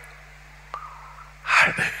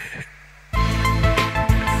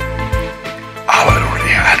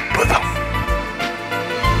 அவருடைய அற்புதம்.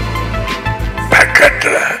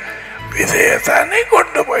 பக்கத்துல விதையத்தானே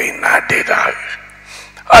கொண்டு போய் நாட்டினாள்.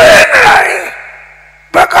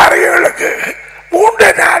 பக்காரிகளுக்கு 3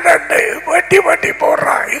 நாள் வெட்டி வெட்டி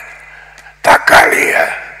போடுறாய் தக்காளிய.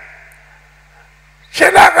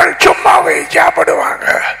 சிலர்கள் சும்மாவே சாப்பிடுவாங்க.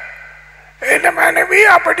 என்ன மனைவி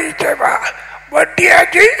அப்படி செய்வா,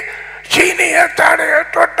 வட்டியாச்சு சீனிய தாடைய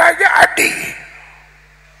தொட்டாச்சு அடி.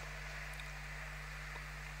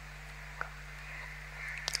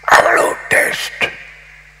 அவ்வளவு டேஸ்ட்.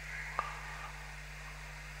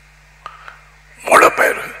 முழு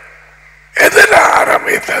பேரு எதிர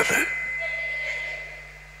ஆரம்பித்தது.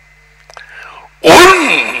 உன்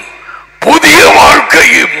புதிய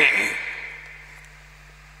வாழ்க்கையும்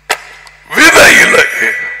விதையில்லை,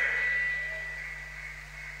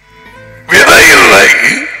 விதையில்லை,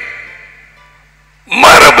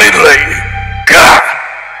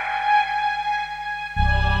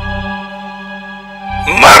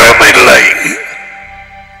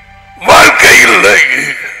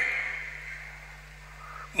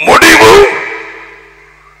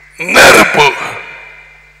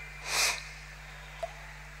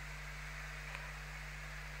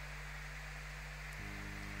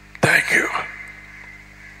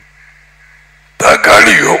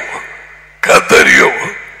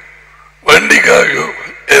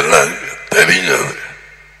 தெரிஞ்சது.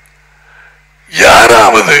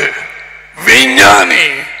 யாராவது விஞ்ஞானி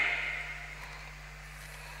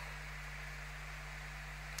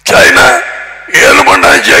சைனா 7 மணி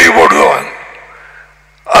நேரம் செய்ய போடுவான்.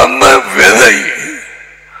 அந்த விதை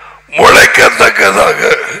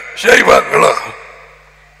முளைக்கத்தக்கதாக செய்வாங்களா?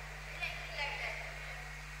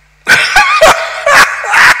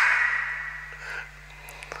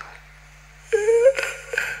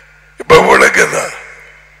 இப்ப முளைக்கதா?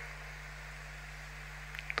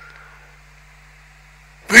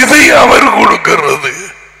 விதை அவர் கொடுக்கிறது.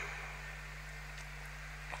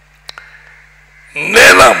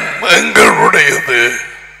 நிலம் எங்களுடையது.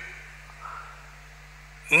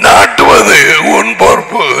 நாட்டுவது உன்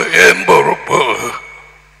பொறுப்பு, என் பொறுப்பு.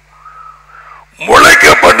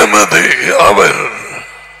 முளைக்கப்படுவது அவர்.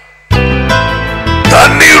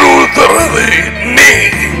 தண்ணீர் ஊத்துறது நீ.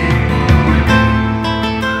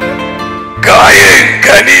 காயை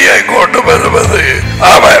கனியை கொண்டு வருவது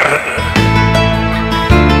அவர்.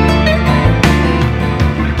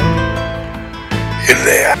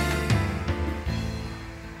 இல்லையா?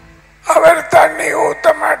 அவர் தண்ணி ஊத்த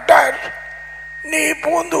மாட்டார். நீ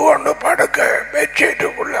பூந்து கொண்டு படுக்க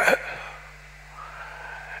பெட்ஷீட்டுக்குள்ள.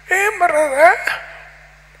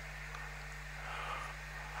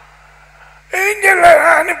 ஏஞ்சல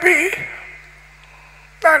அனுப்பி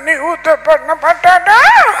தண்ணி ஊத்த பண்ண மாட்டாடா.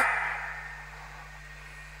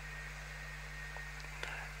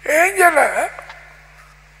 ஏஞ்சல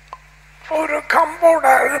ஒரு கம்போட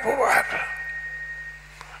அனுப்புவார்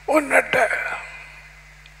உன்னிட்ட.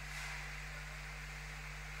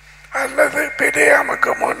 அல்லது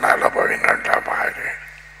பிரியாமுக்கு முன்னால போய் நட்ட மாதிரி.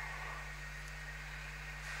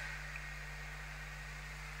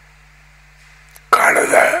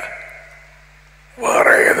 கழுத வேற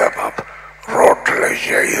எதமா ரோட்டில்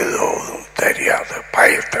செய்தோதும் தெரியாது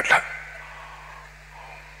பயத்தில்.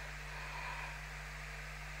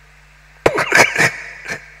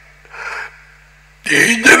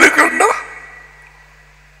 ஏஞ்சலுக்குன்னா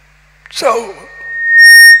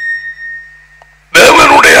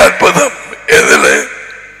தேவனுடைய அற்புதம் எதில்?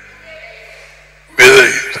 விதை.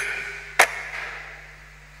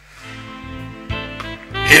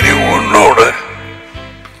 இனி உன்னோட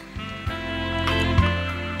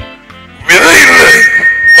விதை இல்லை,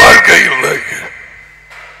 வாழ்க்கை இல்லை.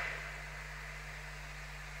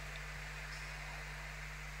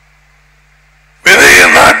 விதையை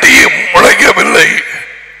நாட்டியும் முளைக்கவில்லை,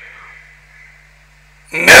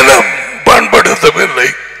 நிலம் பண்படுத்தவில்லை,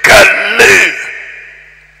 கல்லு.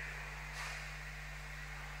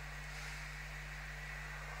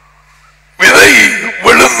 விதை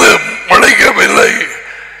விழுந்து முளைக்கவில்லை.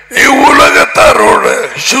 இவ்வுலகத்தாரோட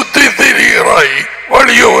சுத்தி திரிகிறாய்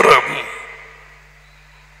வழியோரம்.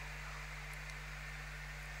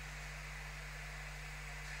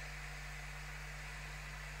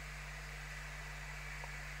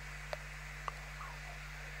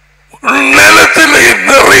 நிலத்திலே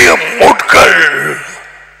நிறைய முட்கள்.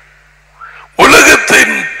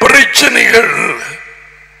 உலகத்தின் பிரச்சனைகள்.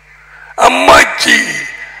 அம்மாச்சி,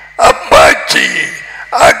 அப்பாச்சி,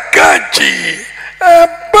 அக்காச்சி,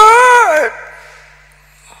 அப்பா.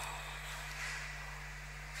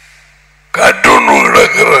 கட்டுன்னு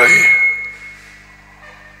கிடக்கிறாய்.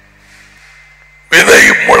 விதை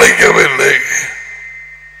முளைக்கவில்லை,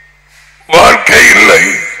 வாழ்க்கை இல்லை,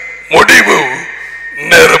 முடிவு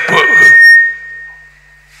நெருப்பு.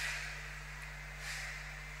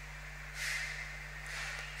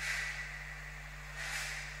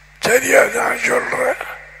 சரியா நான் சொல்றேன்?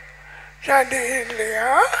 சரி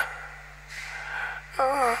இல்லையா?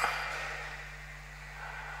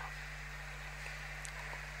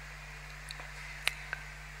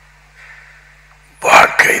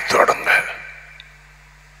 வாழ்க்கை தொடங்க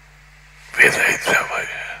விதை தேவை.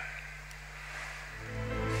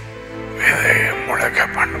 விதையை முளைக்க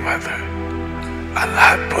பண்ணுவது அது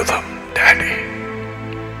அற்புதம். டாடி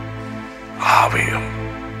ஆவியும்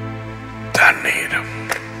தண்ணீரும்.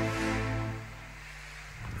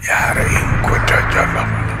 யாரையும் குற்றம் சொல்ல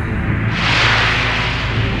முடியும்.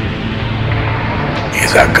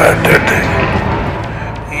 இதை கேட்டுட்டு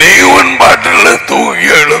நீ உன் பாட்டில் தூங்கி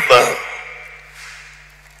எழுந்த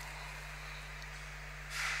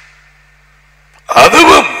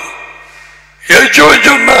அதுவும்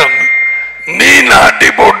சொன்னான். நீ நாட்டி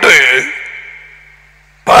போட்டு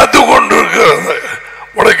பார்த்து கொண்டிருக்கிறது.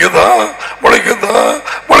 முளைக்குதா முளைக்குதா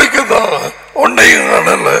முளைக்குதா, உன்னையும்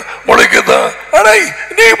காணல, முளைக்குதா. அடை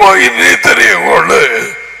நீ போய் நீ தெரியக்கொள்ளு.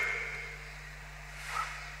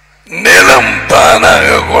 நிலம்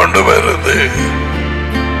தானாக கொண்டு வருது.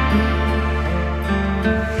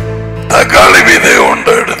 தக்காளி விதை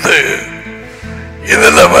ஒன்று எடுத்து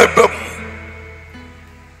இதுல வைப்போம்,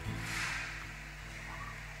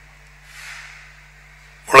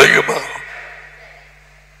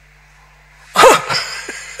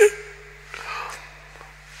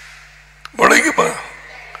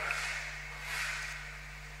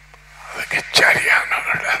 எனக்கு சரியான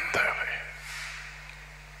இடம் தேவை.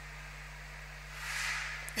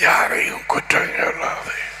 யாரையும் குற்றம்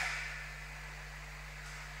சொல்லாது.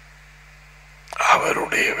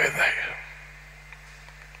 அவருடைய விதை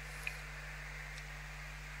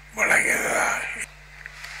விளங்குதா?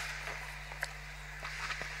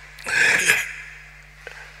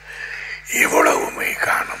 இவ்வளவுமே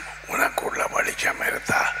காணும். உனக்குள்ள வெளிச்சம்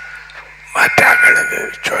இருந்தா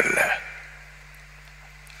மற்றவர்களுக்கு சொல்ல.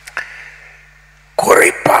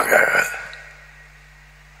 குறிப்பாக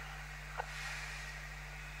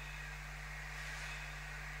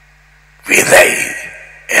விதை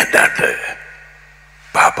என்னட்டு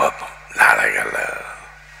பாப்பம். நாளைகள்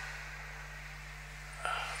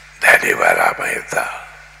தனி வராம இருந்தா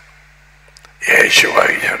இயேசுவா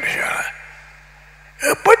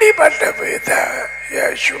எப்படிப்பட்ட விதை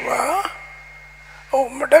இயேசுவா?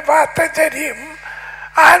 உம்முடைய வார்த்தை தெரியும்.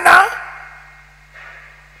 ஆனா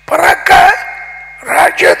பிறக்க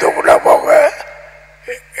ராஜ்யத்துக்குள்ள போக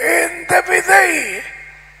எந்த விதை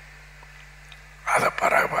அதை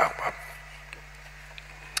பிறகு பார்ப்போம்.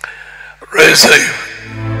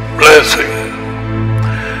 Blessing.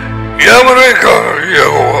 Yamareka,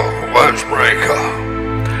 Yehovah, Vashbreka.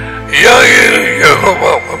 Yair,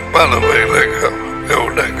 Yehovah, Panaveleka,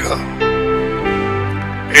 Eudeka.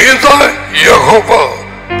 Ita, Yehovah,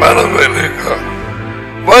 Panaveleka.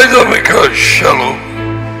 Vaidamika, Shalom.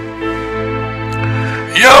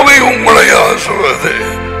 Yahweh, உங்களை ஆசுவதே,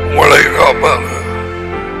 உங்களை காப்பான.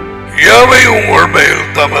 யாவை உங்கள்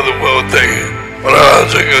மேல் தமது முகத்தை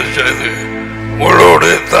பிரகாசிக்க செய்து உங்களோடு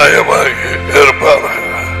தாயமாக இருப்பார்கள்.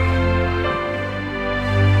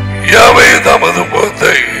 யாவை தமது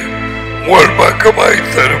முகத்தை உங்கள் பக்கமாய்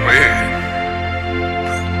திரும்பி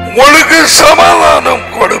உங்களுக்கு சமாதானம்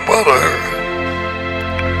கொடுப்பார்கள்.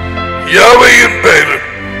 யாவையின் பேர்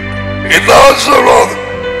இந்த ஆசீர்வாதம்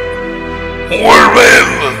உங்கள்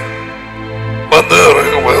மேல் வந்து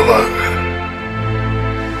இறங்குவதாக.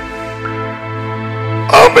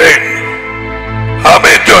 ஆமென்.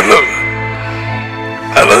 ஆமென் சொல்லு.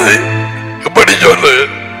 அல்லது இப்படி சொல்லு,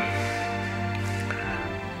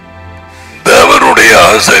 தேவனுடைய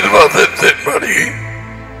ஆசீர்வாதத்தின்படி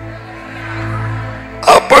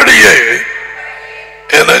அப்படியே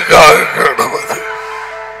எனக்காக கடவுது.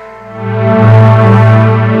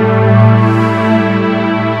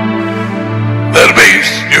 That means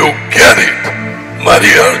you get it.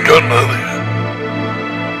 Maria சொன்னது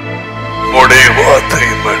உடைய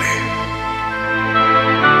வார்த்தையின்படி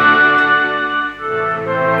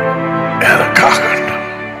எனக்காக